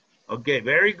 Okay,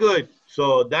 very good.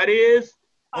 So that is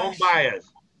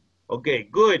unbiased. Okay,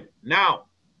 good. Now,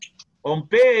 on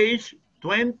page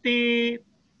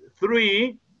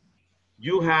 23,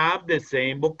 you have the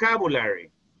same vocabulary.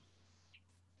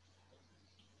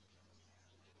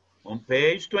 On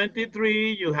page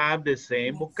 23, you have the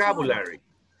same vocabulary.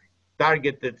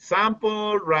 Targeted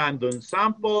sample, random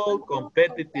sample,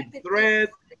 competitive threat,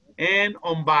 and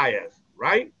unbiased,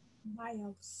 right?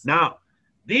 Bias. Now,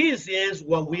 this is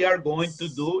what we are going to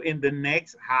do in the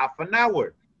next half an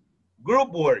hour.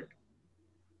 Group work.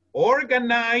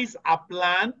 Organize a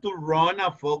plan to run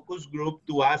a focus group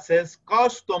to assess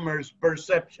customers'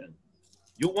 perception.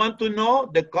 You want to know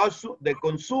the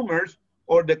consumers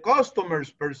or the customer's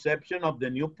perception of the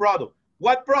new product.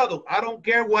 What product? I don't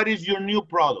care what is your new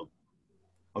product.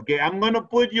 Okay, I'm going to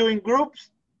put you in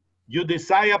groups. You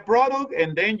decide a product,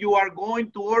 and then you are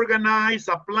going to organize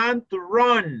a plan to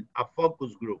run a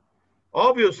focus group.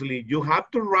 Obviously, you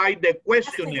have to write the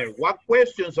questionnaire. What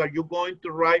questions are you going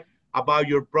to write about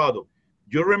your product?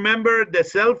 You remember the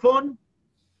cell phone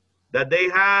that they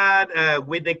had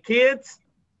with the kids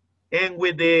and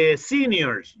with the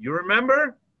seniors? You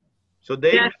remember? So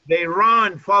they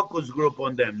run focus group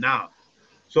on them now.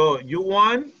 So you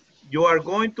are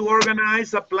going to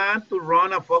organize a plan to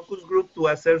run a focus group to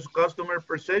assess customer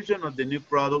perception of the new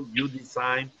product you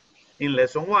design in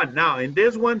lesson 1. Now, in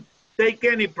this one, take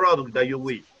any product that you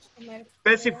wish.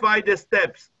 Specify the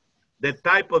steps, the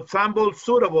type of sample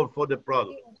suitable for the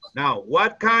product. Now,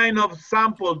 what kind of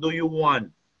sample do you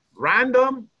want?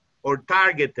 Random or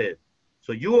targeted?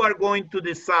 So you are going to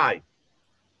decide.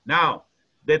 Now,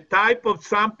 the type of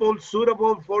sample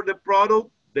suitable for the product,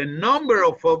 the number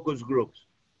of focus groups.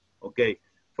 Okay,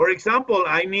 for example,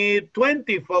 I need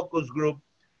 20 focus groups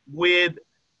with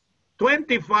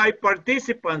 25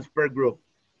 participants per group,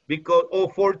 because,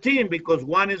 or 14, because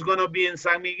one is gonna be in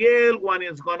San Miguel, one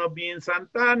is gonna be in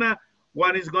Santana,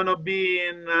 one is gonna be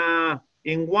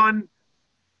in one,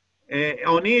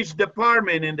 on each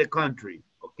department in the country,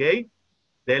 okay?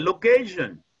 The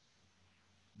location,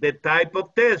 the type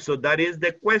of test, so that is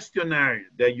the questionnaire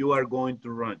that you are going to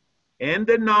run, and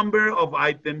the number of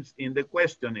items in the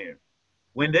questionnaire.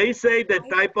 When they say the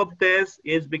type of test,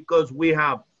 is because we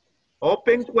have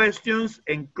open questions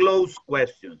and closed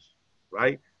questions,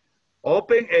 right?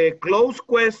 Closed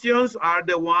questions are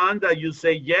the ones that you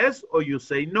say yes or you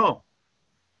say no.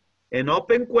 And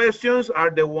open questions are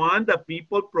the ones that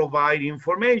people provide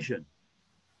information.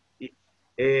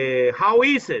 How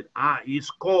is it? It's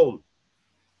cold.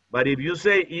 But if you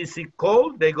say, is it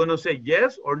cold? They're gonna say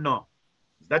yes or no.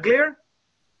 Is that clear?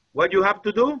 What you have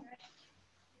to do?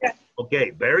 Yes.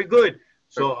 Okay, very good.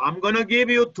 So I'm gonna give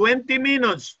you 20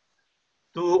 minutes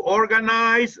to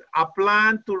organize a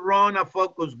plan to run a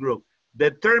focus group,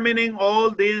 determining all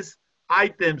these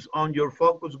items on your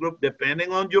focus group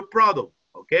depending on your product,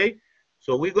 okay?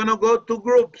 So we're gonna go to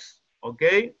groups,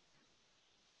 okay?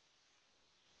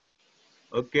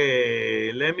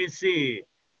 Okay, let me see.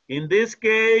 In this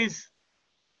case,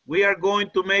 we are going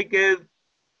to make it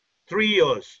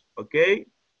trios, okay?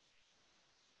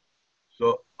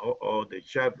 So, the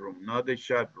chat room, not the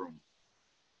chat room.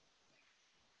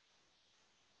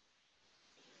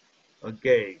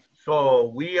 Okay, so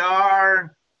we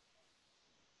are,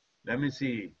 let me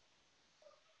see.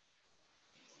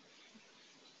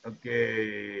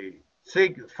 Okay,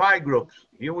 5 groups.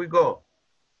 Here we go.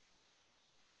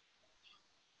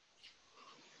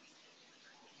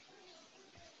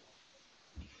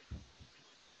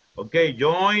 Okay,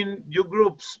 join your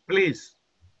groups, please.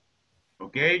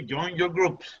 Okay, join your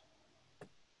groups.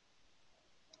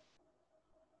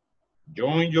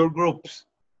 Join your groups.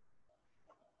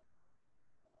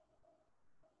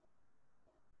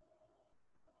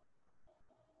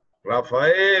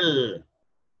 Rafael.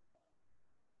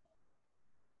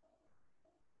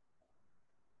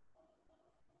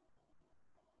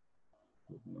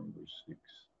 Number 6.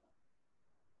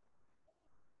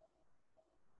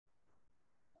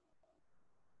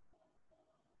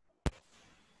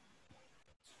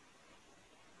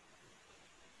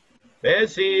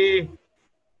 Bessie,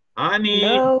 Annie.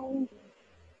 Hello.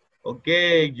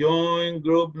 Okay, join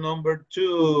group number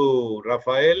 2.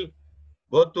 Rafael,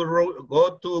 go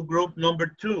to group number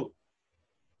 2.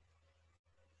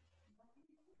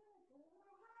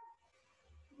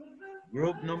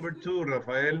 Group number 2,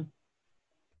 Rafael.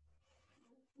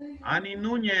 Annie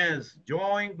Nunez,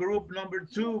 join group number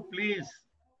 2, please.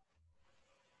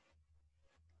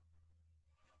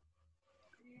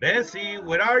 Bessie,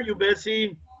 where are you,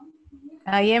 Bessie?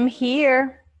 I am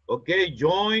here. Okay,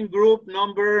 join group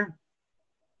number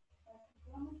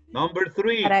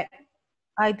 3. But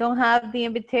I don't have the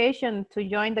invitation to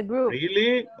join the group.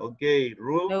 Really? Okay,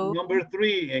 group number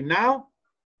 3. And now?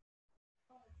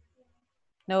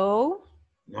 No.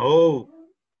 No.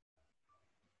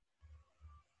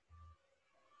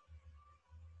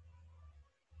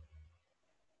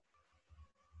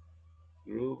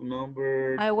 Group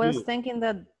number 2. I was thinking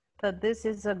that this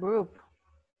is a group.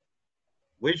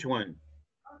 Which one?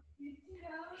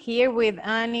 Here with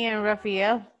Annie and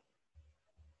Rafael.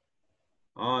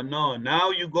 Oh, no. Now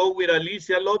you go with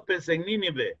Alicia Lopez and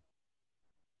Nineveh.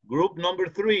 Group number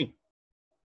 3.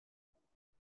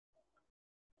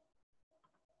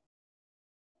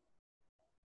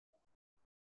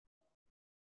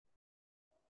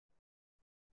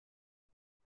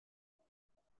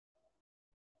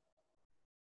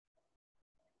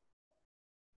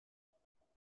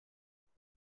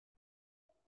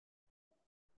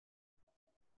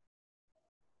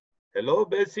 Hello,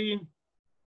 Bessie.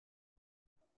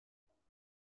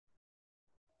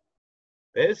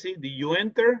 Bessie, did you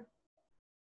enter?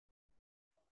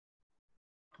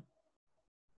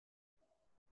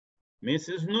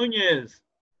 Mrs. Nunez,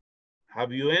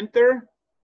 have you entered?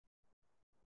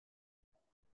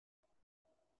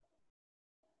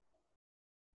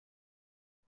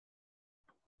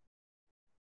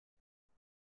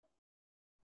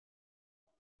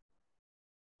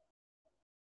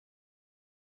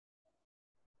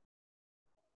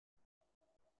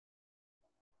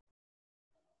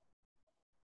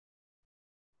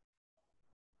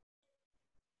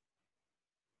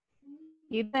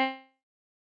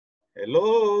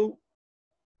 Hello,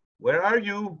 where are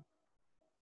you?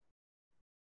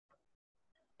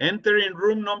 Enter in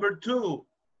room number 2.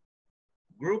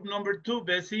 Group number 2,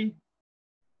 Bessie.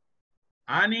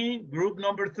 Annie, group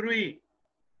number 3.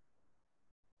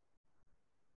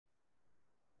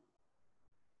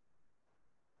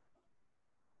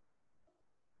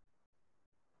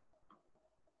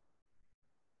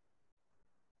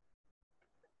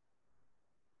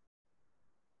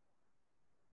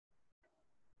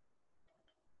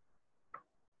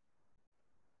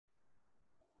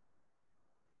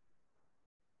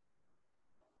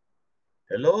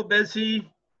 Hello, Bessie.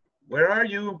 Where are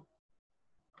you?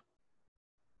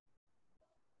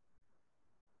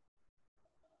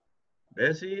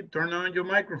 Bessie, turn on your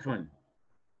microphone.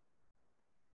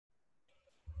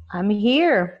 I'm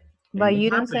here, but what you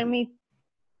don't happened? send me.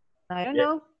 I don't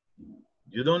know.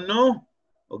 You don't know?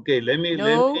 Okay, let me.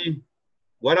 No.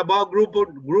 What about group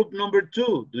number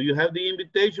 2? Do you have the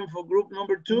invitation for group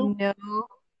number 2? No.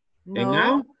 And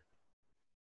now?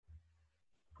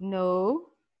 No.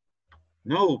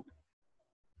 No.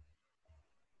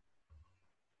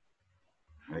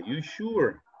 Are you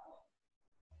sure?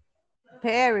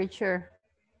 Very sure.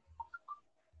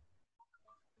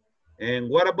 And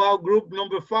what about group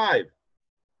number 5?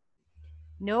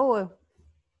 No.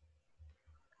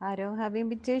 I don't have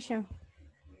invitation.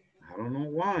 I don't know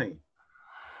why.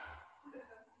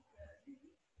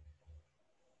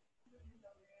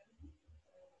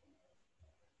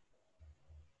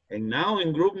 And now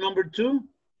in group number 2?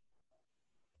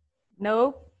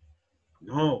 No.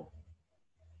 No.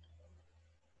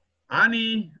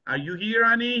 Annie, are you here,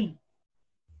 Annie?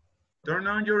 Turn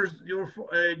on your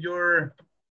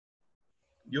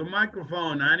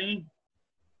microphone, Annie.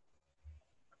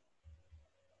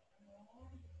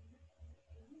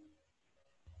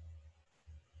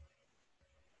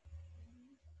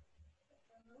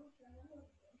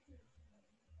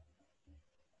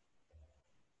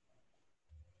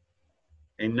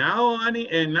 And now, Annie,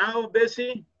 and now,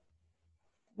 Bessie?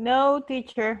 No,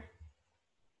 teacher.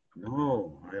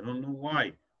 No, I don't know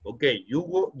why. Okay, you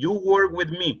work with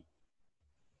me,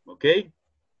 okay?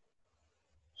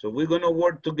 So we're gonna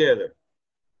work together.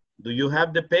 Do you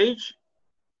have the page?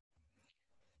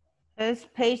 It's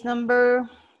page number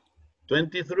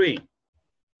 23.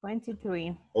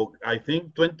 23. Oh, I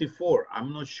think 24.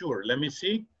 I'm not sure. Let me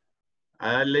see.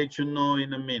 I'll let you know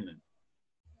in a minute.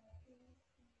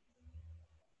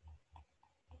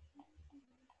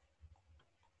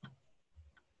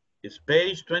 It's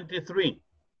page 23.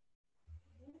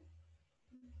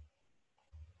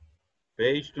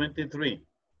 Page 23.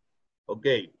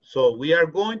 Okay, so we are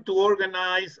going to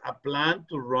organize a plan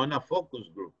to run a focus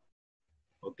group.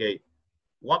 Okay,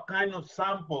 what kind of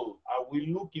sample are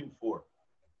we looking for?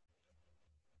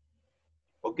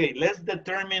 Okay, let's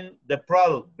determine the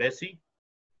product, Bessie.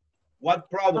 What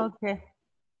product? Okay.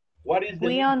 What is the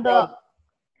We new on the product?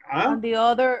 Huh? on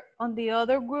the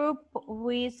other group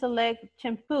we select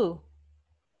shampoo.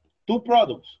 2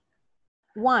 products.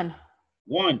 1.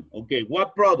 1. Okay,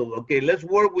 what product? Okay, let's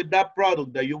work with that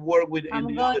product that you work with in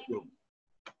the other group.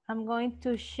 I'm going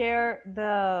to share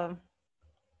the.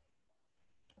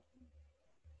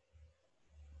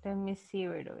 Let me see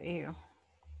right over here.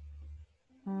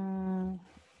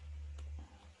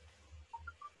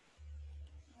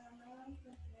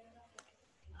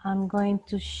 I'm going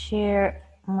to share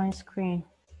my screen.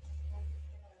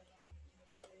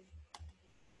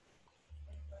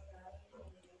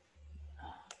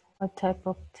 What type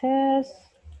of test?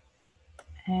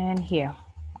 And here.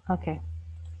 Okay.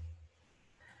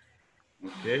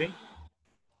 Okay.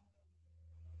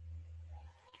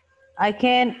 I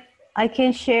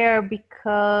can share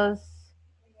because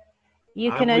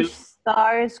you cannot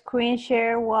start screen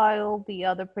share while the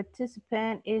other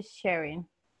participant is sharing.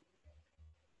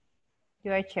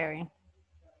 You are sharing.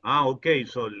 Ah, okay,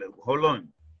 so hold on.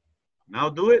 Now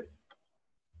do it.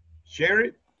 Share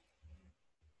it.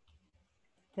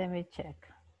 Let me check.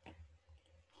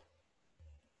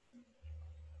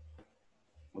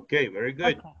 Okay, very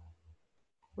good. Okay.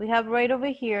 We have right over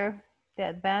here the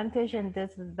advantage and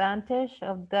disadvantage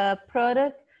of the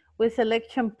product. We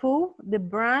select shampoo, the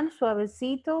brand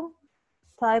Suavecito,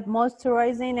 type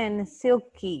moisturizing and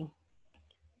silky.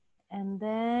 And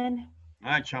then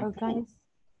shampoo.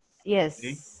 Yes.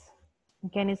 See?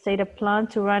 Can you say the plan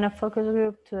to run a focus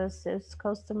group to assess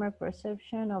customer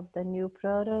perception of the new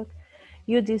product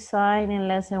you design in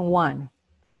lesson 1?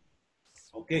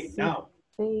 Okay, now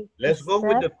let's go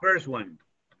with the first one,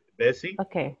 Bessie.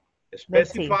 Okay.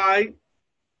 Specify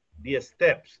the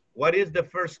steps. What is the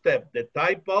first step? The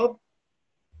type of?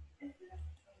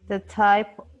 The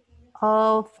type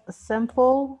of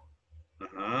sample.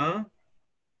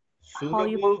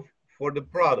 Suitable for the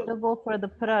product. Suitable for the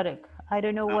product. I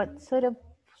don't know what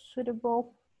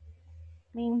suitable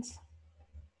means.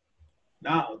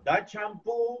 Now, that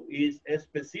shampoo is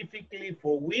specifically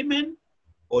for women,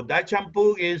 or that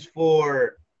shampoo is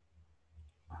for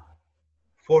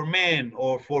men,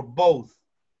 or for both?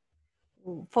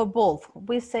 For both.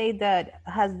 We say that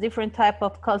has different type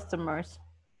of customers.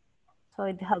 So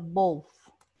it has both.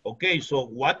 Okay, so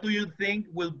what do you think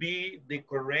will be the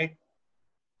correct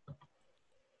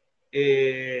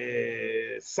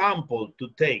sample to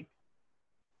take?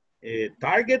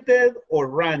 Targeted or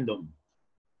random?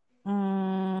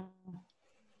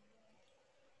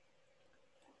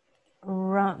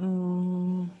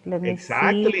 Let me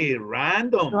Exactly, see.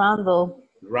 random.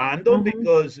 Random.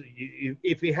 Because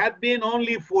if it had been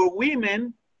only for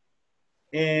women,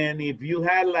 and if you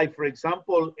had, like, for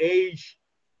example, age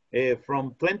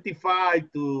from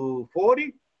 25 to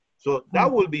 40, so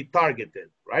that will be targeted,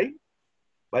 right?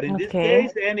 But in this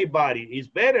case, anybody is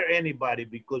better, anybody,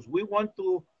 because we want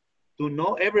to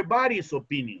know everybody's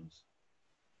opinions.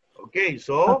 Okay,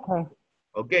 so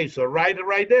so write it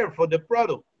right there for the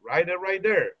product. Write it right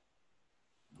there.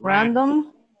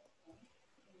 Random.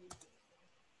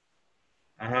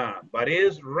 But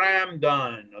it's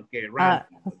random. Okay, random.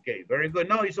 Okay, very good.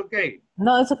 No, it's okay.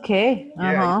 No, it's okay.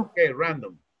 Yeah, it's okay,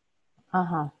 random.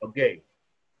 Okay,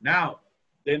 now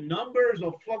the numbers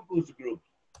of focus groups.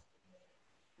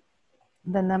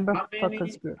 The number of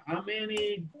focus group. How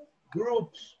many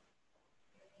groups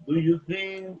do you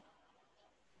think?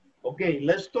 Okay,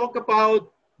 let's talk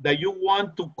about that you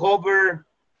want to cover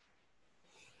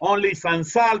only San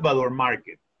Salvador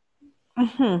market.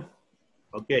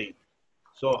 Okay,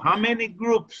 so how many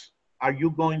groups are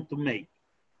you going to make?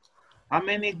 How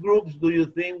many groups do you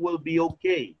think will be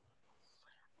okay?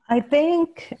 I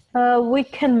think we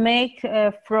can make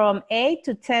from 8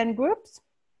 to 10 groups.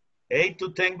 8 to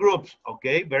 10 groups.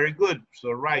 Okay, very good. So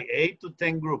right, 8 to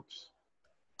 10 groups.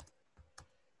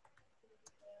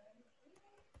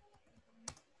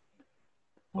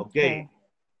 Okay.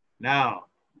 Now,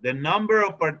 the number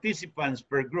of participants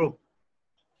per group.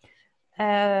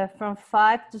 From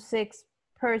 5 to 6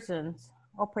 persons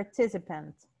or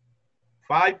participants.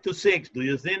 5 to 6. Do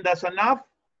you think that's enough?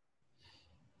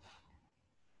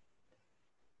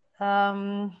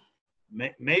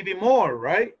 Maybe more,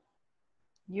 right?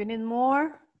 You need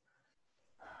more?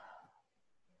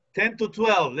 10 to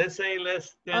 12. Let's say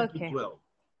 10 to 12.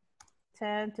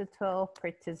 10 to 12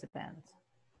 participants.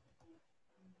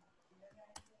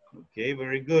 Okay,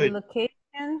 very good. The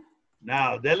location?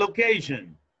 Now, the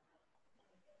location.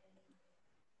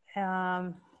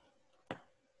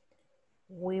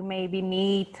 We maybe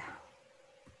need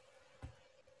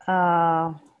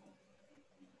not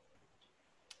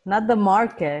the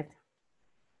market.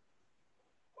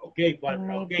 Okay, but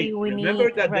maybe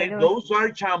remember that those are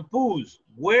shampoos.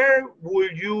 Where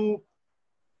would you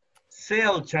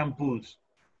sell shampoos?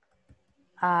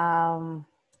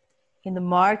 In the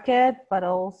market, but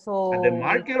also at the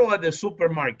market or at the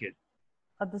supermarket?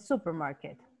 At the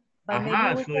supermarket. But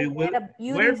maybe we So can get a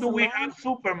beauty where do salon we have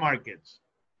supermarkets?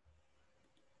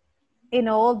 in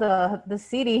all the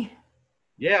city.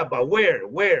 Yeah, but where?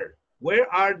 Where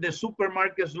are the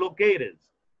supermarkets located?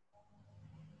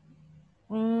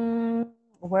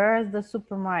 Where is the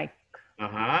supermarket?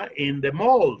 In the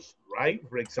malls, right?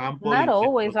 For example, Not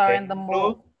always are in the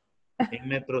mall. In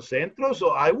Metrocentro, so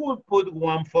I would put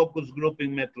one focus group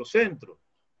in Metrocentro.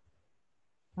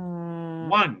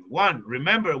 One.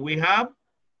 Remember, we have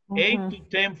 8 to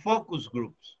 10 focus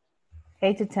groups.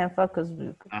 8 to 10 focus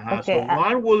groups. So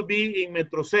one will be in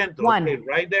Metrocentro. Okay,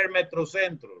 right there,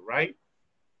 Metrocentro, right?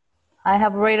 I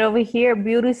have right over here,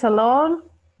 beauty salon.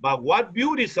 But what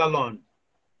beauty salon?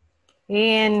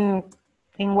 In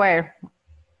where?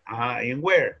 In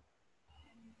where?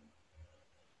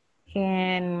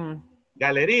 In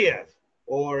Galerías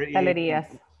or Galerías.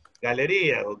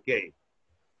 Galerías, okay.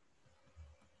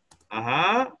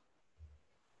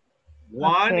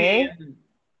 One in,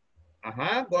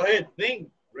 go ahead, think.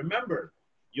 Remember,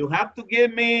 you have to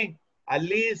give me at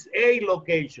least 8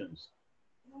 locations.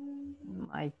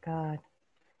 My God.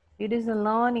 Beauty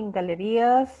salon in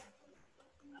Galerías.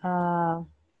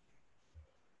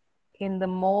 In the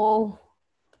mall.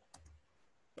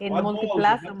 In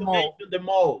Multiplaza Mall. The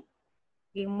mall.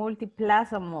 In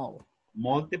Multiplaza Mall.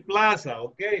 Multiplaza,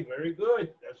 okay, very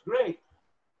good. That's great.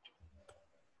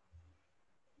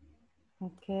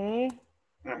 Okay.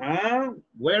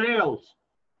 Where else?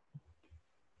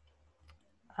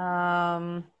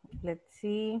 Let's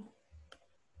see.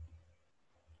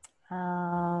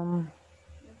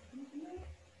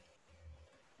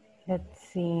 Let's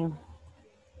see.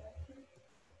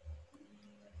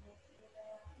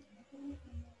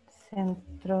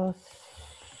 Centros.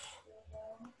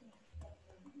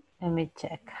 Let me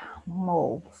check.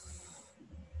 Malls.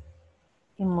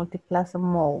 In Multiplaza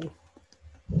Mall.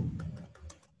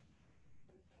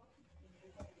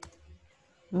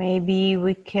 Maybe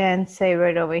we can say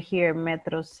right over here,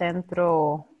 Metro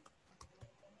Centro.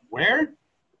 Where?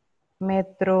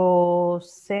 Metro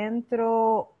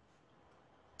Centro.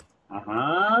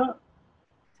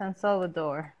 San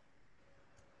Salvador.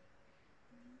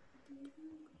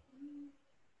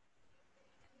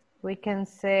 We can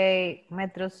say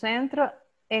Metro Centro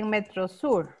and Metro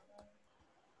Sur.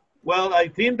 Well, I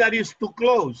think that is too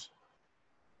close.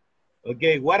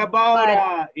 Okay, what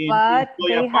about in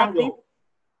Soyapango?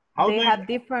 They have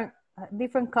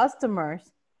different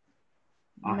customers.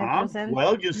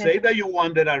 Well, you say that you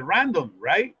wanted at random,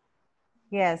 right?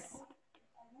 Yes.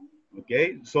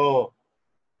 Okay, so,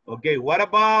 okay, what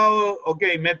about,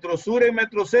 okay, Metro Sur and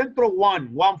Metro Centro,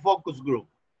 one focus group.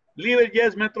 Leave it,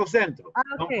 yes, Metro Centro,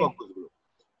 one focus group.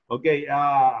 Okay,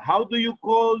 how do you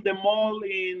call the mall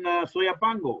in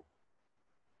Soyapango?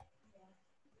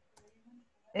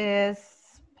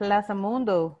 Es Plaza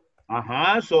Mundo.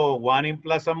 So one in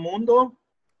Plaza Mundo.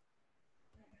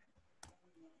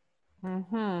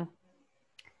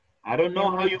 I don't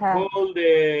know how you call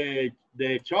the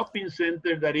shopping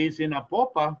center that is in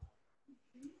Apopa.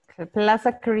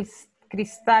 Plaza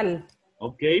Cristal.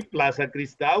 Okay, Plaza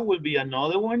Cristal will be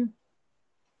another one.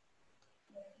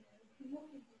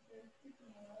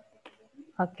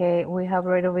 Okay, we have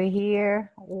right over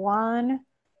here 1,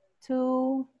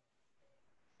 2,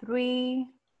 3,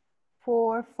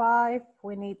 4, 5.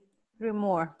 We need 3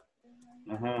 more.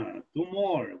 2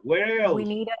 more. Where else? We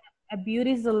need a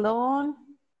beauty salon.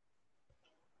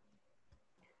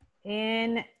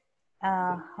 And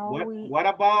what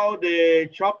about the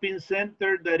shopping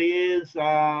center that is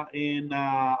in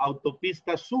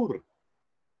Autopista Sur?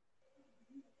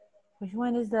 Which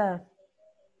one is that?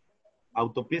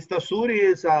 Autopista Sur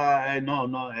is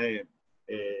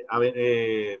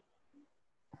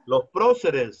Los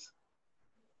Próceres,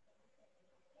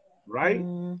 right?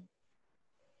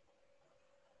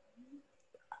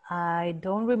 I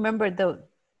don't remember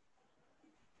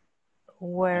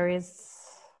where is.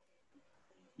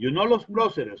 You know Los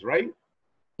Próceres, right?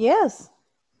 Yes.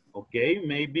 Okay,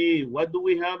 maybe what do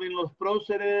we have in Los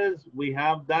Próceres? We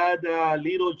have that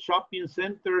little shopping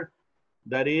center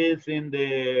that is in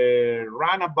the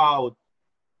roundabout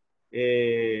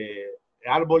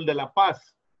Árbol de la Paz.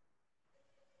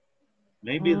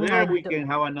 Maybe there we can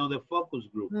have another focus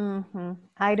group.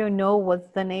 I don't know what's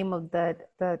the name of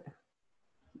that place.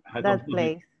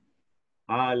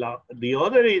 The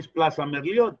other is Plaza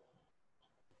Merliot.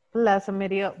 Plaza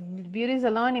Merliot. Beauty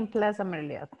salon in Plaza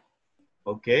Merliot.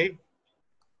 Okay.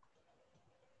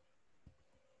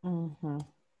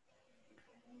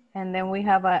 And then we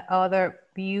have other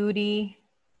beauty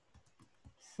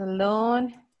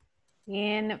salon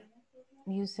in,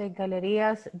 you say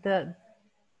Galerías, the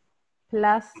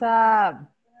Plaza.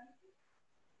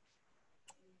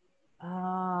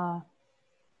 I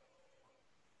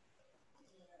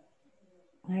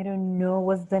don't know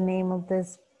what's the name of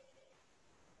this.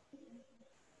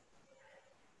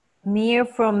 Near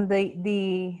from the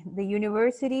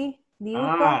university.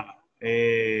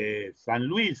 San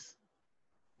Luis.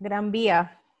 Gran Vía.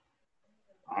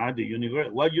 The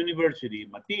what university?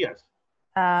 Matias.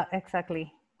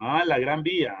 Exactly. La Gran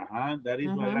Vía. That is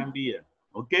La Gran Vía.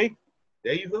 Okay,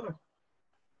 there you go.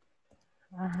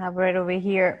 I have right over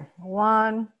here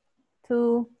 1,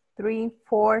 2, 3,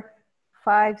 4,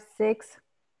 5, 6,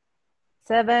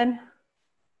 7.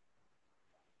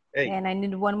 Hey. And I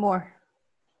need one more.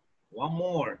 One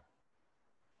more.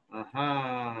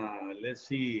 Let's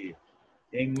see.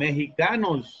 In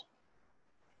Mexicanos,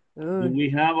 do we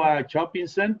have a shopping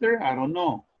center? I don't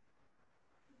know.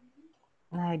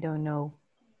 I don't know.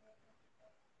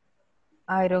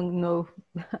 I don't know.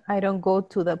 I don't go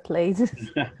to the places.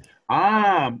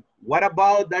 What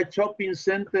about that shopping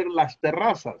center, Las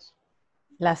Terrazas?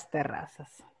 Las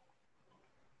Terrazas.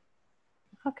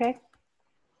 Okay.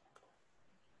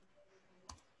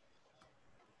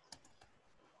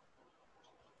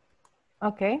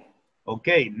 Okay.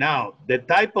 Okay, now the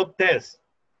type of test.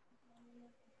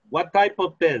 What type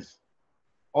of test?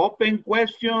 Open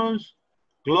questions,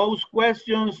 closed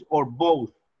questions, or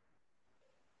both?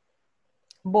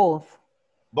 Both.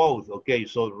 Both, okay,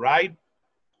 so write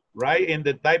in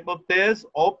the type of test,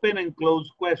 open and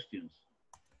closed questions.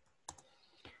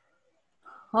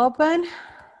 Open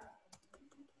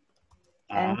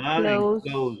and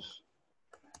close.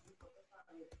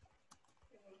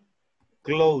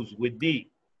 Close with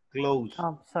D, close.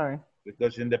 Oh, sorry.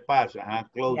 Because in the past,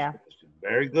 close question.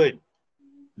 Very good.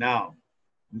 Now,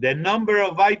 the number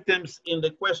of items in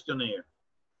the questionnaire.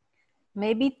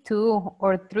 Maybe 2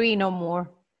 or 3, no more.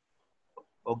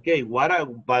 Okay, what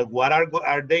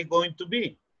are they going to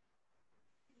be?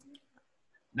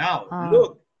 Now,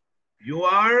 look,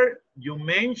 you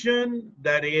mentioned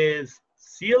that is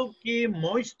silky,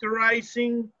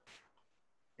 moisturizing,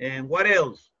 and what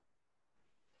else?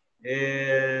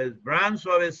 Brand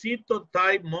suavecito,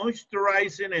 type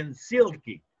moisturizing, and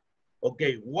silky.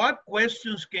 Okay, what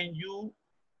questions can you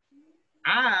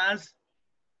ask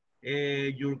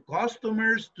your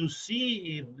customers to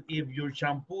see if your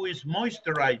shampoo is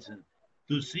moisturizing,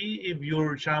 to see if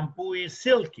your shampoo is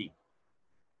silky?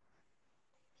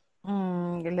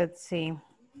 Let's see.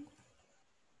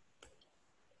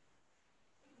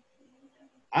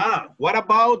 What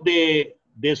about the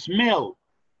smell?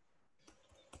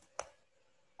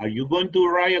 Are you going to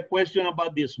write a question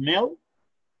about the smell?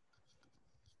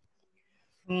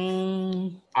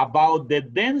 About the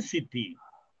density.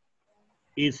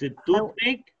 Is it too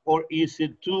thick or is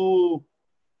it too...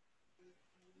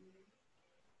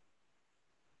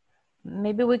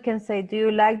 Maybe we can say, do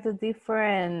you like the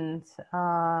different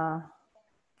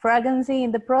fragrance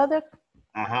in the product?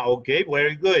 Okay,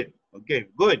 very good. Okay,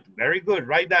 good, very good,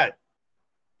 write that.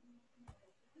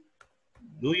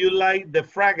 Do you like the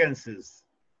fragrances?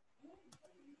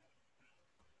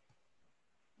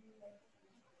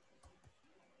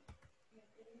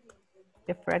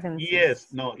 The fragrances.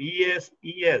 Yes, no, yes,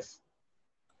 yes.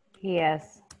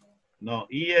 Yes. No,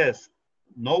 yes.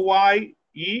 No Y,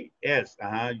 E, S.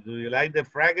 Do you like the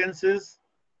fragrances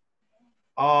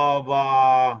of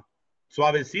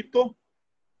suavecito?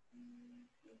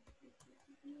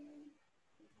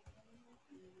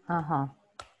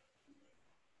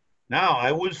 Now,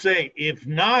 I will say, if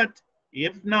not,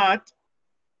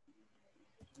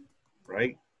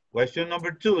 right? Question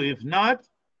number 2, if not,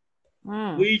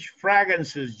 which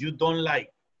fragrances you don't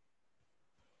like?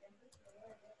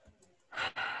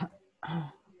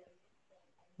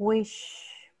 Which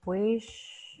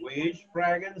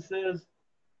fragrances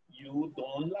you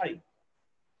don't like?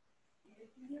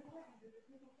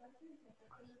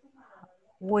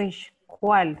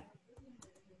 ¿Cuál?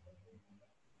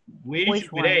 Which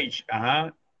with one? H,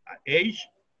 H.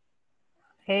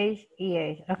 H, E,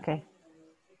 H, okay.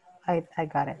 I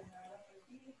got it.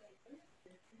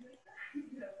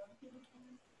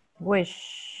 Which,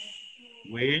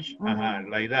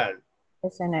 like that.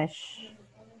 It's an H.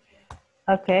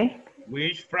 Okay.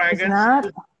 Which It's not.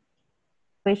 fragrances?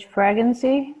 Which fragrance?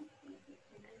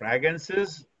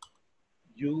 Fragrances,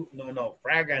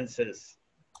 fragrances.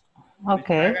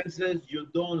 Okay. Which fragrances you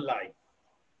don't like?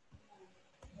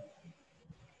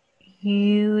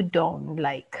 You don't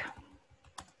like.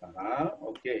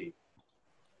 Okay.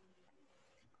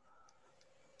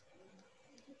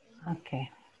 Okay.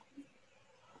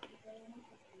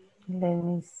 Let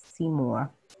me see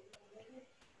more.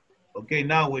 Okay,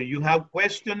 now when you have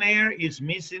questionnaire, it's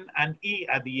missing an E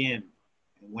at the end.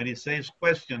 When it says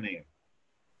questionnaire.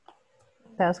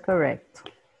 That's correct.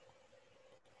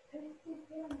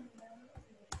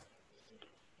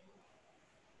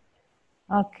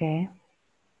 Okay.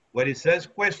 When it says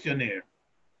questionnaire,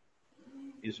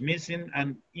 it's missing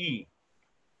an E.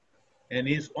 And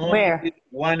it's only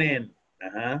one N.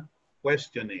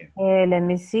 Questionnaire. Let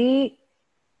me see.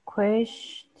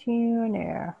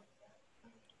 Questionnaire.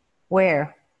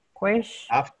 Where?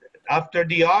 After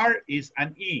the R is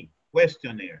an E.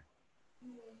 Questionnaire.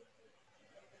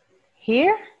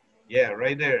 Here? Yeah,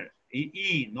 right there.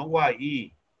 E, no Y,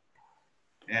 E.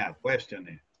 Yeah,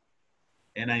 questionnaire.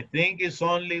 And I think it's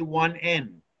only one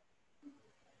N.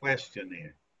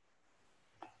 Questionnaire.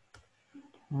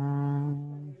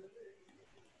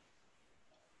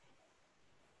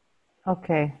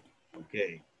 Okay.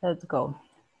 Okay. Let's go.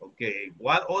 Okay.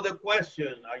 What other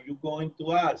question are you going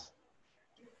to ask?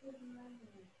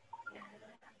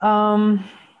 How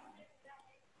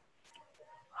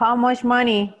much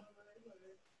money?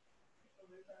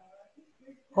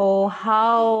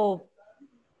 Or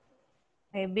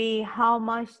maybe how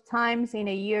much times in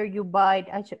a year you buy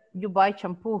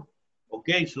shampoo?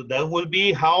 Okay, so that will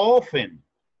be how often?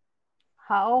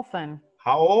 How often?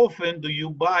 How often do you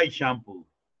buy shampoo?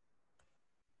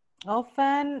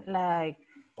 Often, like...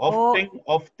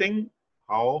 Often?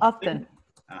 How often? Often.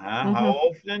 How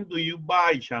often do you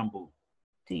buy shampoo?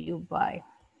 Do you buy?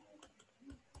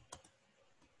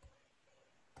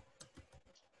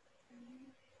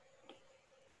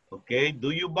 Okay,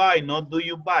 do you buy, not do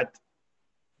you but.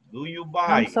 Do you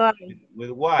buy? I'm sorry.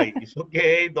 With Y. It's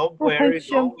okay, don't worry,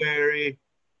 don't worry.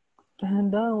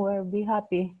 Don't worry, be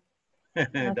happy.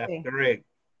 That's correct.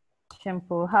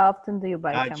 Shampoo. How often do you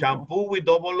buy shampoo? Shampoo with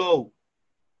double O.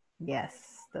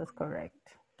 Yes, that's correct.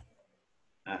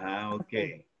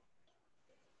 Okay.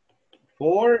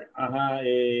 4,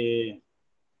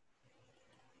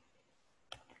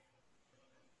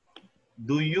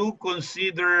 do you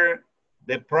consider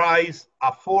the price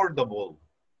affordable?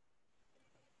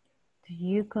 Do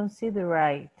you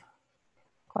consider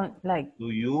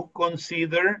Do you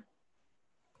consider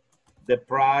the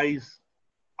price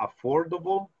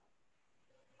affordable?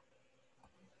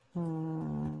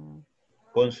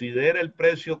 ¿Considera el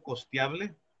precio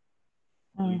costeable?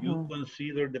 Do you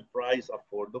consider the price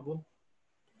affordable?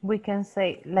 We can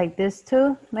say like this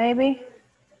too, maybe.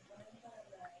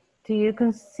 Do you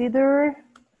consider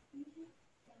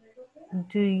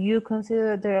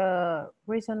the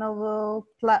reasonable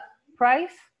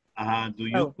price? Do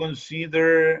you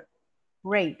consider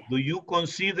rate? Do you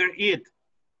consider it?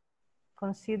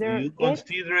 Consider Do you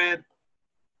consider it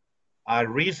a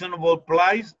reasonable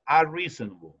price?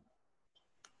 Reasonable.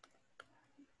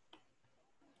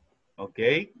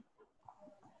 Okay.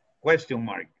 Question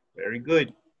mark. Very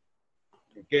good.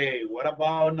 Okay, what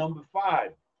about number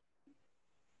 5?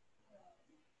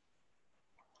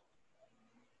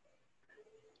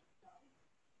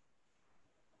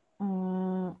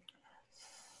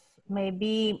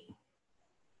 Maybe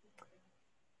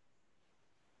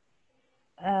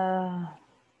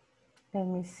let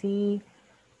me see.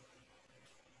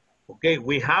 Okay,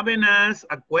 we haven't asked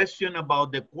a question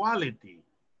about the quality,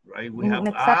 right? We have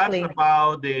Exactly. asked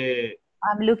about the...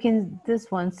 I'm looking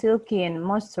this one, silky and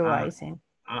moisturizing.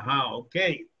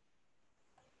 Okay.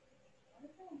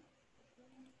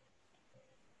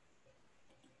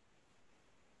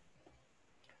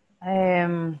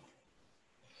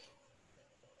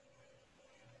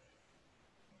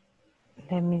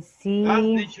 Let me see. Does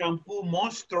the shampoo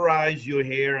moisturize your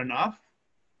hair enough?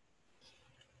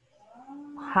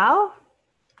 How?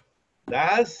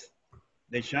 Does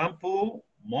the shampoo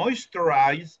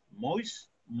moisturize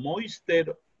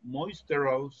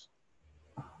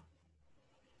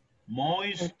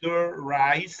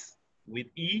with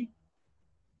E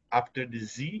after the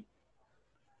Z?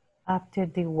 After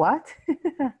the what?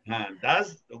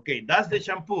 Does the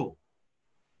shampoo?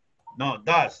 No,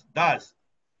 does. Does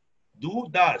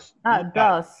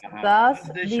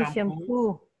the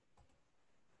shampoo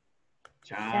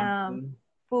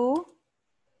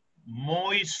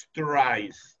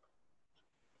moisturize?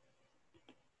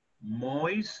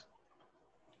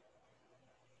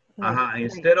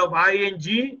 Instead of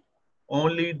ing,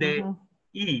 only the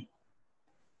E.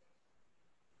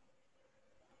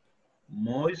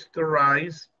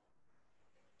 Moisturize.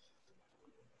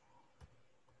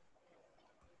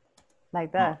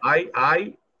 Like that. No,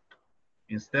 I,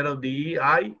 instead of the E,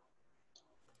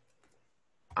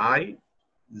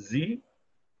 Z.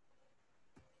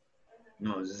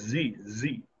 No, Z,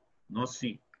 no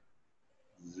C.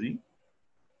 Z.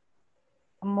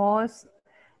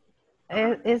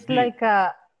 It's like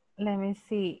a, let me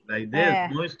see. Like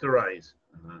this, moisturize.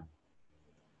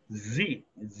 Z.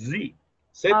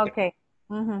 Okay.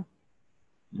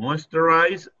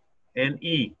 Moisturize and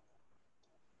E.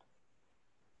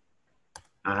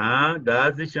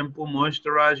 Does the shampoo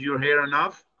moisturize your hair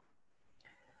enough?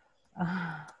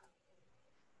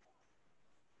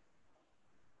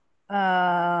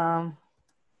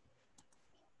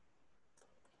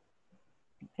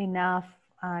 Enough.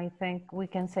 I think we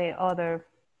can say other.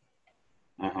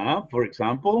 For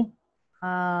example?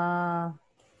 Let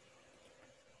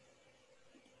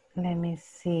me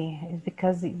see. It's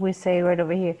because we say right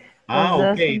over here.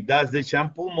 Okay. Does the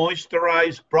shampoo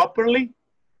moisturize properly?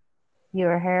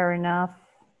 Your hair enough.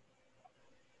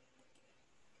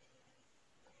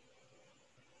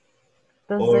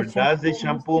 Does the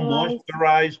shampoo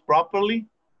moisturize properly?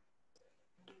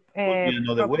 Could be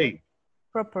another way.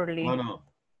 Properly. No.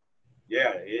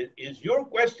 Yeah, it's your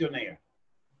questionnaire.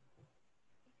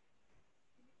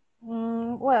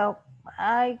 Well,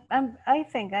 I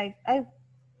think I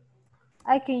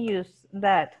can use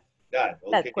that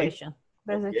question.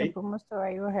 Does the shampoo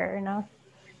moisturize your hair enough?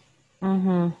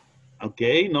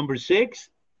 Okay, number 6.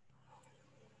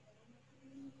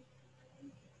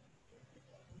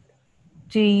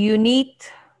 Do you need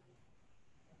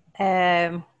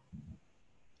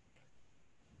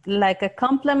like a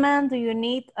complement? Do you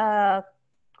need a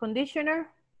conditioner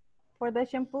for the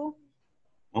shampoo?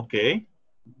 Okay,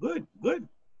 good.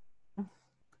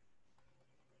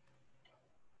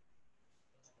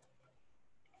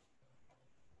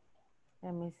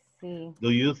 Let me see. Do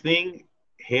you think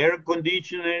hair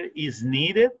conditioner is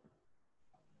needed?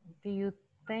 Do you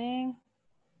think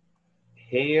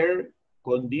hair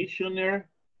conditioner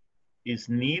is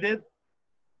needed,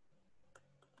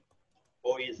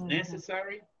 or is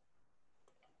necessary?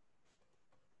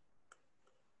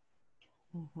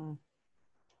 Do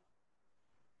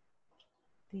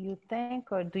you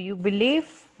think or do you believe,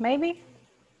 maybe?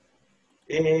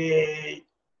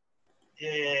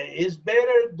 It's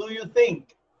better, do you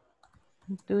think?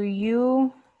 Do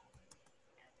you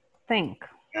think?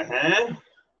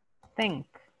 Think.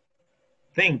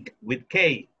 Think with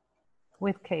K.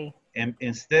 With K. And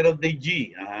instead of the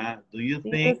G. Do you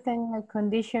Do think? you think a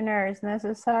conditioner is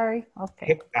necessary?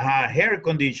 Okay. Hair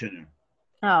conditioner.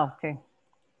 Oh, okay.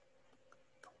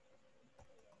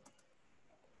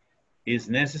 Is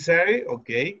necessary?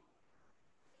 Okay.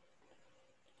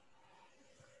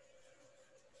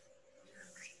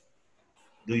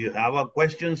 Do you have a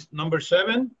questions number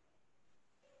 7?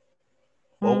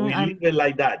 Or we leave it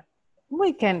like that?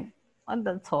 We can,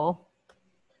 that's all.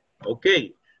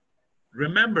 Okay.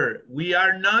 Remember, we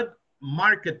are not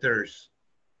marketers,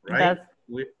 right?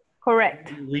 That's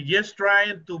correct. We're just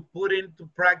trying to put into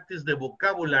practice the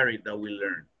vocabulary that we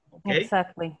learn, okay?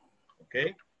 Exactly.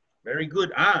 Okay, very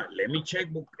good. Let me check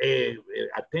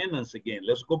attendance again.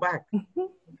 Let's go back.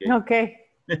 Okay.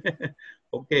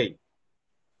 Okay.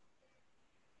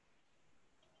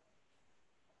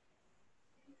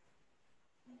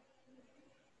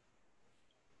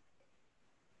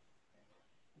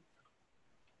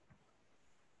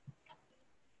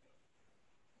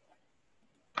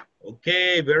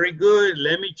 Okay, very good.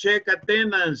 Let me check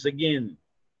attendance again.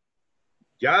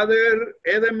 Yader,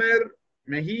 Edemer,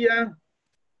 Mejia.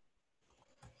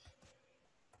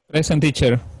 Present,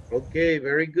 teacher. Okay,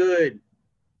 very good.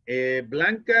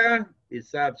 Blanca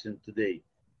is absent today.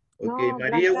 Okay, No,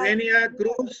 Maria Blanca. Eugenia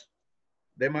Cruz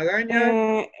de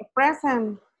Magaña.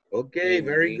 Present. Okay,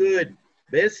 very good.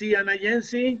 Bessie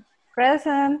Anayensi.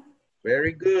 Present.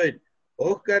 Very good.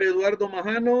 Oscar Eduardo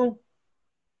Majano.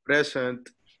 Present.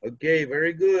 Okay,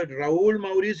 very good. Raúl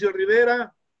Mauricio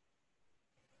Rivera.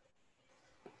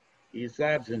 He's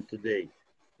absent today.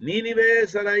 Nínive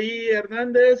Saraí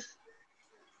Hernández.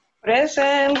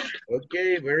 Present.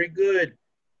 Okay, very good.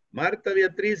 Marta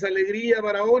Beatriz Alegría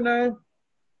Barahona.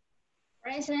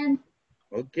 Present.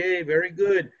 Okay, very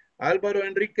good. Álvaro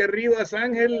Enrique Rivas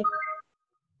Ángel.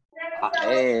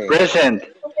 Present.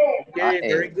 Okay,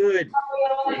 very good.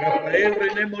 Rafael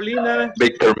René Molina.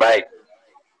 Victor Mike.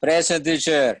 Present,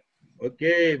 teacher.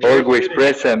 Okay, very Always good.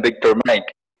 present, Victor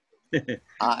Mike.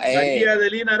 María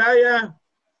Adelina Araya.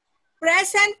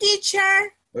 Present,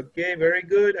 teacher. Okay, very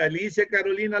good. Alicia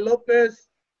Carolina López.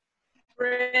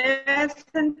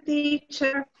 Present,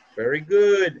 teacher. Very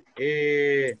good.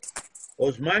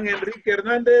 Osman Enrique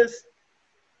Hernández.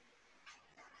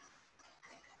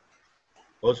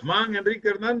 Osman Enrique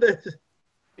Hernández.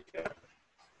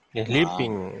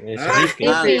 Sleeping. He's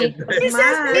sleeping.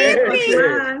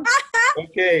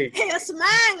 Okay.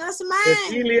 Osman.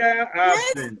 Cecilia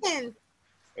absent. Present.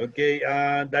 Okay.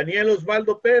 Daniel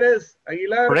Osvaldo Pérez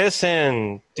Aguilar.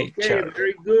 Present, teacher. Okay,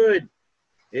 very good.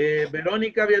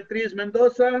 Verónica Beatriz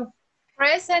Mendoza.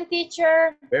 Present,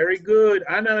 teacher. Very good.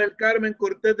 Ana del Carmen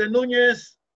Cortés de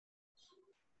Núñez.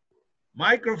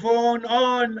 Microphone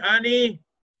on, Annie.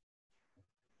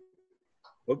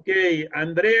 Okay,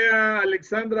 Andrea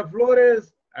Alexandra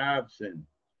Flores, absent.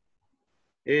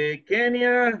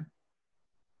 Kenia,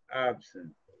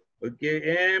 absent.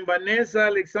 Okay, and Vanessa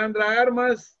Alexandra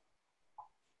Armas.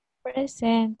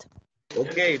 Present.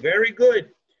 Okay, very good.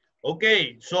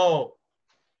 Okay, so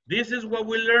this is what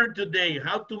we learned today,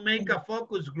 how to make a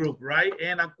focus group, right?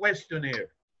 And a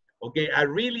questionnaire. Okay, I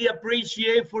really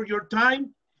appreciate for your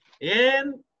time,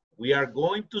 and we are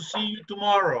going to see you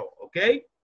tomorrow, okay?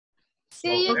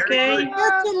 See you Very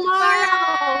good.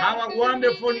 tomorrow. Have a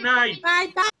wonderful night. Bye,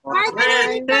 bye.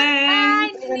 Rest.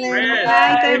 Thanks. Rest.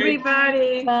 Night, Okay.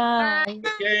 everybody. Bye.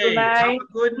 Okay, have a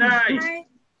good night.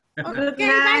 Good Okay,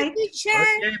 night. bye, teacher.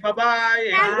 Okay,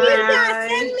 bye-bye. Alicia,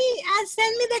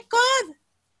 send me the code.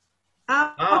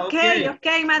 Okay,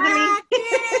 okay, Madeline.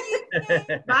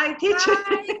 Bye, teacher.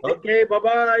 Okay,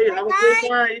 bye-bye. Have a good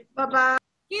night. Bye-bye.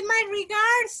 Give my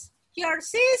regards, your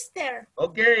sister.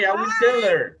 Okay, I will tell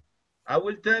her. I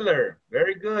will tell her.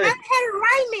 Very good. Let her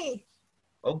write me.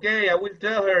 Okay, I will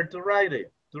tell her to write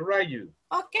it, to write you.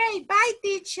 Okay, bye,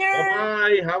 teacher.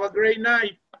 Bye-bye. Have a great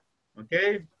night.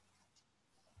 Okay.